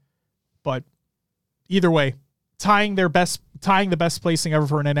historic. But either way, tying the best placing ever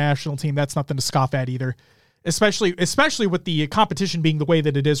for an international team, that's nothing to scoff at either. Especially with the competition being the way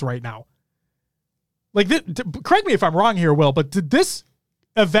that it is right now. Like, correct me if I'm wrong here, Will, but did this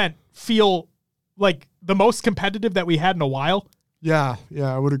event feel like the most competitive that we had in a while? Yeah,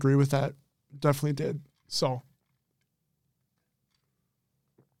 I would agree with that. Definitely did. So,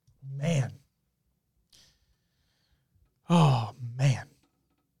 man. Oh, man.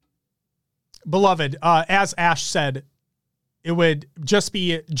 Beloved, as Ash said, it would just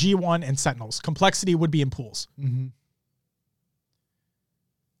be G1 and Sentinels. Complexity would be in pools. Mm-hmm.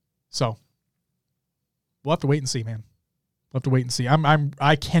 So, we'll have to wait and see, man. We'll have to wait and see.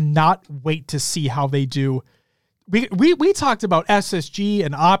 I cannot wait to see how they do. We talked about SSG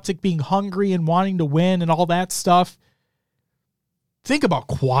and Optic being hungry and wanting to win and all that stuff. Think about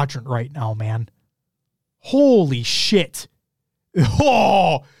Quadrant right now, man. Holy shit.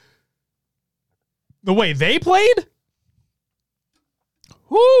 Oh, the way they played?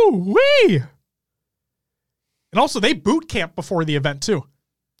 Woo-wee. And also, they boot camp before the event, too.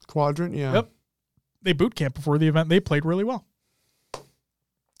 Quadrant, yeah. Yep. They boot camp before the event. They played really well.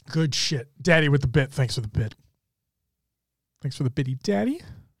 Good shit. Daddy with the bit. Thanks for the bit. Thanks for the bitty, Daddy.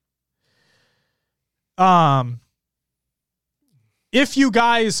 If you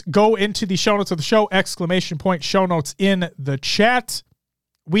guys go into the show notes of the show, ! Show notes in the chat.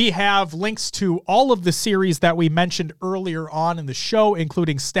 We have links to all of the series that we mentioned earlier on in the show,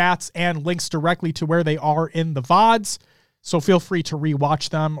 including stats and links directly to where they are in the VODs. So feel free to rewatch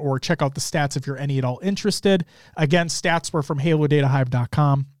them or check out the stats if you're any at all interested. Again, stats were from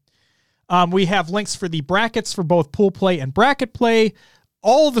HaloDataHive.com. We have links for the brackets for both pool play and bracket play.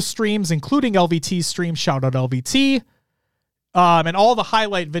 All the streams, including LVT's stream, shout out LVT. And all the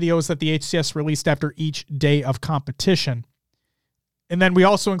highlight videos that the HCS released after each day of competition. And then we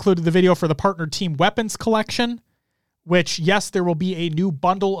also included the video for the partner team weapons collection, which, yes, there will be a new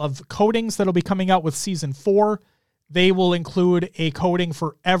bundle of coatings that'll be coming out with Season 4. They will include a coating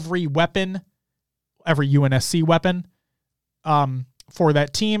for every weapon, every UNSC weapon for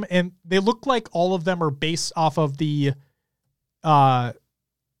that team. And they look like all of them are based off of the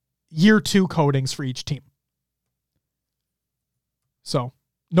Year 2 coatings for each team. So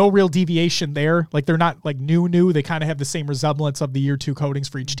no real deviation there. Like they're not like new. They kind of have the same resemblance of the Year 2 coatings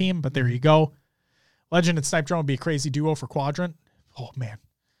for each team, but there you go. Legend and Snipe Drone would be a crazy duo for Quadrant. Oh, man.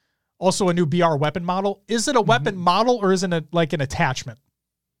 Also a new BR weapon model. Is it a weapon model or is it like an attachment?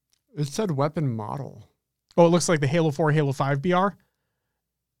 It said weapon model. Oh, it looks like the Halo 4, Halo 5 BR.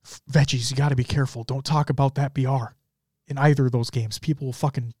 Veggies, you got to be careful. Don't talk about that BR in either of those games. People will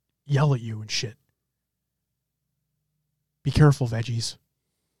fucking yell at you and shit. Be careful, Veggies.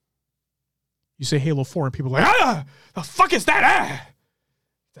 You say Halo 4 and people are like, the fuck is that?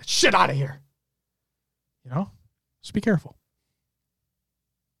 Get that shit out of here. You know? Just be careful.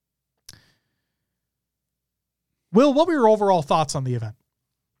 Will, what were your overall thoughts on the event?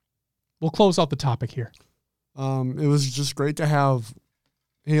 We'll close out the topic here. It was just great to have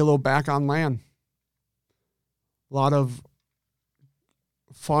Halo back on LAN. A lot of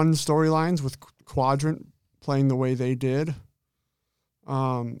fun storylines with Quadrant playing the way they did.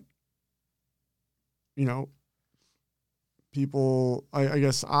 People, I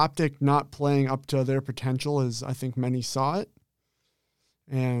guess Optic not playing up to their potential as I think many saw it.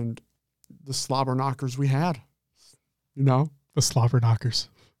 And the slobber knockers we had, The slobber knockers.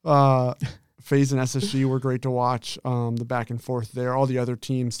 FaZe and SSG were great to watch. The back and forth there, all the other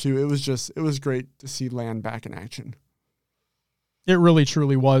teams too. It was great to see LAN back in action. It really,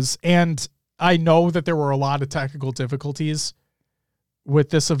 truly was. And I know that there were a lot of technical difficulties with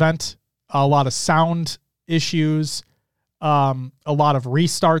this event, a lot of sound issues, a lot of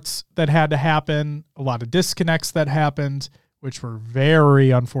restarts that had to happen, a lot of disconnects that happened, which were very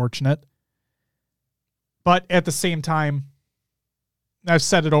unfortunate. But at the same time, I've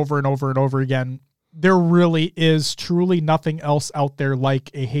said it over and over and over again, there really is truly nothing else out there like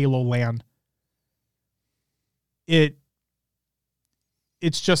a Halo LAN. It's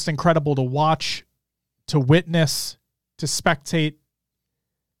just incredible to watch, to witness, to spectate,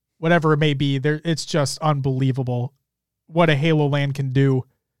 whatever it may be. It's just unbelievable what a Halo LAN can do.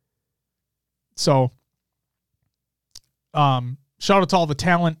 So, shout out to all the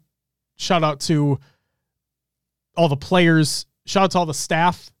talent. Shout out to all the players. Shout out to all the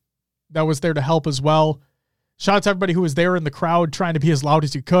staff that was there to help as well. Shout out to everybody who was there in the crowd trying to be as loud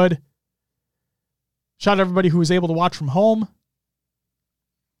as you could. Shout out to everybody who was able to watch from home.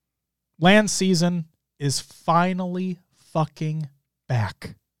 LAN season is finally fucking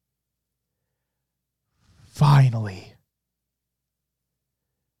back. Finally.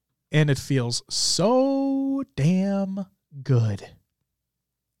 And it feels so damn good.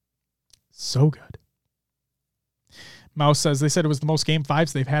 So good. Mouse says they said it was the most Game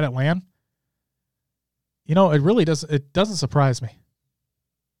 5s they've had at LAN. It really doesn't surprise me.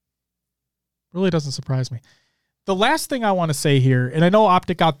 Really doesn't surprise me. The last thing I want to say here, and I know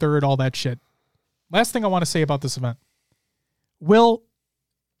Optic got third, all that shit. Last thing I want to say about this event. Will,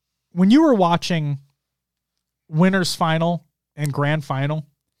 when you were watching Winners Final and Grand Final,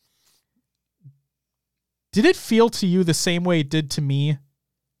 did it feel to you the same way it did to me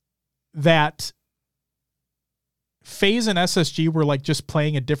that FaZe and SSG were like just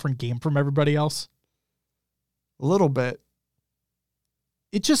playing a different game from everybody else? A little bit.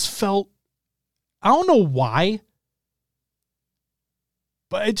 It just felt, I don't know why,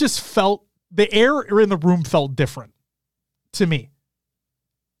 but it just felt, the air in the room felt different to me.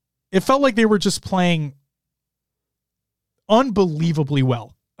 It felt like they were just playing unbelievably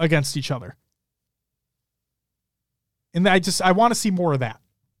well against each other. And I want to see more of that.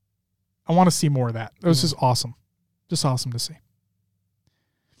 I want to see more of that. It was just awesome. Just awesome to see.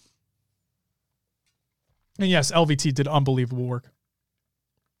 And yes, LVT did unbelievable work.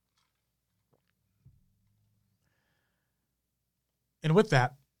 And with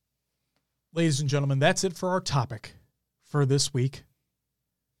that, ladies and gentlemen, that's it for our topic for this week.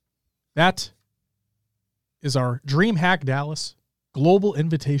 That is our DreamHack Dallas Global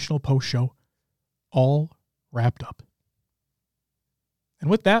Invitational Post Show all wrapped up. And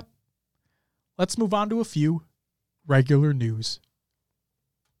with that, let's move on to a few regular news.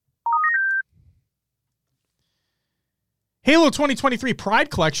 Halo 2023 Pride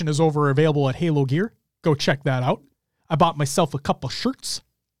Collection is available at Halo Gear. Go check that out. I bought myself a couple shirts.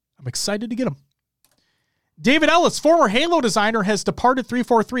 I'm excited to get them. David Ellis, former Halo designer, has departed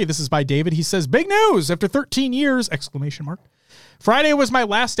 343. This is by David. He says, big news after 13 years, ! Friday was my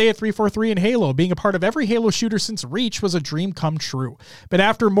last day at 343 in Halo. Being a part of every Halo shooter since Reach was a dream come true. But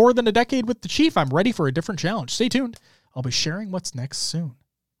after more than a decade with the Chief, I'm ready for a different challenge. Stay tuned. I'll be sharing what's next soon.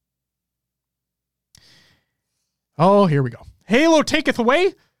 Oh, here we go. Halo taketh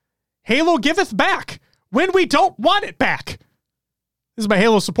away. Halo giveth back when we don't want it back. This is my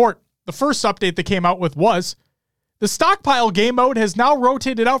Halo support. The first update that came out with was the Stockpile game mode has now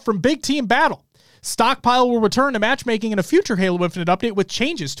rotated out from Big Team Battle. Stockpile will return to matchmaking in a future Halo Infinite update with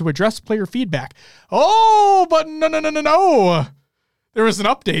changes to address player feedback. Oh, but no. There was an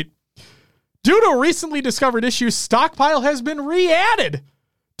update. Due to a recently discovered issue, Stockpile has been re-added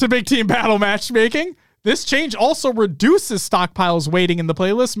to Big Team Battle matchmaking. This change also reduces Stockpile's weighting in the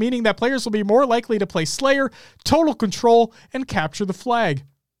playlist, meaning that players will be more likely to play Slayer, Total Control, and Capture the Flag.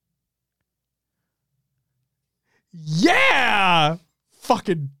 Yeah!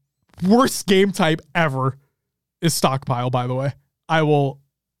 Fucking worst game type ever is Stockpile, by the way. I will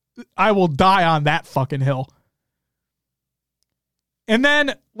die on that fucking hill. And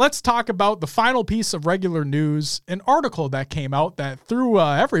then let's talk about the final piece of regular news, an article that came out that threw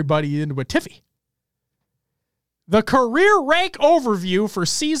everybody into a tiffy. The career rank overview for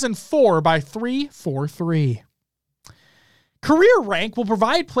Season 4 by 343. Career rank will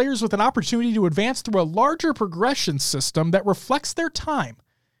provide players with an opportunity to advance through a larger progression system that reflects their time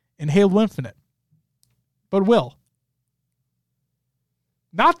in Halo Infinite. But will.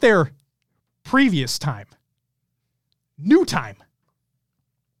 Not their previous time. New time.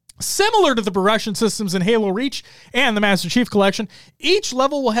 Similar to the progression systems in Halo Reach and the Master Chief Collection, each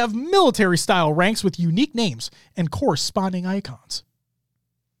level will have military-style ranks with unique names and corresponding icons.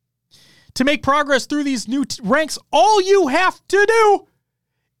 To make progress through these new ranks, all you have to do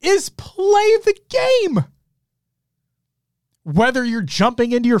is play the game. Whether you're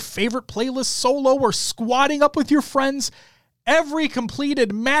jumping into your favorite playlist solo or squatting up with your friends, every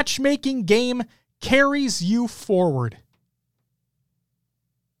completed matchmaking game carries you forward.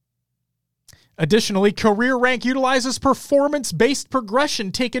 Additionally, career rank utilizes performance-based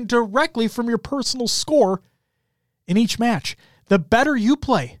progression taken directly from your personal score in each match. The better you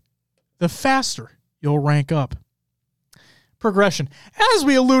play, the faster you'll rank up. Progression. As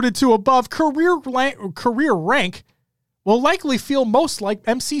we alluded to above, career rank will likely feel most like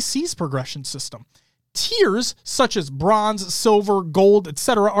MCC's progression system. Tiers such as bronze, silver, gold,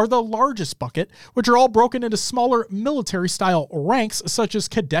 etc. are the largest bucket, which are all broken into smaller military-style ranks such as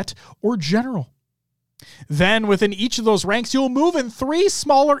cadet or general. Then within each of those ranks, you'll move in 3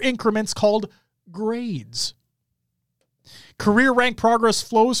 smaller increments called grades. Career rank progress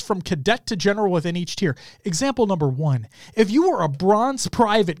flows from cadet to general within each tier. Example number 1. If you were a bronze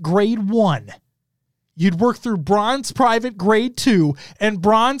private grade 1, you'd work through bronze private grade 2 and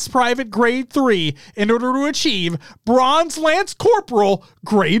bronze private grade 3 in order to achieve bronze lance corporal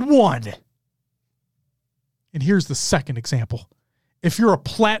grade 1. And here's the second example. If you're a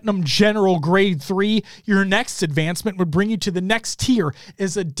platinum general grade 3, your next advancement would bring you to the next tier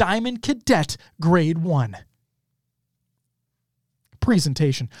as a diamond cadet grade 1.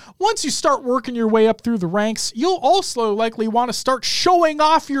 Presentation. Once you start working your way up through the ranks, you'll also likely want to start showing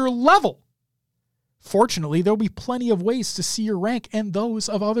off your level. Fortunately, there'll be plenty of ways to see your rank and those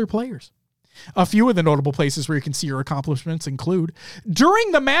of other players. A few of the notable places where you can see your accomplishments include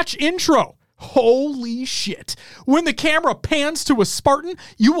during the match intro. Holy shit. When the camera pans to a Spartan,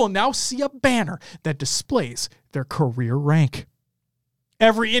 you will now see a banner that displays their career rank.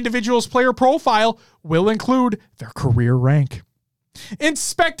 Every individual's player profile will include their career rank.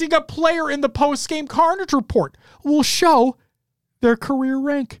 Inspecting a player in the post-game Carnage report will show their career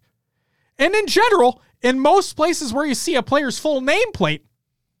rank. And in general, in most places where you see a player's full nameplate,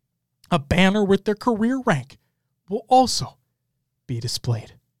 a banner with their career rank will also be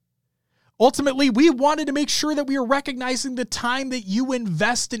displayed. Ultimately, we wanted to make sure that we are recognizing the time that you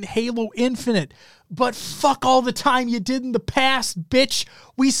invest in Halo Infinite. But fuck all the time you did in the past, bitch.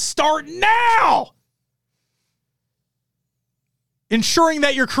 We start now! Ensuring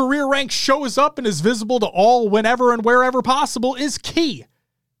that your career rank shows up and is visible to all whenever and wherever possible is key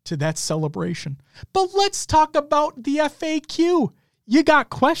to that celebration. But let's talk about the FAQ. You got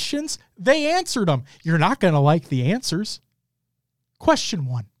questions, they answered them. You're not going to like the answers. Question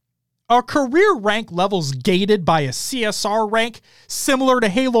 1. Are career rank levels gated by a CSR rank similar to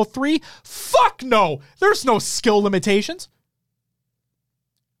Halo 3? Fuck no. There's no skill limitations.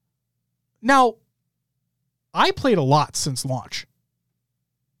 Now, I played a lot since launch.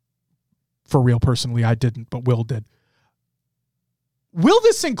 For real, personally, I didn't, but Will did. Will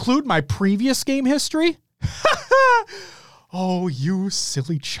this include my previous game history? Oh, you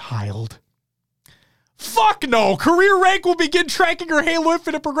silly child. Fuck no. Career rank will begin tracking your Halo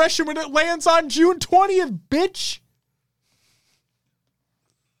Infinite progression when it lands on June 20th, bitch.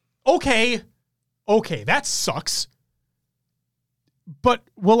 Okay, that sucks. But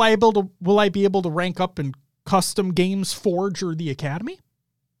will I be able to rank up in Custom Games Forge or the Academy?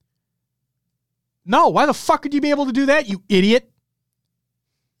 No, why the fuck would you be able to do that, you idiot?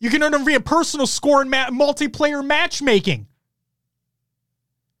 You can earn them via personal score and multiplayer matchmaking.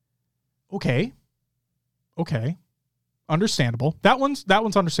 Okay. Understandable. That one's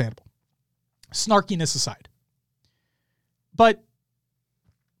understandable. Snarkiness aside. But,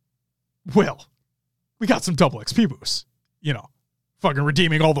 well, we got some double XP boosts. You know, fucking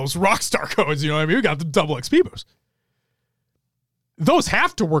redeeming all those Rockstar codes, you know what I mean? We got the double XP boosts. Those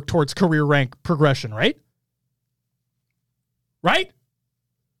have to work towards career rank progression, right? Right?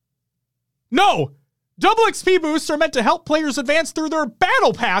 No! Double XP boosts are meant to help players advance through their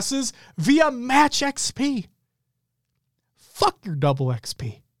battle passes via match XP. Fuck your double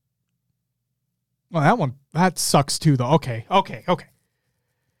XP. Well, that sucks too, though. Okay.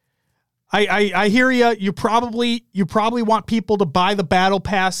 I hear you. You probably want people to buy the battle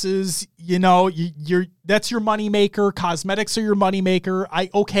passes. You know, that's your moneymaker. Cosmetics are your moneymaker.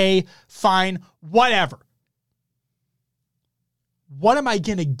 Okay, fine, whatever. What am I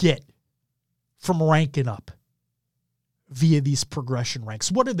gonna get from ranking up via these progression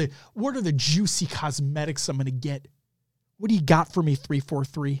ranks? What are the juicy cosmetics I'm gonna get? What do you got for me,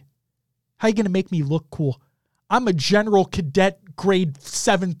 343? How are you gonna make me look cool? I'm a general cadet grade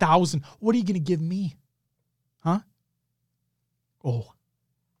 7,000. What are you going to give me? Huh? Oh.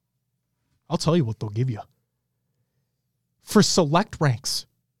 I'll tell you what they'll give you. For select ranks,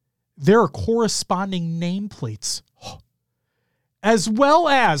 there are corresponding nameplates, as well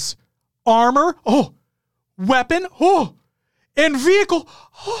as armor, weapon, and vehicle,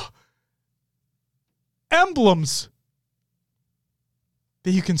 emblems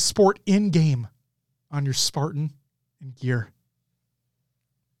that you can sport in-game on your Spartan and gear.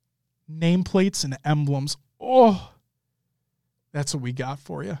 Nameplates and emblems. Oh, that's what we got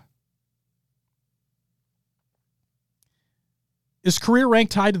for you. Is career rank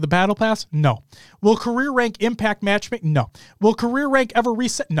tied to the battle pass? No. Will career rank impact matchmaking? No. Will career rank ever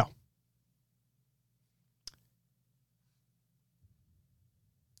reset? No.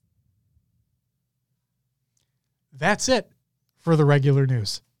 That's it for the regular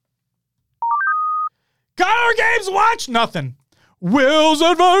news. Connor Games watch nothing. Will's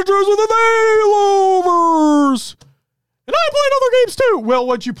Adventures with the Nailovers. And I played other games too. Will,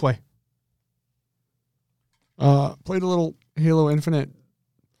 what'd you play? Played a little Halo Infinite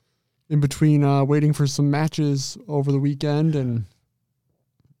in between waiting for some matches over the weekend, and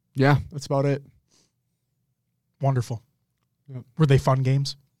yeah, that's about it. Wonderful. Yep. Were they fun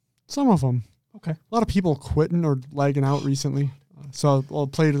games? Some of them. Okay. A lot of people quitting or lagging out recently. So I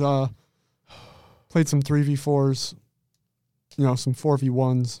played some 3v4s, some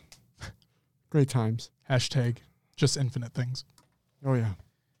 4v1s. Great times. Hashtag just infinite things. Oh, yeah.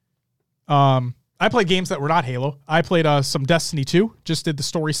 I played games that were not Halo. I played some Destiny 2. Just did the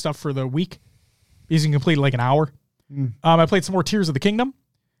story stuff for the week. Easy and completed like an hour. I played some more Tears of the Kingdom.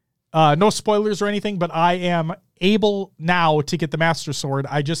 No spoilers or anything, but I am able now to get the Master Sword.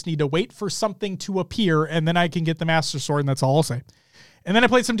 I just need to wait for something to appear, and then I can get the Master Sword, and that's all I'll say. And then I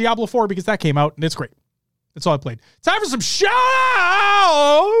played some Diablo 4 because that came out, and it's great. That's all I played. Time for some shout-outs!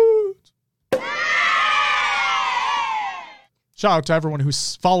 Shout out to everyone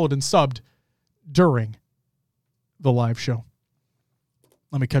who's followed and subbed during the live show.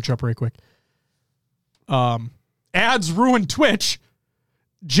 Let me catch up right quick. Ads ruined Twitch.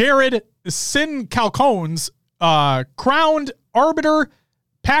 Jared Sin Calcones, Crowned Arbiter,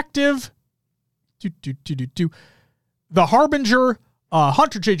 Pactive, The Harbinger,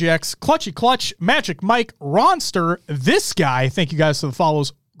 Hunter JJX, Clutchy Clutch, Magic Mike, Ronster, this guy, thank you guys for the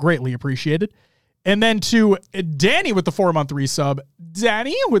follows, greatly appreciated. And then to Danny with the 4-month resub,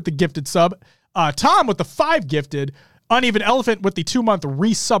 Danny with the gifted sub, Tom with the 5 gifted, Uneven Elephant with the 2-month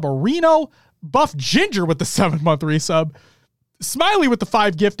resub, Reno, Buff Ginger with the 7-month resub, Smiley with the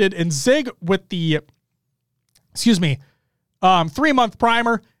 5 gifted, and Zig with the, 3-month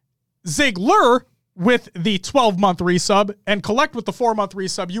primer, Ziggler with the 12-month resub and collect with the 4-month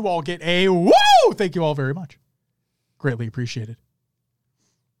resub, you all get a woo! Thank you all very much. Greatly appreciated.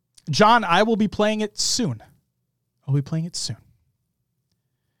 John, I will be playing it soon. I'll be playing it soon.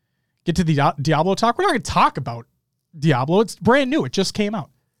 Get to the Diablo talk. We're not going to talk about Diablo. It's brand new. It just came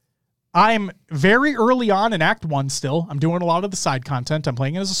out. I'm very early on in Act 1 still. I'm doing a lot of the side content. I'm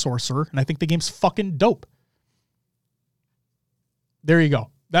playing it as a sorcerer, and I think the game's fucking dope. There you go.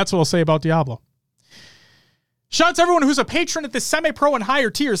 That's what I'll say about Diablo. Shout out to everyone who's a patron at the semi-pro and higher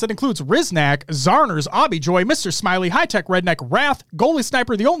tiers. That includes Riznak, Zarners, Obbyjoy, Mr. Smiley, High Tech Redneck, Wrath, Goalie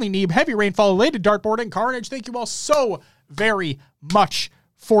Sniper, The Only Neeb, Heavy Rainfall, Elated Dartboard, and Carnage. Thank you all so very much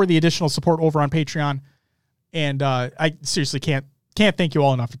for the additional support over on Patreon. And I seriously can't thank you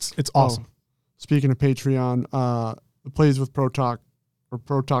all enough. It's awesome. Speaking of Patreon, the Plays with Pro Talk or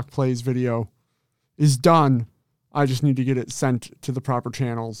Pro Talk Plays video is done. I just need to get it sent to the proper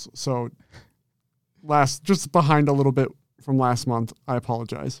channels. So just behind a little bit from last month. I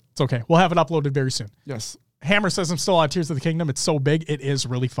apologize. It's okay. We'll have it uploaded very soon. Yes. Hammer says I'm still on Tears of the Kingdom. It's so big. It is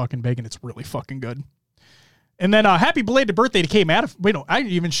really fucking big, and it's really fucking good. And then happy belated birthday to K Matif. Wait, no, I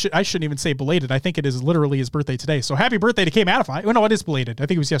shouldn't even say belated. I think it is literally his birthday today. So happy birthday to K Matify. Oh, no, it is belated. I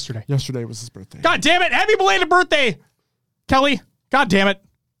think it was yesterday. Yesterday was his birthday. God damn it. Happy belated birthday, Kelly. God damn it.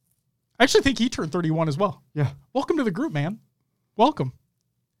 I actually think he turned 31 as well. Yeah. Welcome to the group, man. Welcome.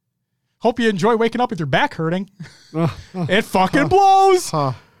 Hope you enjoy waking up with your back hurting. It fucking blows.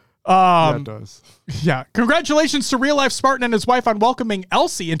 Yeah, it does. Yeah. Congratulations to Real Life Spartan and his wife on welcoming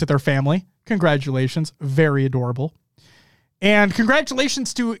Elsie into their family. Congratulations. Very adorable. And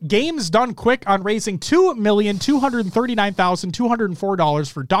congratulations to Games Done Quick on raising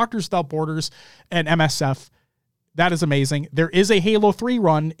 $2,239,204 for Doctors Without Borders and MSF. That is amazing. There is a Halo 3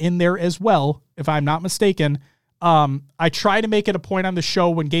 run in there as well, if I'm not mistaken. I try to make it a point on the show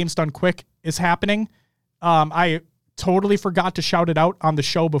when Games Done Quick is happening. I totally forgot to shout it out on the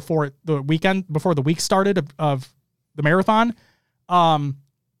show before the week started of the marathon.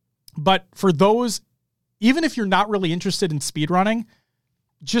 But for those, even if you're not really interested in speedrunning,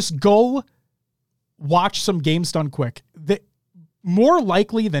 just go watch some Games Done Quick. More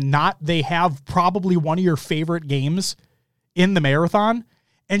likely than not, they have probably one of your favorite games in the marathon,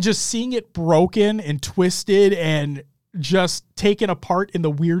 and just seeing it broken and twisted and just taken apart in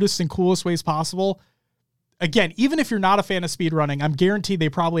the weirdest and coolest ways possible. Again, even if you're not a fan of speedrunning, I'm guaranteed they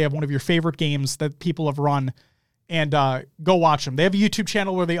probably have one of your favorite games that people have run, and go watch them. They have a YouTube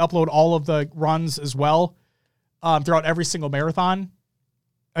channel where they upload all of the runs as well throughout every single marathon.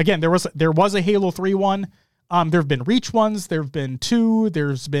 Again, there was a Halo 3 one. There have been Reach ones. There have been 2.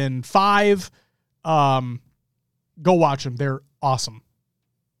 There's been 5. Go watch them. They're awesome.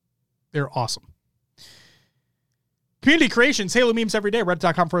 They're awesome. Community creations, Halo memes every day.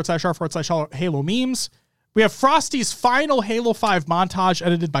 Reddit.com/r/Halo memes. We have Frosty's final Halo 5 montage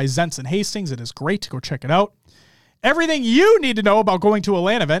edited by Zenson Hastings. It is great. Go check it out. Everything you need to know about going to a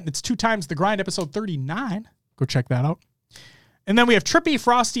LAN event. It's 2 Times the Grind, episode 39. Go check that out. And then we have Trippy,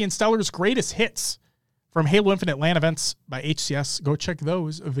 Frosty, and Stellar's greatest hits from Halo Infinite LAN events by HCS. Go check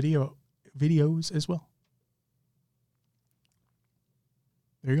those videos as well.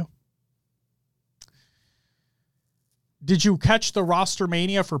 There you go. Did you catch the roster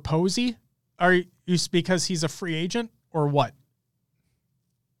mania for Posey? Are you because he's a free agent or what?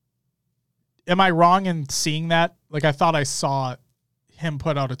 Am I wrong in seeing that? Like, I thought I saw him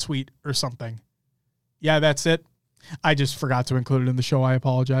put out a tweet or something. Yeah, that's it. I just forgot to include it in the show. I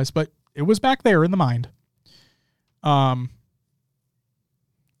apologize, but it was back there in the mind. We'll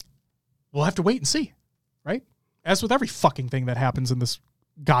have to wait and see, right? As with every fucking thing that happens in this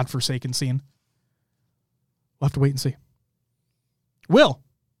godforsaken scene. We'll have to wait and see. Will.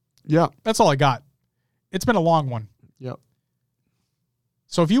 Yeah. That's all I got. It's been a long one. Yep.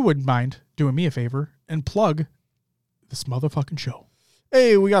 So if you wouldn't mind doing me a favor and plug this motherfucking show.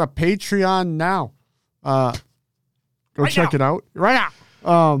 Hey, we got a Patreon now. Go right check now. it out. Right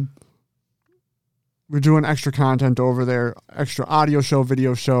now. We're doing extra content over there. Extra audio show,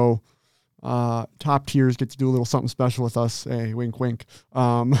 video show. Top tiers get to do a little something special with us. Hey, wink, wink.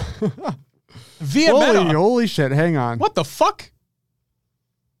 Via Meta. Holy shit. Hang on. What the fuck?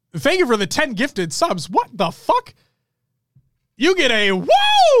 Thank you for the 10 gifted subs. What the fuck? You get a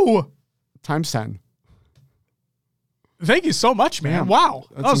woo! Times 10. Thank you so much, man. Damn, wow.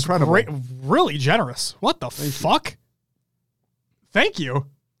 that's That was incredible. great. Really generous. What the fuck? Thank you.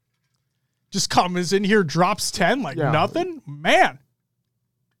 Just comes in here, drops 10 like nothing. Man.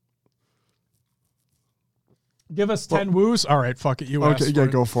 Give us 10 woos. All right, fuck it. You asked Okay, for yeah,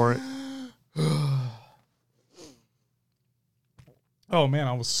 it. go for it. Oh, man, I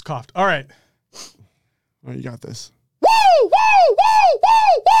almost coughed. All right. All right, you got this. Woo! Woo! Woo! Woo!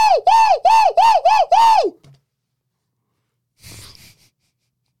 Woo! Woo! Woo! Woo! Woo!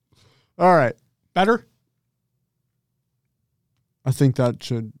 All right. Better? I think that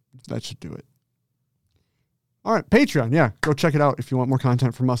should do it. All right, Patreon. Yeah, go check it out if you want more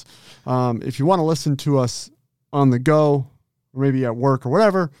content from us. If you want to listen to us on the go or maybe at work or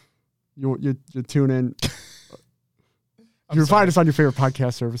whatever, you tune in. You can find us on your favorite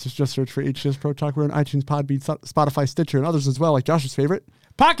podcast services. Just search for HCS Pro Talk. We're on iTunes, Podbean, Spotify, Stitcher, and others as well, like Josh's favorite.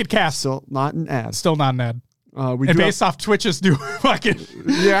 Pocket Cast. Still not an ad. Still not an ad. We and based off Twitch's new fucking...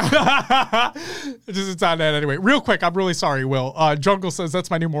 Yeah. It's not an ad anyway. Real quick, I'm really sorry, Will. Jungle says, that's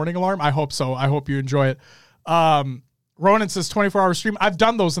my new morning alarm. I hope so. I hope you enjoy it. Ronan says 24-hour stream. I've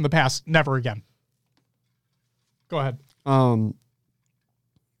done those in the past. Never again. Go ahead.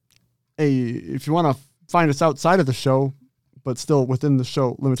 If you want to find us outside of the show, but still within the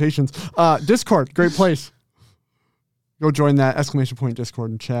show limitations, Discord, great place. Go join that !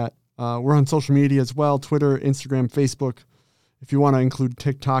 Discord and chat. We're on social media as well, Twitter, Instagram, Facebook. If you want to include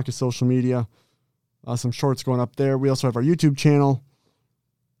TikTok as social media, some shorts going up there. We also have our YouTube channel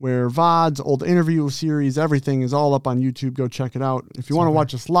where VODs, old interview series, everything is all up on YouTube. Go check it out. If you want to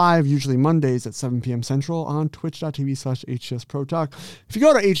watch us live, usually Mondays at 7 p.m. Central on twitch.tv/HCSProTalk. If you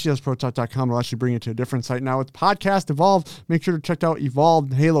go to hcsprotalk.com, it'll actually bring you to a different site now. It's Podcast Evolved. Make sure to check out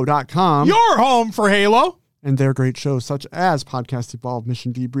evolvedhalo.com. Your home for Halo. And their great shows such as Podcast Evolved,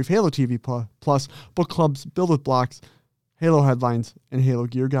 Mission Debrief, Halo TV Plus, Book Clubs, Build with Blocks, Halo Headlines, and Halo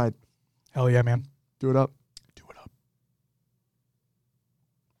Gear Guide. Hell yeah, man. Do it up. Do it up.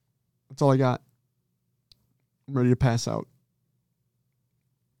 That's all I got. I'm ready to pass out.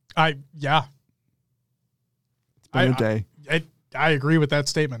 Yeah. It's been a day. I agree with that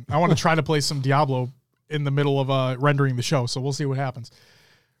statement. I want to try to play some Diablo in the middle of rendering the show, so we'll see what happens.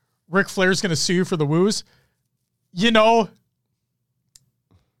 Ric Flair's going to sue you for the woos. You know,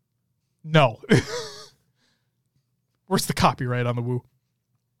 no. Where's the copyright on the woo?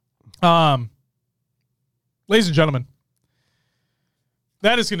 Ladies and gentlemen,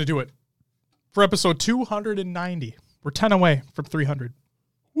 that is going to do it for episode 290. We're 10 away from 300.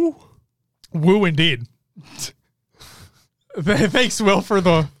 Woo. Woo indeed. Thanks, Will, for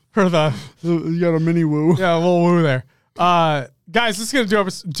the... You got a mini woo. Yeah, a little woo there. Guys, this is going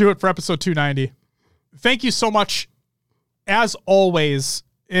to do it for episode 290. Thank you so much, as always,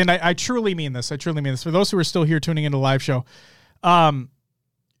 and I truly mean this. I truly mean this. For those who are still here tuning into the live show,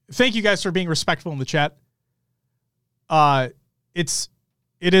 thank you guys for being respectful in the chat. It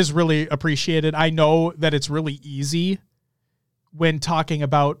is really appreciated. I know that it's really easy when talking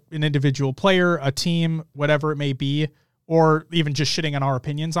about an individual player, a team, whatever it may be, or even just shitting on our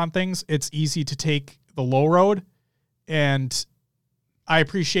opinions on things. It's easy to take the low road, and I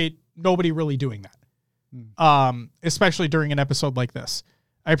appreciate nobody really doing that. Especially during an episode like this.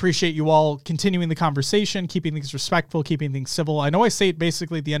 I appreciate you all continuing the conversation, keeping things respectful, keeping things civil. I know I say it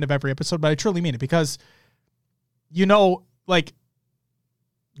basically at the end of every episode, but I truly mean it because, you know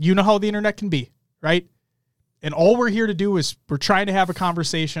how the internet can be, right? And all we're here to do is we're trying to have a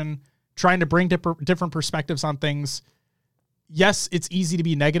conversation, trying to bring different perspectives on things. Yes, it's easy to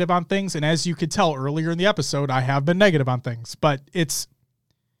be negative on things. And as you could tell earlier in the episode, I have been negative on things, but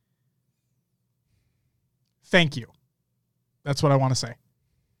thank you. That's what I want to say.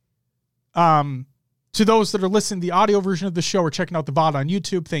 To those that are listening to the audio version of the show or checking out the VOD on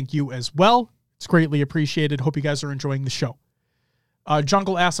YouTube, thank you as well. It's greatly appreciated. Hope you guys are enjoying the show.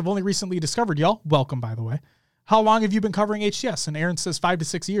 Jungle asks, I've only recently discovered y'all. Welcome, by the way. How long have you been covering HCS? And Aaron says 5 to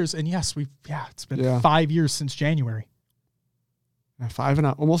 6 years. And yes, it's been 5 years since January. We're coming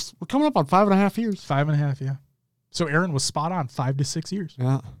up on 5.5 years. 5.5, yeah. So Aaron was spot on, 5 to 6 years.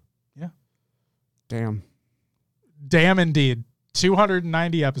 Yeah. Yeah. Damn indeed.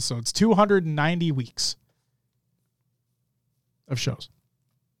 290 episodes, 290 weeks of shows.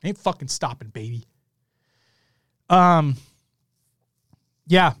 Ain't fucking stopping, baby.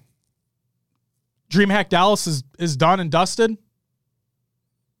 Yeah. DreamHack Dallas is done and dusted.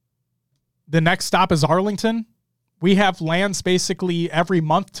 The next stop is Arlington. We have lands basically every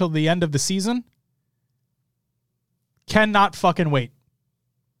month till the end of the season. Cannot fucking wait.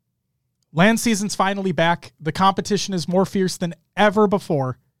 Land season's finally back. The competition is more fierce than ever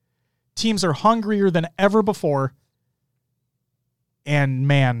before. Teams are hungrier than ever before. And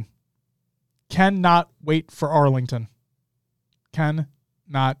man, cannot wait for Arlington.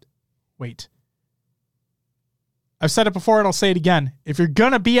 Cannot wait. I've said it before and I'll say it again. If you're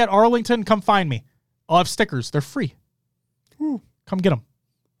going to be at Arlington, come find me. I'll have stickers. They're free. Ooh. Come get them.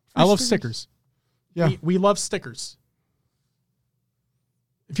 I love stickers. Yeah. We love stickers.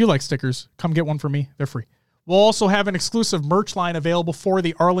 If you like stickers, come get one from me. They're free. We'll also have an exclusive merch line available for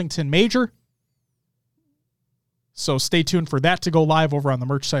the Arlington Major. So stay tuned for that to go live over on the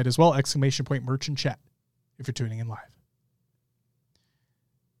merch site as well. ! Merch and chat if you're tuning in live.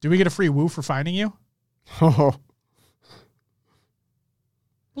 Do we get a free woo for finding you? Oh,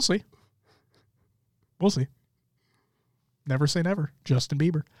 We'll see. We'll see. Never say never. Justin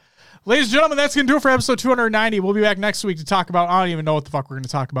Bieber. Ladies and gentlemen, that's going to do it for episode 290. We'll be back next week to talk about, I don't even know what the fuck we're going to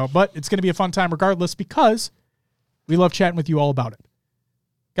talk about, but it's going to be a fun time regardless because we love chatting with you all about it.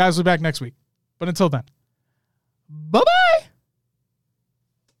 Guys, we'll be back next week. But until then, bye-bye!